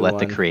didn't do one.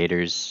 The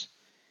creators.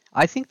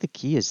 I think the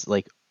key is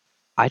like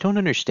I don't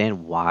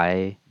understand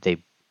why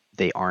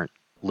they aren't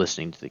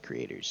listening to the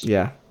creators.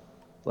 Yeah.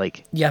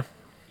 Like yeah.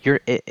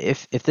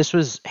 If this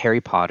was Harry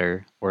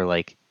Potter or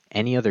like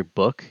any other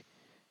book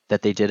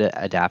that they did an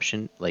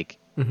adaptation, like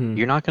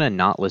you're not gonna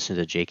not listen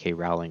to J.K.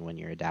 Rowling when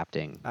you're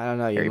adapting. I don't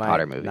know. Harry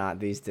Potter movie. Not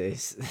these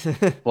days.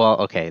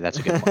 Well, okay, that's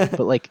a good point.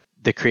 But like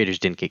the creators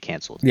didn't get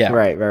canceled. Yeah.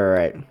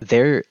 Right.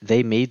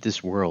 They made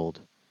this world.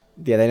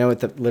 Yeah, they know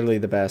it literally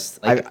the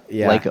best.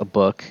 Like a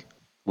book,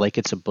 like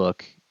it's a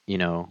book. You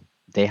know,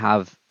 they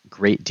have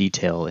great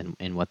detail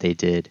in what they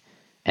did,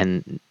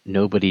 and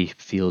nobody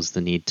feels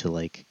the need to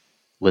like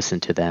listen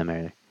to them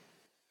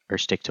or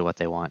stick to what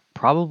they want.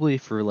 Probably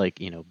for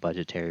like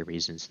budgetary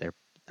reasons.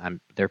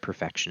 They're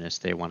perfectionists.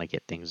 They want to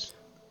get things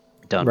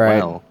done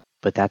well.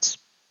 But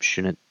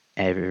shouldn't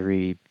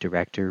every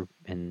director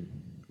and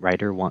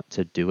writer want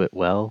to do it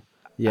well?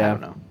 Yeah. I don't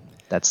know.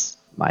 That's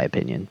my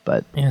opinion,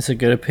 but it's a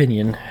good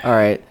opinion. All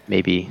right.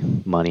 Maybe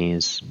money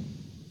is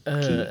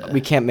key.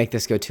 We can't make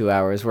this go 2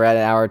 hours. We're at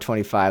an hour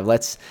 25.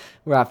 Let's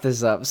wrap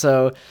this up.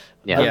 So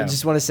I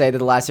just want to say that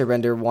The Last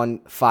Airbender won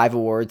 5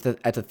 awards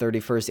at the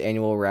 31st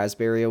Annual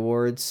Raspberry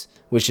Awards,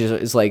 which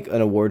is like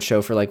an award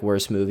show for like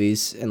worst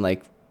movies. And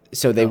like,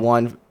 so they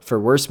won for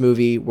worst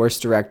movie,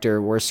 worst director,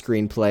 worst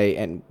screenplay,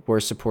 and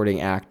worst supporting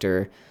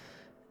actor,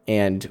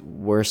 and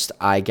worst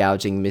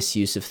eye-gouging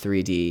misuse of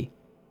 3D.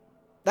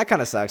 That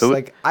kind of sucks.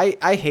 Like,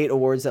 I hate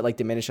awards that like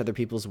diminish other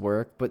people's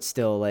work, but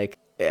still, like,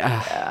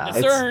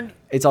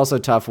 it's also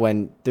tough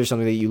when there's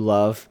something that you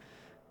love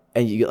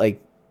and you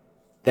like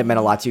that meant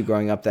a lot to you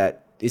growing up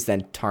that is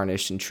then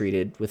tarnished and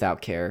treated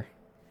without care.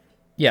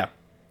 Yeah.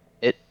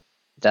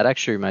 That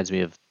actually reminds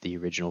me of the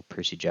original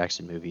Percy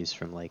Jackson movies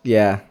from like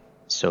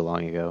so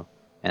long ago,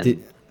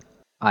 and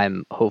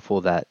I'm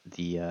hopeful that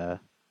the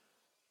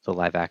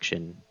live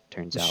action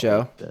turns out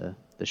like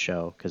the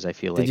show, because I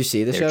feel like did you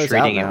see the show? They're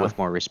treating it with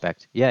more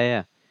respect.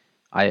 Yeah.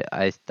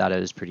 I thought it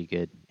was pretty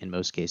good in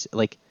most cases.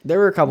 Like there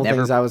were a couple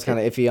things I was kind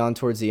of iffy on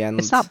towards the end.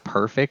 It's not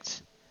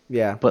perfect.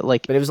 Yeah, but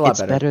it was a lot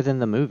better than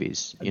the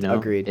movies. You know,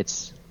 agreed.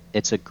 It's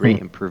a great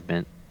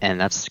improvement,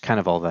 and that's kind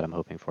of all that I'm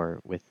hoping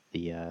for with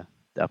the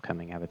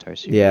upcoming Avatar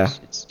series. Yeah,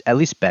 it's at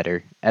least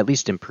better, at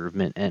least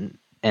improvement,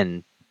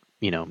 and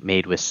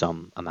made with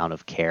some amount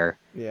of care.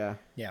 Yeah.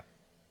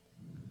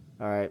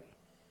 All right,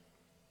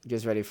 you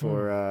guys ready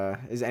for?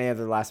 Is any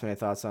other last minute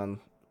thoughts on?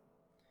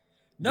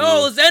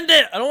 No, let's end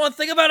it. I don't want to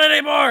think about it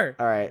anymore.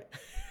 All right,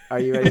 are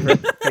you ready for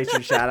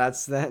Patreon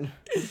shoutouts then?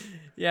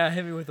 Yeah,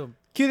 hit me with them.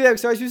 Cue the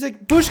Stars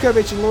music. Bush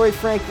Garbage and Lloyd,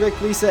 Frank, Rick,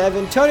 Lisa,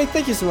 Evan, Tony.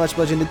 Thank you so much,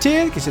 Legend the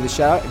Tier. Consider the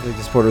shout out. If you'd like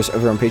to support us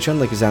over on Patreon,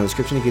 link is down in the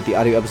description to get the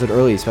audio episode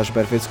early, special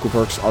benefits, cool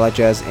perks, all that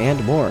jazz,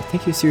 and more.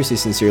 Thank you seriously,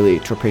 sincerely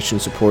to our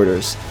Patreon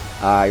supporters.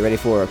 You ready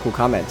for cool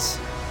comments?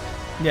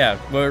 Yeah,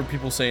 what are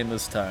people saying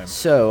this time?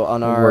 So,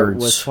 on our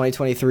Was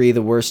 2023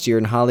 the Worst Year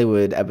in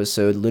Hollywood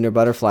episode, Lunar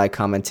Butterfly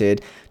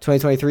commented,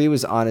 2023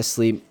 is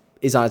honestly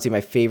my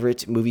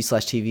favorite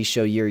movie/TV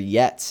show year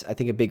yet. I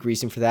think a big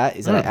reason for that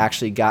is that I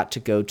actually got to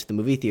go to the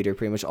movie theater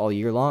pretty much all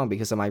year long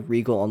because of my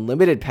Regal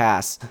Unlimited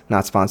Pass.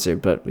 Not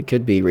sponsored, but we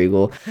could be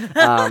Regal.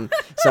 So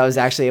I was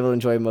actually able to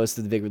enjoy most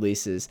of the big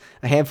releases.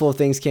 A handful of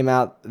things came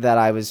out that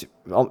I was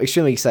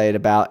extremely excited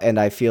about, and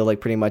I feel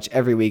like pretty much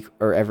every week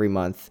or every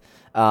month.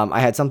 I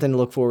had something to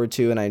look forward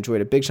to, and I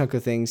enjoyed a big chunk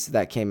of things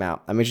that came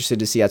out. I'm interested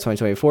to see how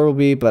 2024 will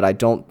be, but I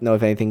don't know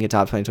if anything can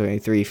top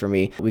 2023 for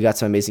me. We got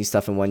some amazing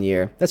stuff in one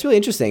year. That's really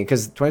interesting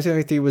because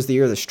 2023 was the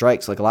year of the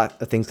strikes. Like a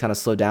lot of things kind of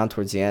slowed down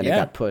towards the end. It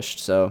got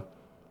pushed. So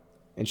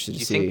interested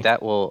to see. Do you think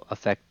that will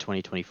affect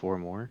 2024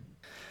 more?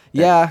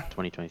 Yeah.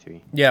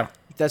 2023. Yeah.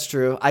 That's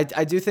true. I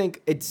do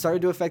think it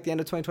started to affect the end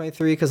of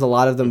 2023 because a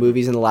lot of the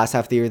movies in the last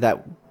half of the year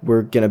that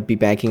were going to be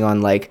banking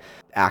on like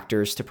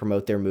actors to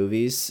promote their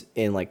movies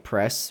in like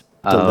press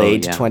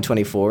delayed to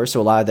 2024.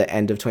 So a lot of the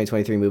end of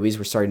 2023 movies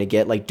were starting to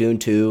get like Dune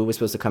 2 was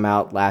supposed to come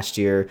out last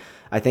year.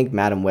 I think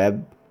Madam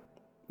Web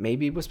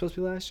maybe was supposed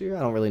to be last year. I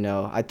don't really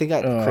know. I think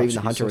Kraven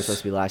the Hunter was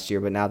supposed to be last year,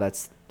 but now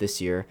that's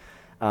this year.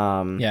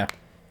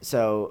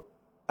 So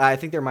I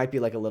think there might be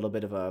like a little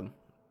bit of a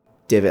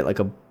divot, like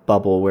a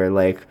bubble where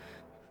like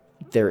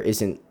there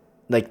isn't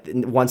like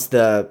once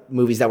the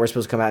movies that were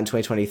supposed to come out in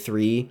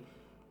 2023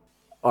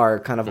 are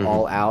kind of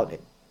all out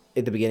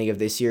at the beginning of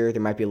this year,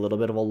 there might be a little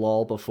bit of a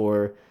lull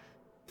before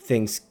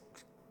things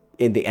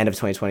in the end of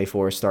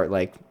 2024 start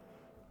like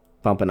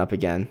bumping up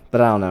again.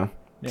 But I don't know.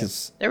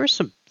 There were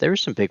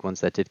some big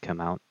ones that did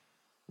come out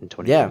in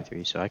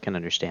 2023, so I can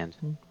understand.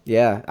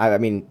 Yeah, I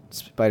mean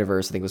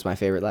Spider-Verse I think was my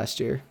favorite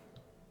last year.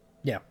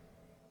 Yeah.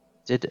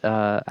 Did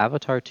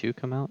Avatar 2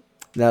 come out?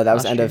 No, that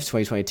was end of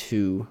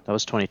 2022. That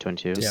was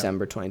 2022.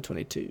 December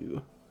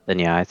 2022. Then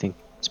yeah, I think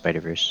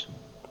Spider-Verse.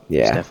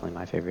 Yeah, is definitely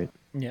my favorite.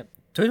 Yeah,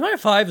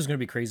 2025 is gonna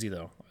be crazy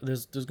though.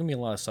 There's gonna be a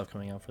lot of stuff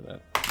coming out for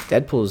that.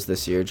 Deadpool's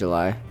this year,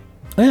 July.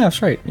 Oh, yeah,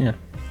 that's right. Yeah.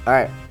 All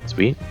right.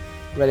 Sweet.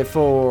 Ready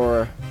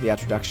for the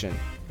introduction?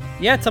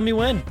 Yeah, tell me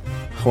when.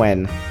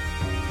 When?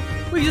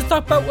 We just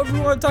talked about what we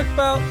want to talk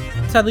about.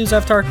 Sadly, it was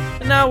Avatar,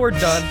 and now we're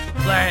done.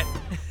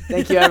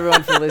 Thank you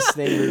everyone for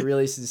listening. We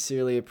really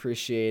sincerely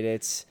appreciate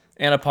it.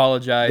 And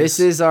apologize. This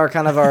is our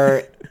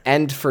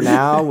end for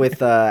now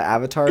with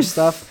Avatar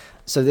stuff.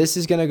 So this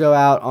is gonna go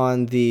out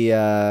on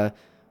the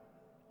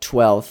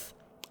 12th,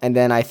 and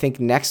then I think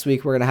next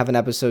week we're gonna have an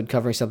episode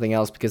covering something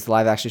else because the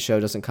live action show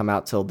doesn't come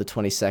out till the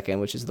 22nd,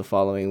 which is the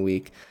following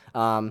week.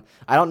 I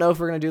don't know if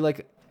we're gonna do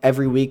like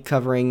every week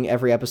covering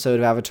every episode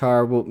of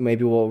Avatar.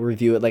 Maybe we'll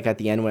review it like at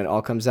the end when it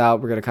all comes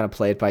out. We're gonna kind of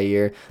play it by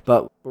ear,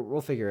 but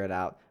we'll figure it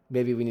out.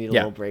 Maybe we need a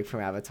little break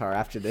from Avatar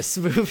after this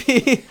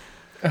movie.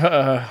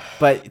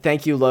 But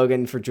thank you,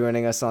 Logan, for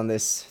joining us on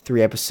this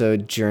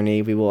 3-episode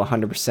journey. We will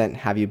 100%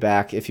 have you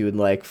back if you would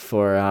like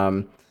for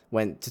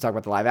to talk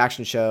about the live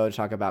action show, to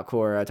talk about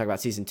Korra, talk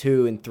about season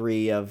 2 and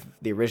 3 of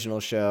the original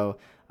show.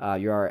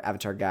 You're our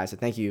Avatar guy, so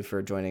thank you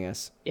for joining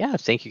us. Yeah,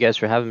 thank you guys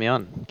for having me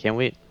on. Can't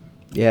wait.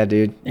 Yeah,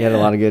 dude, you had a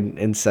lot of good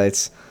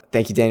insights.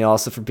 Thank you, Daniel,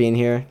 also for being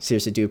here.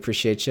 Seriously, do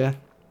appreciate you.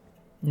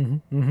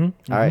 All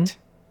right.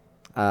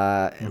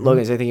 Logan,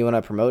 is there anything you want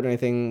to promote or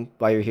anything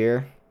while you're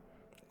here?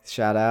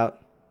 Shout out.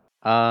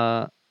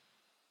 I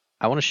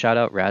want to shout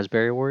out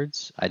Raspberry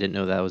Awards. I didn't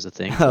know that was a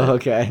thing. Oh,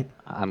 okay.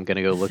 I'm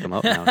gonna go look them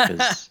up now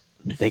because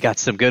they got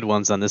some good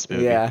ones on this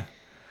movie. Yeah.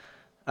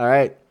 All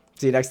right.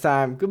 See you next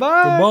time.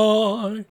 Goodbye. Goodbye.